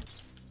real,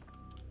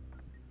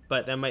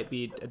 but that might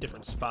be a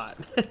different spot.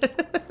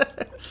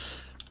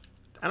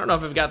 I don't know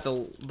if I've got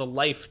the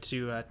life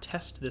to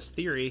test this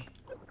theory.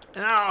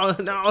 Oh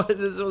no,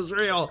 this was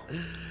real.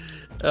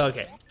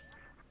 Okay.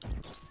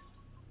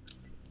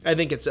 I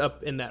think it's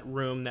up in that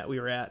room that we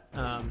were at.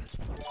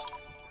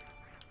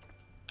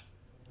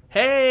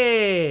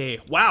 Hey!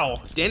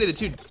 Wow! Danny the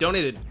 2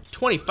 donated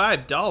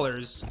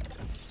 $25.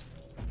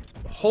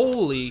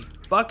 Holy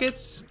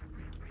buckets!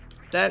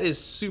 That is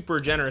super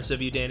generous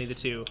of you, Danny the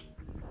 2.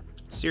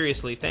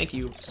 Seriously, thank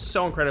you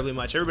so incredibly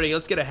much. Everybody,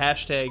 let's get a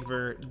hashtag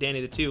for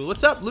Danny the 2.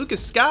 What's up,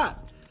 Lucas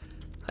Scott?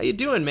 How you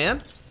doing,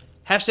 man?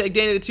 Hashtag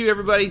Danny the 2,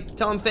 everybody.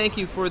 Tell him thank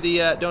you for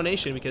the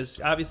donation,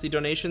 because obviously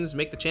donations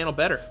make the channel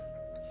better.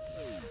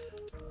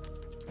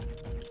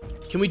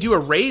 Can we do a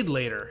raid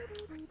later?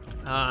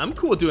 I'm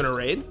cool with doing a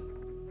raid.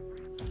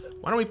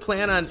 Why don't we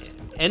plan on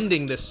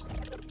ending this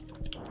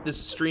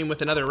stream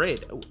with another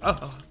raid?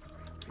 Oh,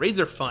 raids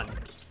are fun.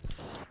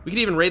 We could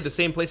even raid the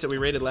same place that we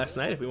raided last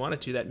night if we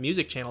wanted to. That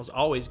music channel's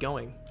always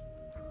going.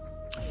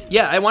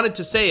 Yeah, I wanted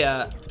to say,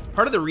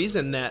 part of the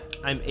reason that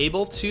I'm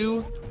able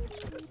to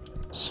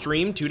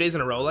stream 2 days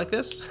in a row like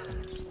this,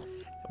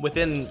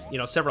 within, you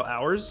know, several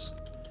hours,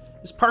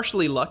 is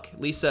partially luck.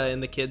 Lisa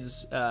and the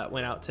kids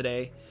went out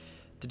today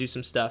to do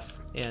some stuff,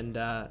 and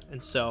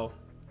so,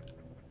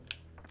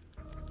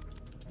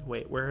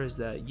 wait, where is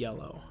the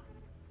yellow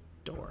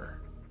door?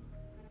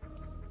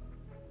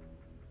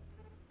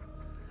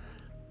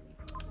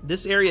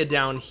 This area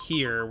down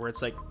here where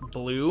it's like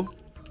blue,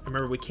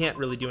 remember we can't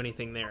really do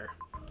anything there.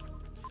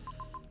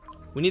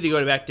 We need to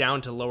go back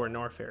down to Lower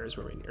Norfair, is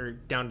where or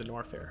down to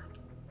Norfair.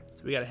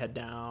 So we gotta head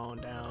down,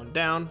 down,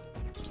 down.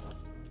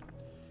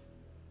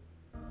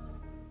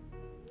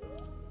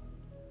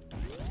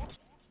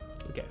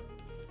 Okay,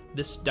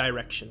 this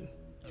direction.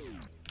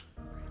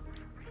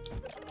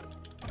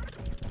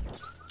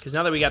 Because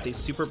now that we got these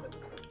super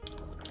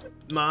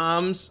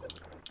moms,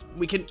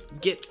 we can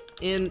get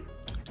in.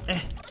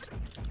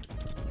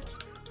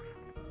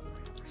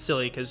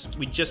 Silly, because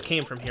we just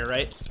came from here,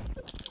 right?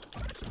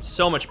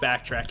 So much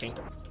backtracking.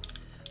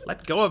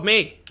 Let go of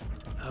me.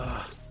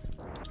 Ugh.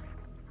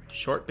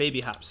 Short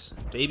baby hops.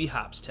 Baby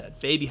hops, Ted.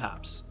 Baby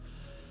hops.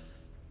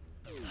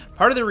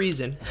 Part of the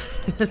reason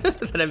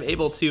that I'm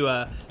able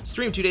to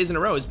stream 2 days in a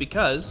row is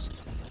because,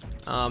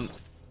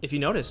 if you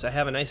notice, I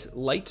have a nice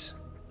light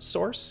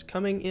source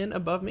coming in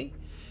above me.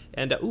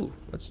 And, ooh,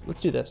 let's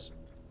do this.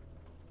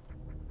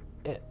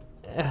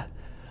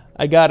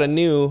 I got a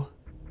new,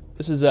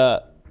 this is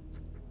a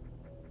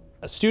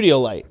a studio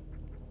light.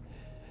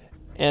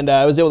 And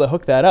I was able to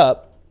hook that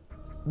up.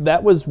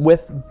 That was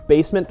with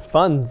basement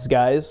funds,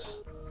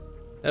 guys.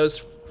 That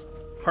was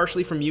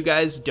partially from you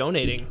guys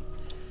donating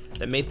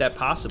that made that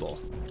possible.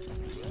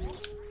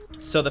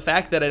 So the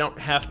fact that I don't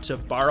have to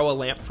borrow a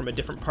lamp from a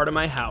different part of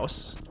my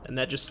house, and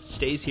that just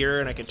stays here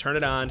and I can turn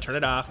it on, turn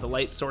it off, the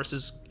light source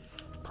is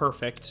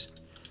perfect.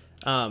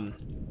 The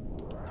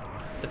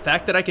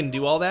fact that I can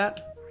do all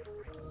that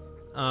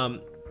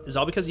is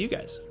all because of you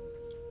guys.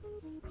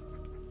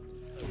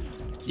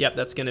 Yep,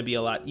 that's going to be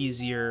a lot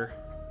easier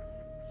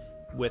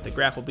with a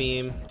grapple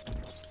beam.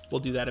 We'll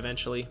do that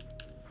eventually.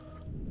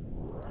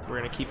 We're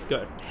going to keep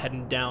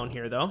heading down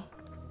here, though.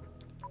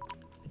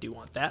 I do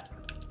want that.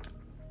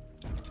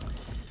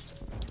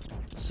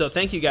 So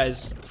thank you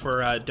guys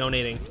for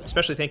donating.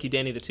 Especially thank you,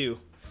 Danny the 2.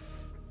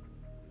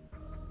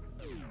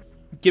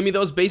 Give me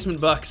those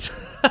basement bucks.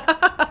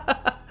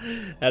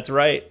 That's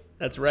right.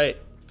 That's right.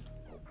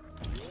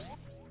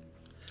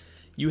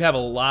 You have a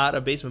lot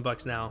of basement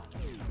bucks now.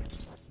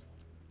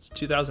 It's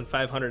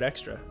 2,500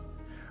 extra.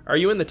 Are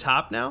you in the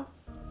top now?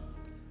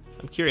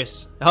 I'm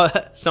curious.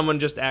 Someone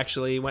just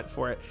actually went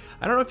for it.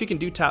 I don't know if you can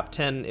do top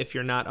 10 if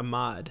you're not a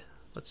mod.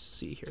 Let's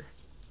see here.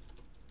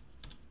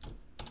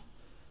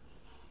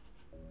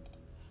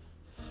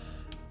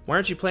 Why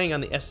aren't you playing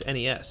on the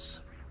SNES?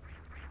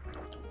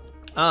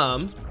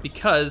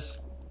 Because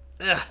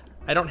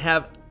I don't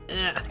have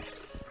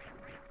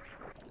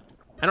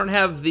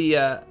the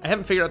I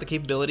haven't figured out the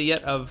capability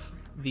yet of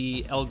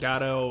the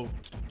Elgato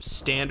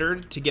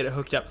standard to get it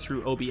hooked up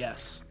through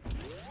OBS.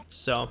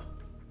 So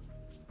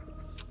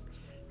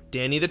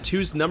Danny the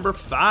 2's number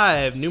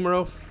 5,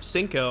 numero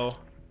 5.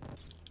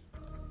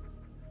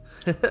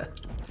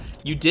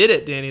 You did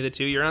it, Danny the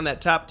 2. You're on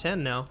that top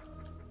 10 now.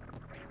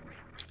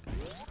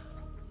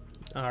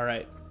 All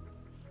right.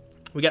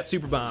 We got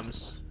super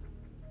bombs.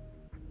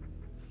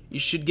 You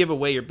should give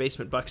away your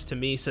basement bucks to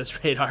me,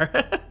 says Radar.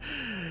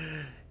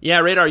 Yeah,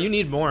 Radar, you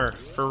need more,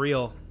 for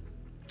real.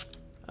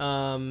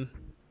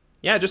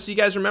 Yeah, just so you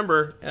guys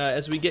remember,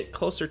 as we get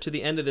closer to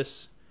the end of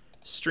this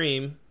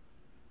stream,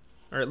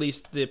 or at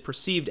least the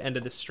perceived end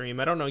of this stream,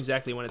 I don't know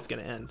exactly when it's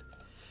going to end.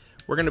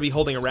 We're going to be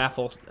holding a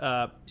raffle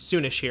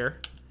soonish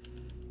here.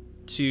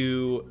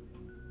 You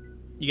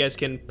guys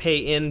can pay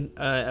in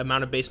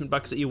amount of basement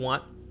bucks that you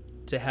want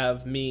to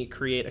have me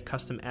create a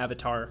custom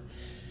avatar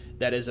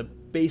that is a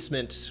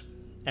basement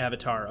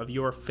avatar of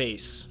your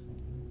face.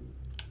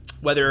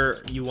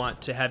 Whether you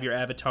want to have your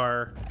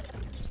avatar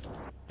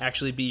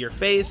actually be your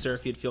face, or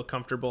if you'd feel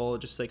comfortable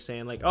just like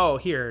saying like, oh,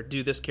 here,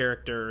 do this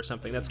character or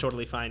something, that's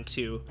totally fine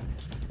too.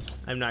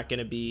 I'm not going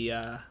to be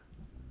a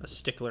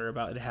stickler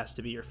about it has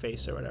to be your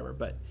face or whatever,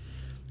 but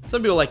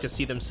some people like to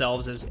see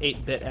themselves as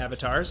 8-bit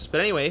avatars.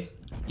 But anyway,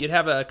 you'd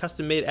have a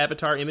custom-made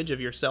avatar image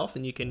of yourself,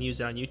 and you can use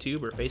it on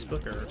YouTube or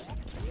Facebook or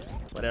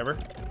whatever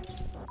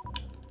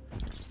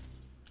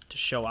to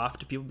show off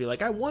to people. Be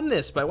like, I won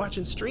this by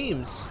watching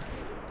streams.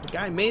 The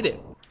guy made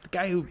it. The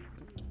guy who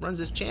runs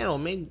this channel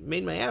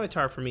made my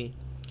avatar for me.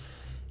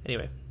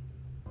 Anyway,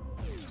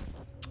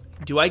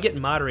 do I get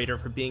moderator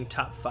for being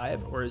top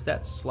 5, or is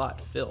that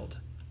slot filled?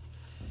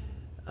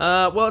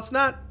 Well, it's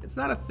not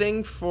a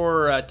thing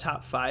for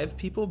top 5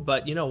 people,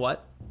 but you know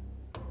what?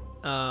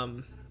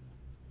 I'm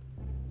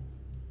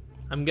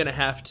gonna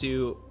have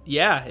to.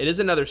 Yeah, it is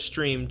another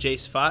stream,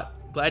 Jace Fott.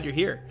 Glad you're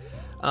here.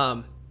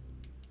 I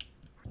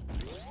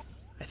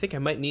think I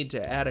might need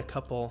to add a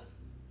couple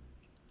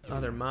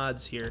other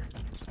mods here,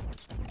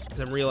 because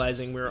I'm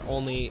realizing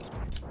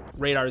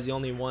Radar is the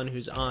only one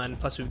who's on.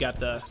 Plus we've got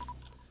the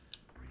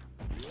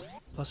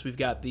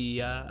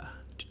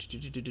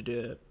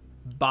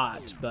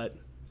bot, but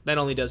that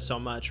only does so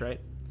much, right?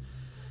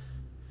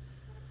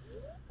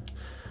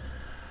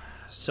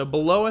 So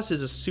below us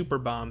is a super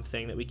bomb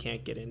thing that we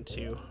can't get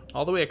into.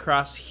 All the way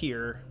across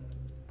here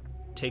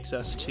takes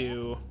us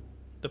to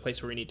the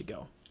place where we need to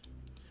go,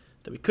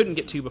 that we couldn't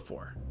get to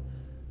before.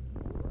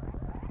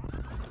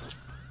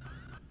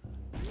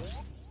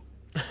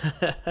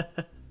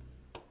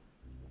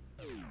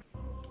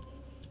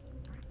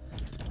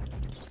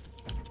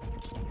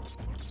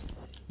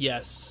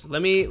 Yes,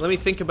 let me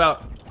think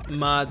about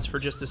mods for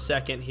just a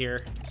second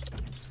here.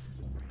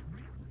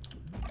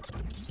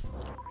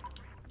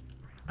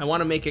 I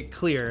want to make it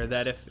clear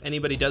that if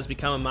anybody does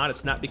become a mod,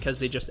 it's not because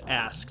they just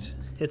asked.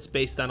 It's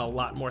based on a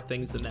lot more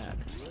things than that.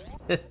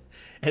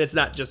 And it's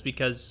not just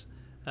because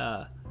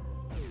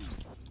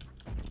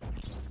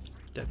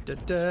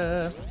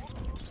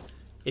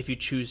if you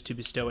choose to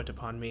bestow it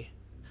upon me.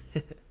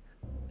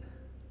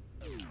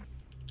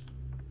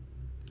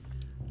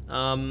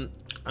 I'm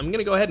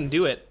gonna go ahead and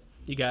do it,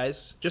 you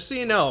guys. Just so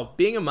you know,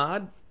 being a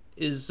mod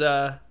is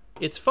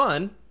it's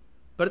fun,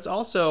 but it's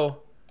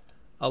also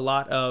a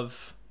lot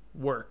of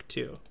work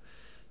too.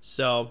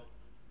 So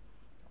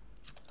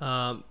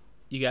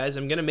you guys,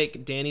 I'm gonna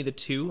make Danny the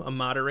 2 a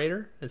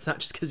moderator. It's not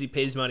just because he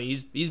pays money.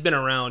 He's been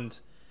around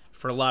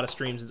for a lot of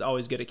streams. It's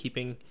always good at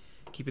keeping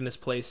this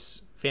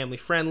place family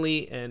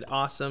friendly and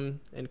awesome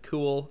and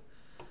cool.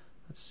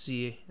 Let's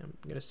see. I'm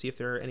gonna see if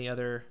there are any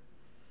other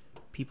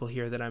people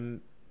here that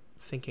I'm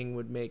thinking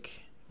would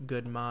make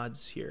good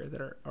mods here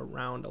that are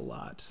around a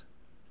lot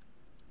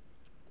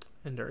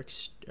and are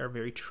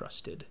very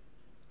trusted.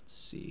 Let's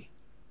see.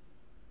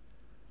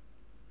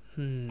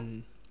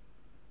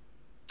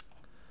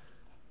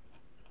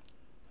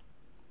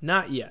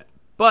 Not yet,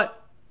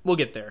 but we'll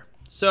get there.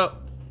 So,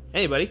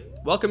 anybody,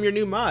 welcome your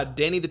new mod,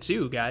 Danny the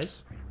 2,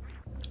 guys.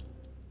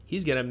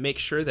 He's gonna make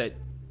sure that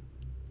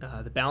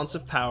the balance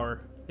of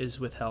power is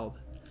withheld,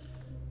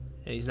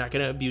 and he's not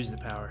gonna abuse the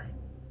power.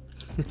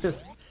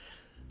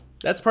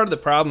 That's part of the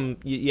problem.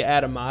 You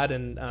add a mod,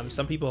 and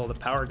some people, the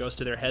power goes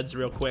to their heads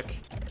real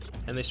quick,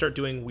 and they start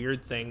doing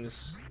weird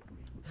things.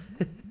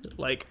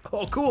 Like,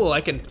 oh cool,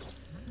 I can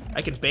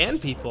ban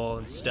people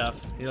and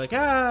stuff. And you're like,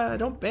 ah,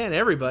 don't ban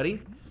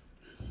everybody.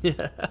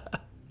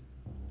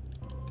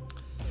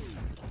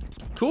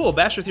 Cool,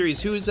 Basher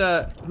Theories. Whose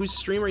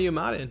stream are you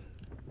modding?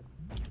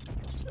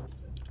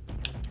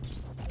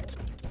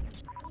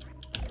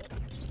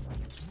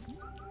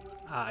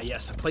 Ah,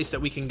 yes, a place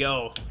that we can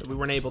go that we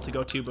weren't able to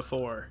go to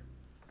before.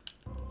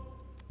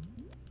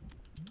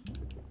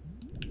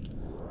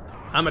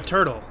 I'm a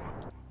turtle.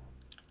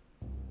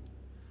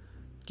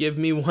 Give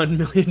me 1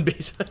 million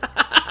base.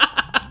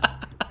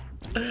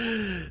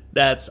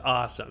 That's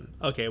awesome.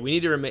 Okay, we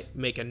need to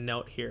make a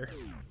note here.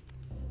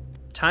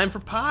 Time for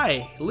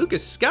pie.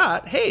 Lucas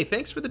Scott. Hey,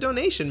 thanks for the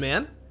donation,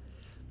 man.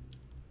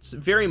 It's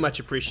very much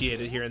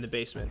appreciated here in the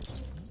basement.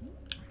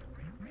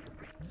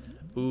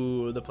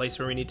 Ooh, the place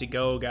where we need to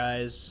go,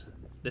 guys.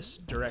 This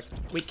direct...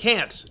 We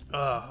can't!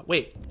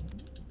 Wait.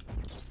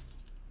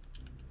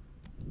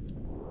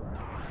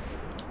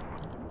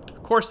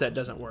 Of course that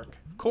doesn't work.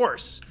 Of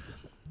course.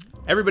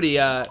 Everybody,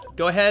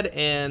 go ahead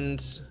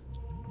and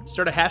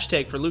start a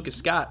hashtag for Lucas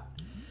Scott,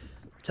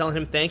 telling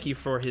him thank you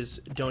for his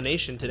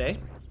donation today.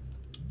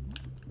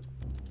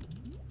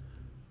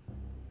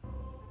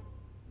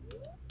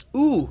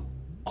 Ooh,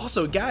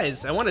 also,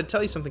 guys, I want to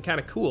tell you something kind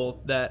of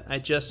cool that I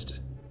just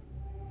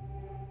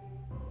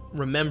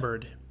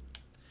remembered.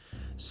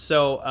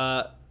 So,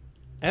 I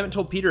haven't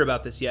told Peter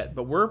about this yet,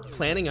 but we're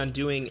planning on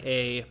doing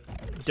a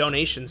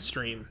donation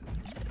stream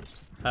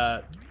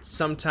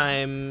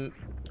sometime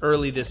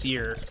early this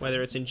year,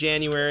 whether it's in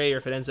January or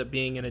if it ends up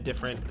being in a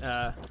different,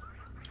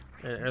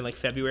 or like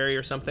February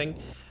or something.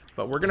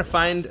 But we're going to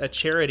find a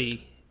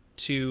charity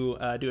to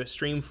do a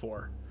stream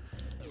for.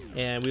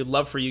 And we'd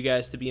love for you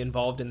guys to be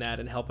involved in that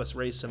and help us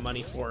raise some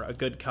money for a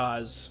good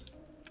cause.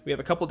 We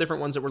have a couple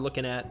different ones that we're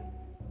looking at.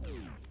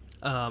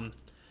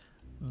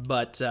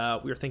 But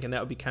we were thinking that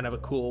would be kind of a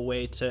cool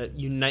way to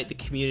unite the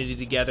community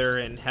together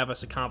and have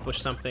us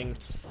accomplish something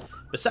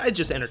besides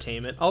just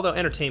entertainment. Although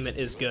entertainment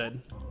is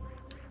good.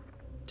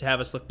 To have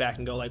us look back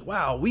and go like,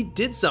 wow, we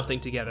did something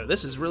together.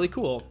 This is really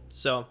cool.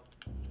 So,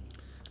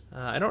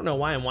 I don't know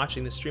why I'm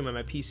watching this stream on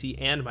my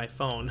PC and my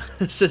phone,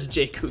 says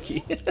Jay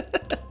Kookie.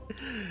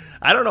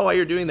 I don't know why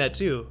you're doing that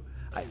too.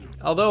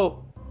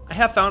 Although, I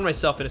have found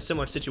myself in a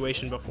similar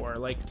situation before.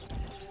 Like,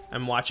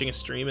 I'm watching a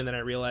stream and then I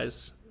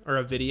realize, or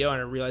a video, and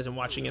I realize I'm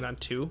watching it on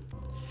 2.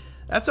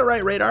 That's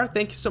alright, Radar.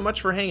 Thank you so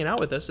much for hanging out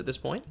with us at this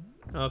point.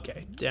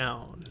 Okay,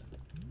 down.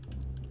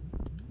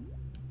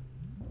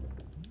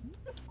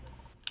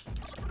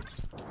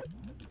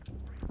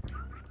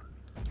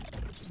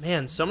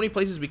 Man, so many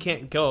places we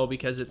can't go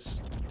because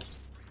it's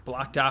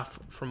blocked off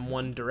from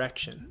one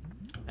direction.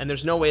 And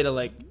there's no way to,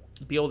 like,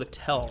 be able to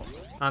tell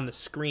on the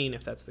screen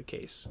if that's the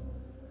case.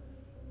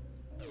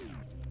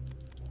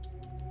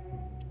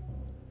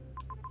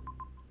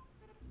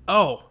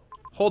 Oh,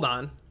 hold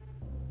on.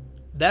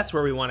 That's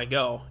where we want to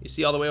go. You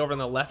see all the way over on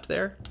the left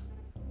there?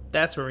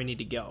 That's where we need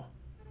to go.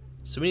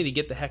 So we need to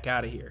get the heck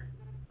out of here.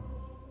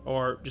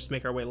 Or just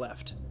make our way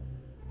left.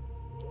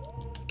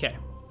 Okay,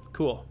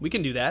 cool. We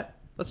can do that.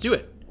 Let's do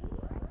it.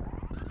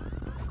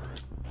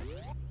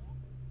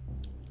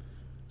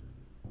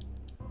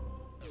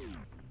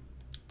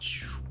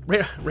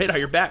 Radar,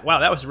 you're back. Wow,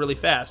 that was really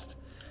fast.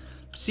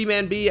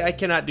 Seaman B, I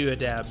cannot do a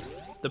dab.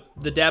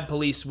 The dab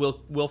police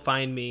will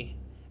find me,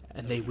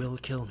 and they will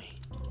kill me.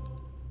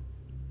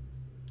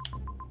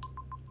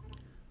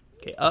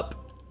 Okay,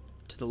 up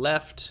to the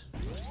left.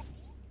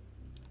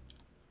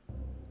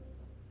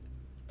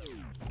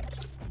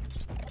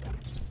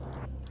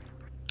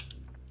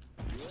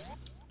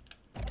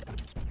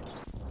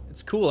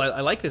 It's cool. I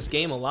like this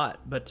game a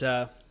lot, but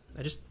I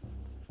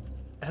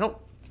don't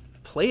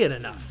play it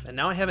enough, and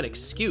now I have an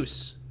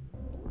excuse.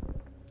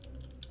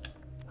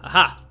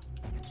 Aha!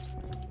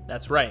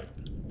 That's right.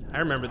 I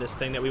remember this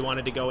thing that we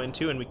wanted to go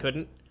into and we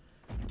couldn't.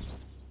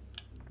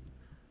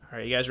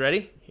 Alright, you guys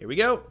ready? Here we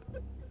go.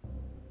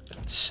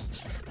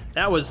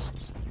 That was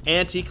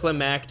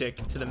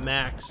anticlimactic to the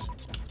max.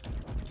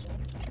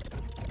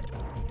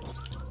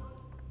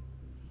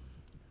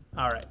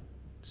 Alright.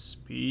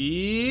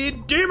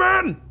 Speed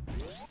Demon!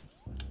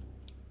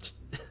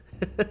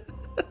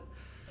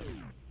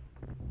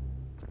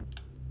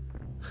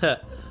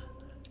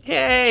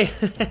 Hey!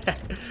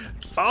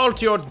 Fall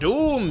to your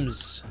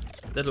dooms,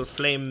 little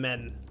flame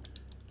men.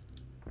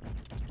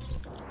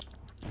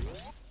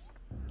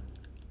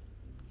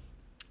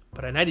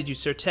 But I knighted you,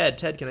 Sir Ted.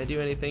 Ted, can I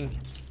do anything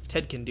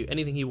Ted can do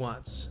anything he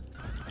wants.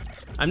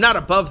 I'm not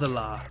above the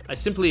law. I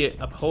simply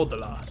uphold the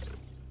law.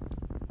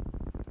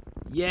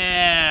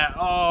 Yeah!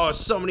 Oh,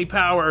 so many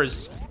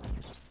powers!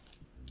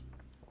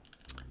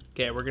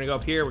 Okay, we're gonna go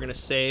up here. We're gonna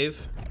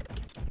save.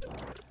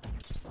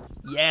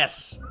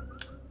 Yes!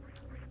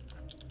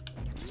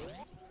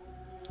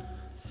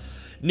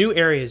 New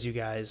areas, you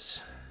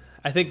guys.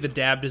 I think the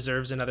dab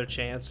deserves another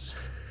chance.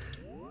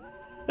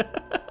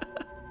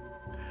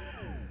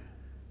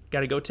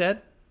 Gotta go,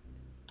 Ted?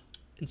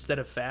 Instead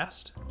of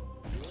fast?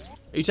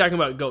 Are you talking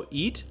about go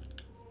eat?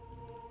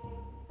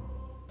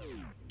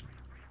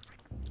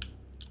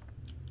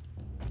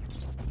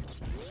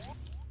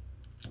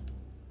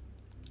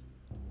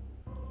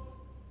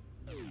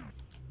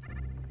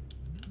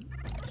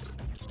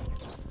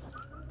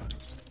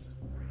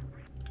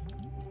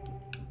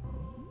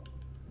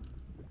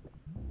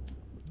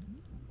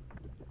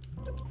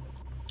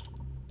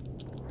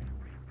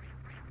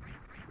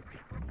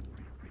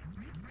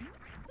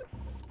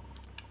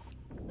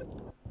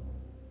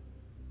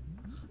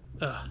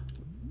 Ugh.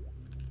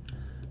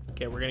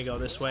 Okay, we're gonna go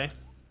this way.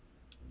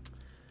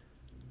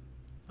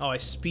 Oh, I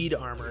speed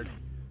armored.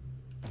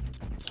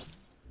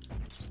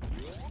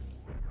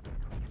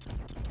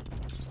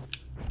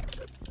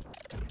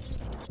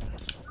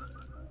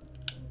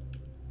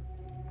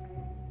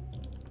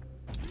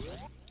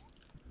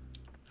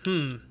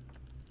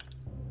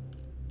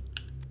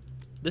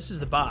 This is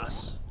the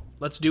boss.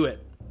 Let's do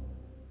it.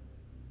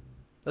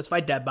 Let's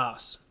fight that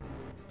boss.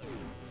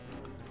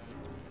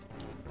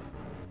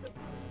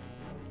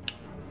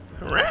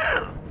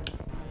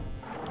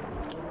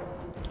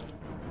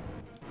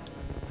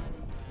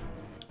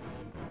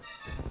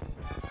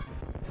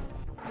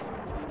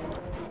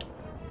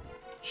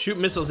 Shoot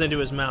missiles into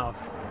his mouth.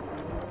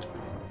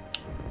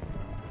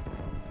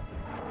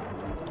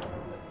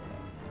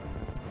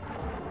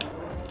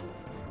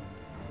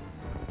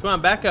 Come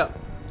on, back up.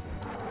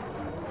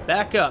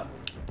 Back up.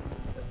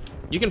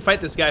 You can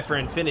fight this guy for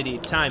infinity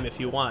time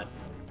if you want,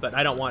 but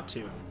I don't want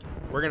to.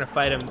 We're gonna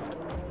fight him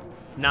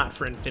not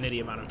for infinity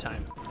amount of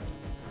time.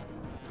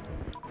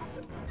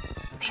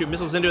 Shoot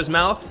missiles into his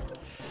mouth.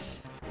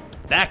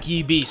 Back,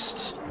 ye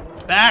beast.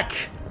 Back!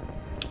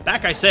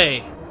 Back, I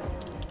say.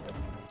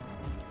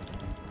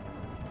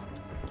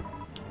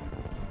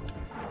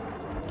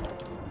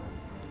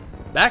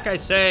 Back, I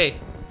say.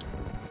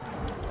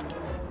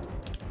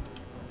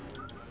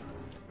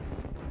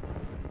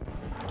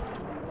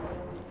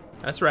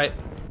 That's right.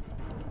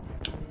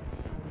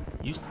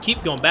 You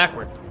keep going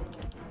backward.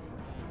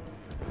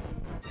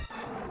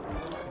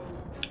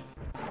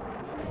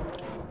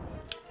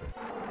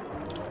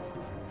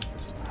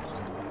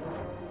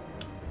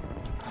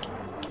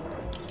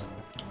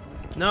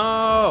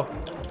 No!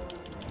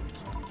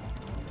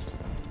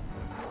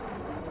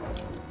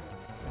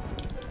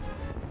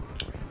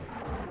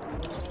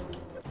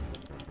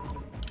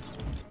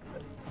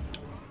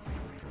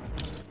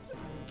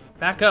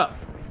 Back up.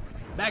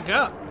 Back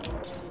up.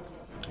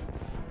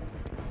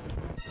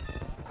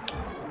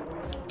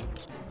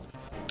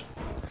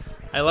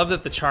 I love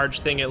that the charge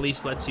thing at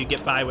least lets you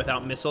get by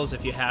without missiles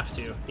if you have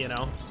to, you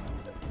know?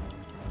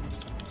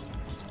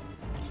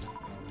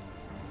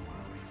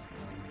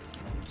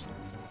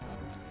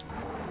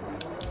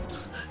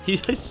 He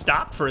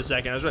stopped for a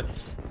second. I was like,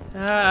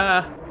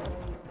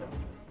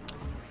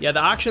 yeah,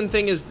 the auction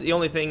thing is the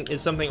only thing,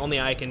 is something only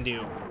I can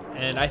do.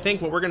 And I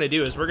think what we're gonna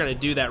do is we're gonna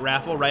do that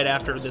raffle right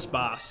after this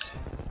boss.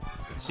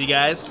 So you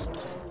guys,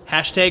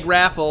 hashtag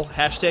raffle,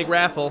 hashtag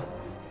raffle.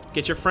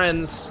 Get your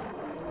friends,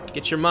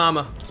 get your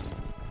mama.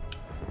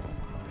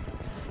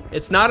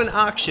 It's not an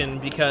auction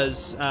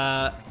because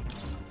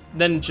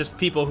then just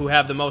people who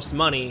have the most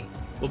money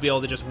will be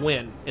able to just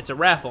win. It's a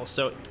raffle,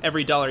 so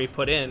every dollar you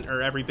put in,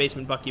 or every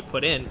basement buck you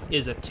put in,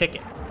 is a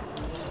ticket.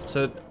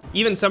 So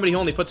even somebody who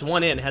only puts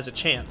one in has a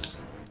chance.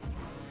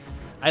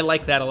 I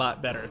like that a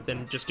lot better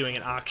than just doing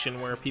an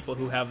auction where people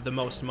who have the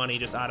most money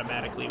just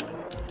automatically win.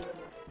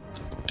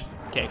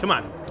 Okay, come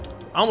on.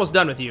 Almost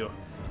done with you.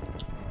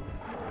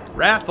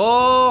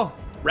 Raffle!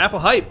 Raffle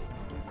hype!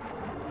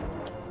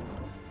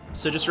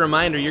 So just a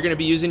reminder, you're going to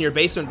be using your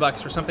basement bucks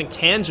for something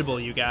tangible,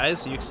 you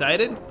guys. Are you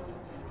excited?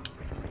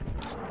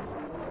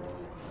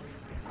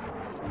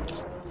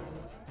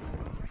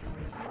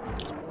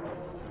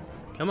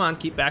 Come on,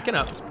 keep backing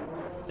up.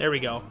 There we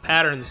go.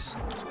 Patterns.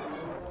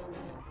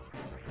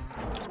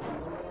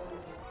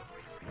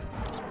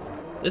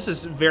 This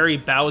is very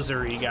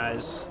Bowser-y,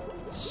 guys.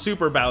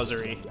 Super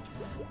Bowser-y.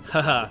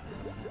 Haha.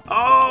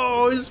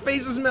 Oh, his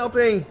face is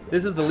melting!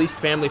 This is the least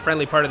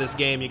family-friendly part of this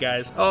game, you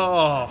guys.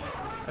 Oh,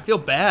 I feel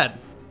bad.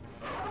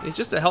 He's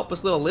just a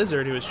helpless little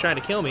lizard who is trying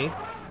to kill me.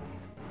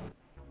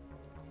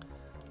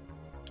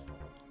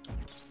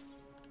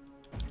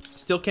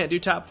 Still can't do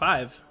top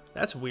 5.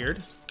 That's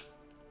weird.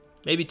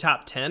 Maybe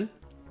top 10?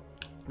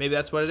 Maybe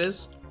that's what it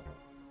is?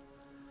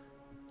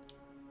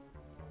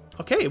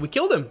 Okay, we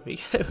killed him. We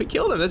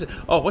killed him.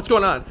 Oh, what's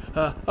going on?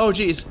 Oh,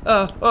 geez.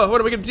 Oh,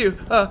 what are we gonna do?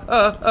 Oh,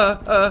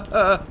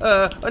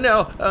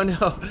 no. Oh,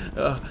 no.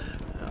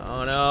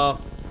 Oh, no.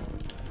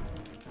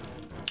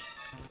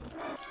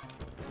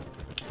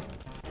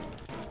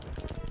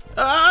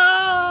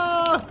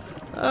 Ah!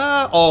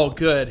 Oh,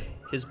 good.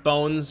 His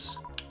bones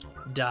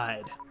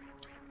died.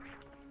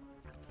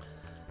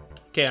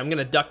 Okay, I'm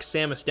gonna duck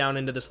Samus down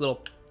into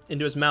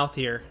into his mouth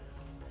here.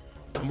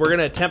 And we're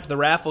gonna attempt the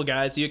raffle,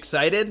 guys. You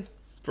excited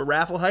for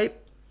raffle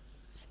hype?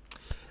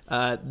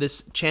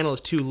 This channel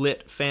is too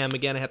lit, fam.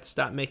 Again, I have to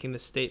stop making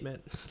this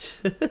statement.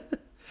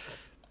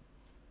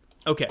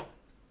 Okay.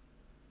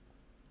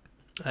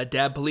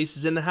 Dab police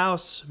is in the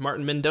house.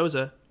 Martin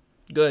Mendoza.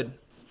 Good.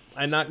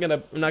 I'm not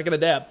gonna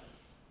dab.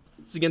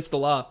 It's against the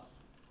law.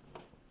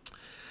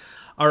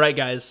 All right,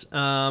 guys.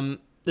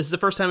 This is the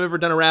first time I've ever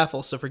done a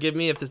raffle, so forgive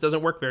me if this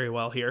doesn't work very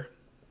well here.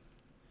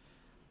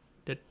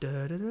 Da,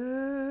 da, da,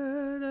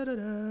 da, da,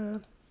 da.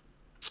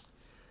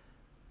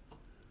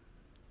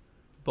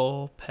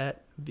 Bull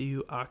Pet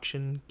View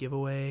Auction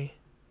Giveaway.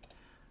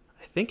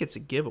 I think it's a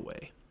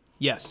giveaway.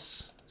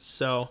 Yes.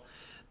 So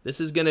this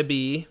is going to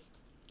be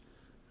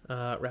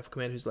raffle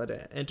command who's led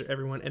to enter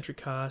everyone, entry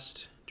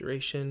cost,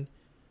 duration,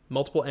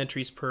 multiple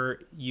entries per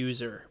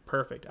user.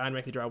 Perfect.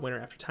 Automatically draw a winner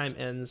after time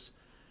ends.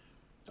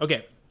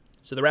 Okay.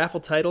 So the raffle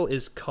title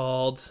is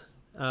called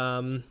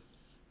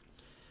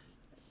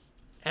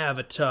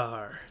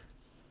Avatar.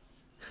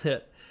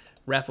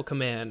 Raffle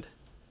command.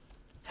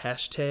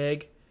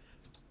 Hashtag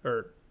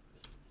or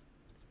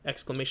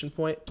exclamation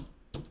point.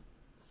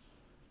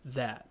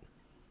 That.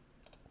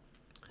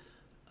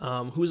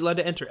 Who's allowed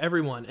to enter?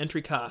 Everyone.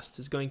 Entry cost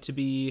is going to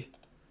be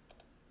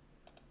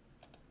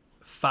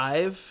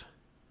 5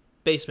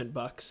 basement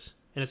bucks.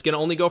 And it's going to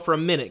only go for a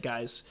minute,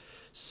 guys.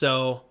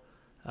 So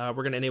we're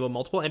going to enable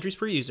multiple entries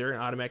per user and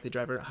automatically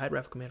drive a hide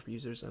raffle command for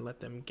users and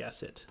let them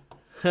guess it.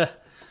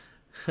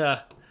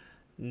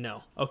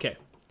 No. Okay.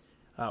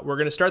 We're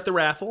going to start the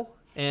raffle,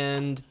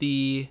 and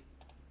the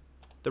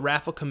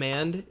raffle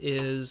command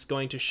is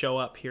going to show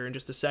up here in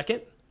just a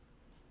second.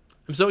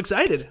 I'm so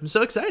excited. I'm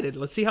so excited.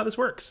 Let's see how this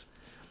works.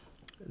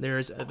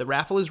 There's the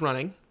raffle is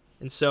running,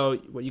 and so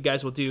what you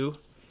guys will do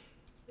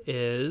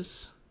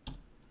is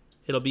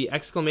it'll be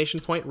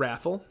exclamation point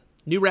raffle.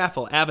 New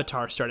raffle,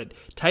 Avatar started.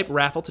 Type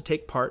raffle to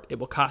take part. It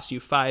will cost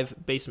you 5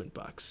 basement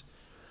bucks.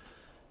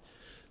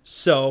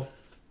 So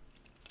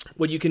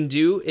what you can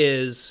do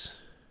is,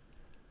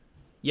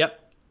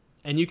 yep,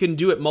 and you can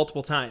do it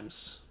multiple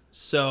times.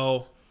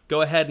 So go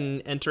ahead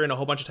and enter in a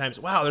whole bunch of times.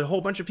 Wow, there's a whole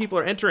bunch of people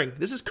are entering.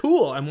 This is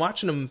cool. I'm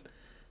watching them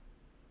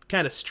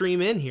kind of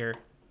stream in here.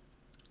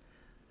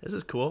 This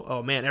is cool.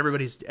 Oh man,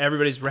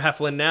 everybody's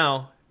raffling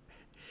now.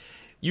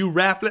 You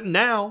raffle it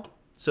now.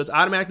 So it's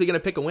automatically going to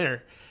pick a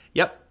winner.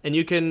 Yep, and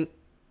you can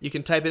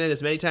type it in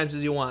as many times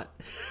as you want.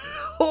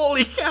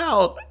 Holy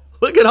cow!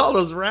 Look at all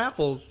those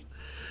raffles.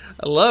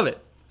 I love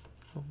it.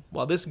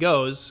 While this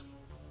goes,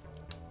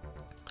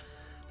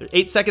 there's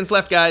 8 seconds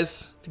left,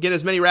 guys, to get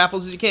as many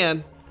raffles as you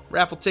can.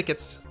 Raffle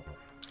tickets.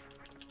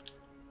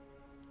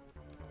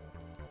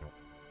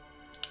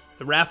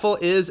 The raffle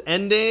is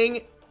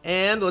ending,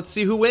 and let's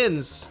see who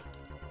wins.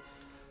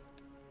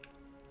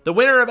 The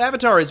winner of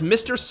Avatar is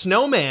Mr.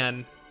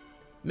 Snowman.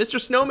 Mr.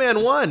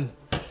 Snowman won.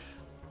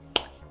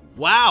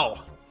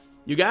 Wow.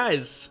 You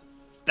guys,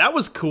 that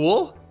was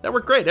cool. That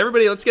worked great.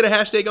 Everybody, let's get a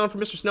hashtag going for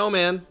Mr.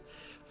 Snowman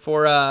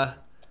for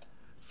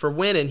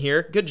winning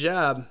here. Good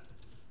job.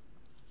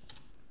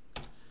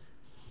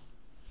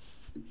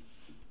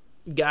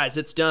 Guys,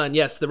 it's done.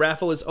 Yes, the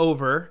raffle is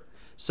over.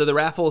 So the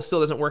raffle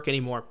still doesn't work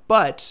anymore.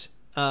 But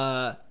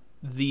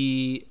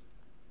the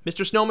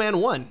Mr.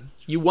 Snowman won.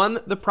 You won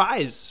the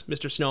prize,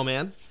 Mr.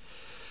 Snowman.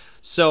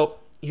 So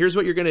here's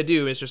what you're going to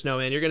do, Mr.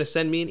 Snowman. You're going to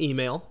send me an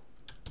email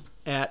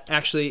at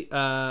actually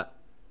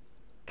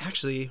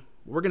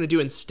we're going to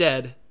do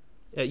instead.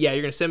 Yeah,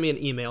 you're going to send me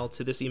an email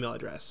to this email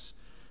address.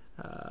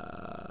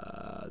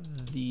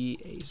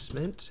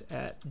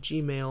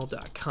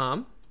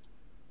 theacement@gmail.com.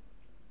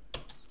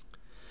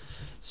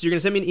 So you're going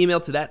to send me an email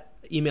to that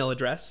email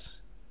address,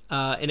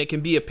 and it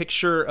can be a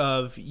picture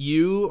of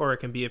you, or it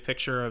can be a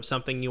picture of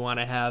something you want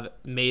to have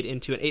made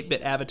into an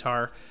 8-bit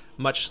avatar,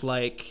 much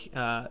like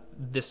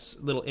this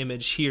little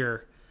image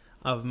here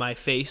of my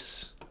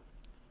face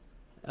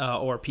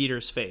or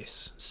Peter's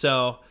face.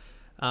 So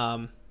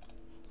I'm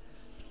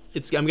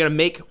going to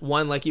make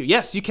one like you.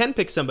 Yes, you can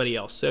pick somebody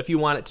else. So if you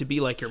want it to be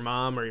like your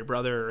mom or your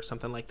brother or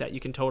something like that, you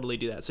can totally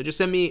do that. So just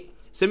send me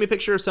a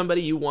picture of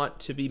somebody you want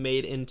to be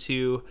made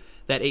into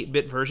that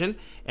 8-bit version,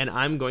 and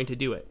I'm going to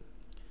do it.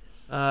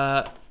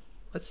 Let's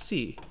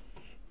see.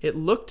 It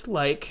looked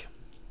like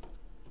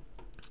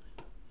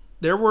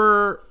there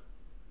were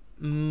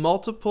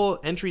multiple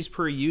entries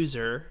per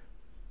user.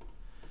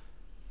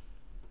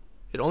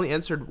 It only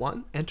entered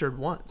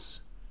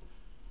once.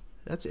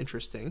 That's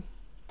interesting.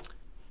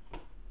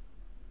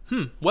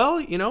 Well,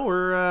 you know,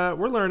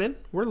 we're learning.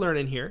 We're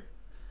learning here.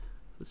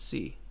 Let's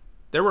see.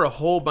 There were a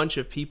whole bunch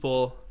of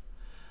people.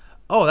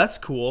 Oh, that's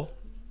cool.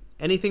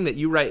 Anything that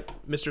you write,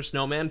 Mr.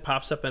 Snowman,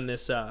 pops up in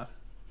this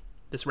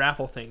this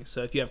raffle thing.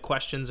 So if you have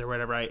questions or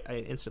whatever,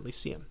 I instantly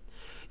see them.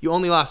 You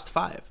only lost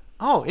 5.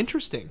 Oh,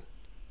 interesting.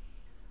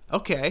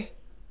 Okay.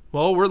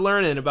 Well, we're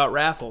learning about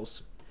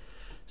raffles.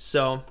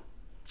 So,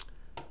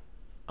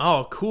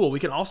 oh, cool. We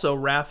can also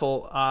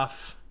raffle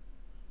off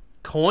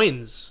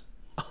Coins.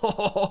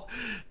 Oh,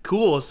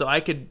 cool. So I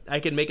could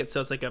make it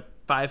so it's like a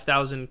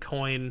 5,000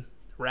 coin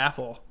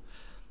raffle.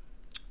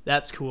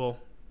 That's cool.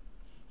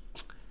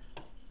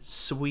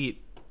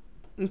 Sweet.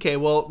 Okay,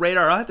 well,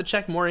 Radar, I'll have to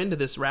check more into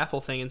this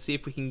raffle thing and see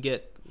if we can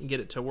get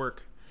it to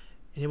work.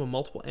 Enable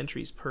multiple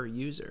entries per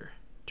user.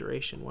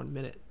 Duration 1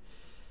 minute.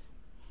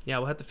 Yeah,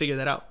 we'll have to figure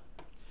that out.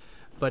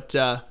 But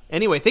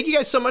anyway, thank you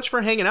guys so much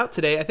for hanging out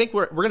today. I think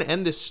we're going to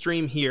end this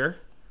stream here,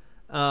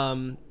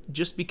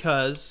 just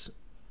because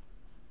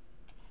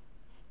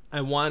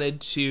I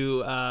wanted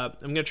to. I'm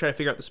going to try to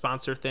figure out the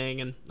sponsor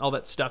thing and all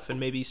that stuff, and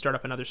maybe start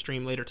up another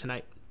stream later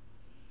tonight.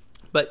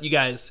 But you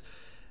guys,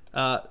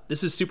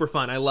 this is super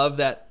fun. I love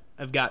that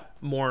I've got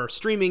more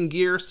streaming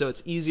gear, so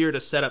it's easier to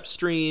set up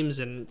streams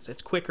and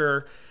it's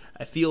quicker.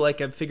 I feel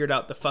like I've figured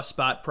out the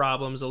Fussbot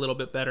problems a little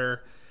bit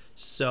better.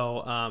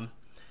 So,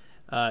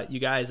 you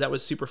guys, that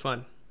was super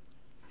fun.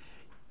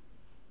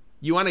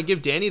 You want to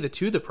give Danny the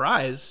 2 the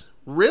prize?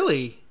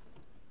 Really?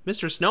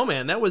 Mr.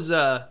 Snowman,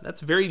 that's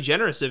very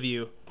generous of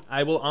you.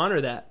 I will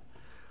honor that.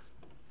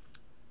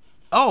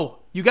 Oh,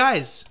 you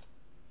guys.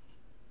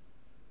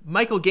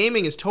 Michael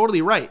Gaming is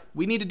totally right.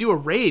 We need to do a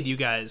raid, you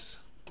guys.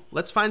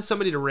 Let's find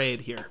somebody to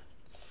raid here.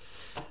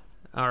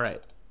 All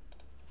right.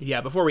 Yeah,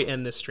 before we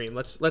end this stream,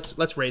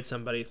 let's raid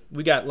somebody.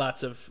 We got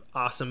lots of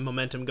awesome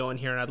momentum going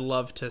here, and I'd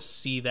love to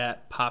see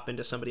that pop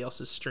into somebody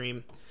else's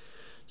stream.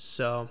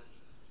 So,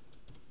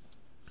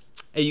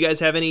 hey, you guys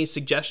have any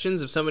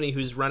suggestions of somebody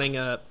who's running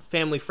a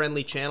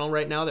family-friendly channel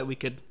right now that we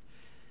could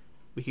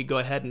go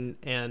ahead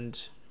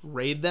and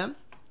raid them?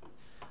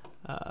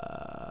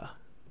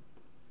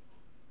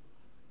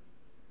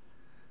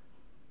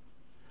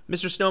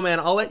 Mr. Snowman,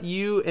 I'll let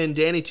you and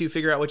Danny 2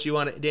 figure out what you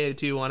want. Danny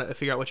 2 want to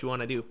figure out what you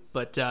want to do.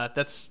 But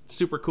that's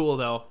super cool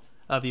though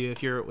of you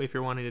if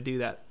you're wanting to do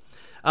that.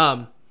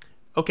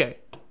 Okay.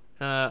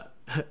 I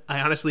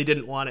honestly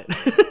didn't want it.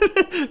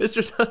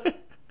 Mr. Snowman,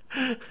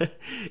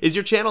 is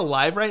your channel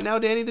live right now,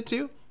 Danny the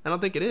 2? I don't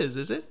think it is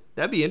it?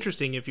 That'd be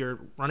interesting if you're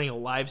running a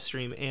live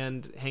stream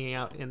and hanging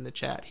out in the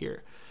chat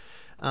here.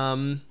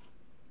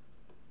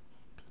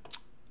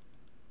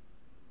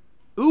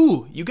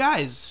 Ooh, you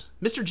guys,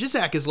 Mr.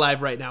 Jizak is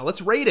live right now.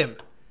 Let's raid him.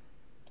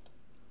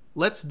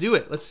 Let's do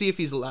it. Let's see if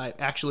he's live,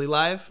 actually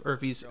live, or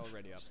if he's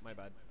already up. My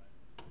bad.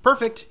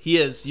 Perfect. He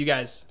is. You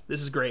guys,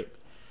 this is great.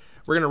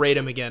 We're gonna raid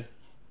him again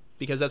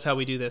because that's how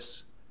we do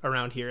this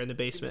around here in the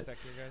basement. Give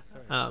me a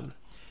second, guys.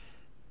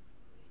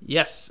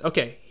 Yes.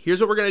 Okay. Here's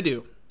what we're gonna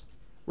do.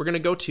 We're gonna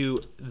go to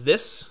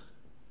this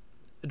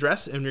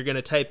address and we're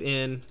gonna type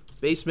in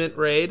basement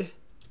raid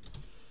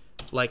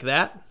like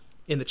that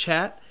in the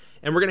chat.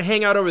 And we're going to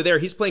hang out over there.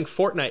 He's playing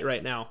Fortnite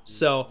right now,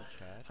 so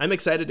I'm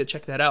excited to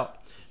check that out.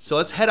 So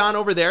let's head on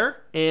over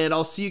there, and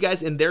I'll see you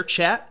guys in their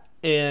chat.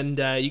 And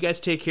you guys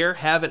take care.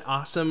 Have an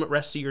awesome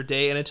rest of your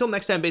day. And until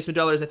next time, Basement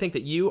Dwellers, I think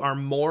that you are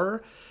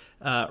more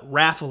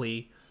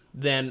raffly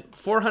than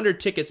 400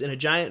 tickets in a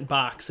giant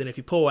box. And if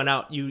you pull one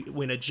out, you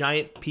win a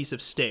giant piece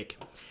of steak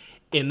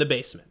in the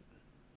basement.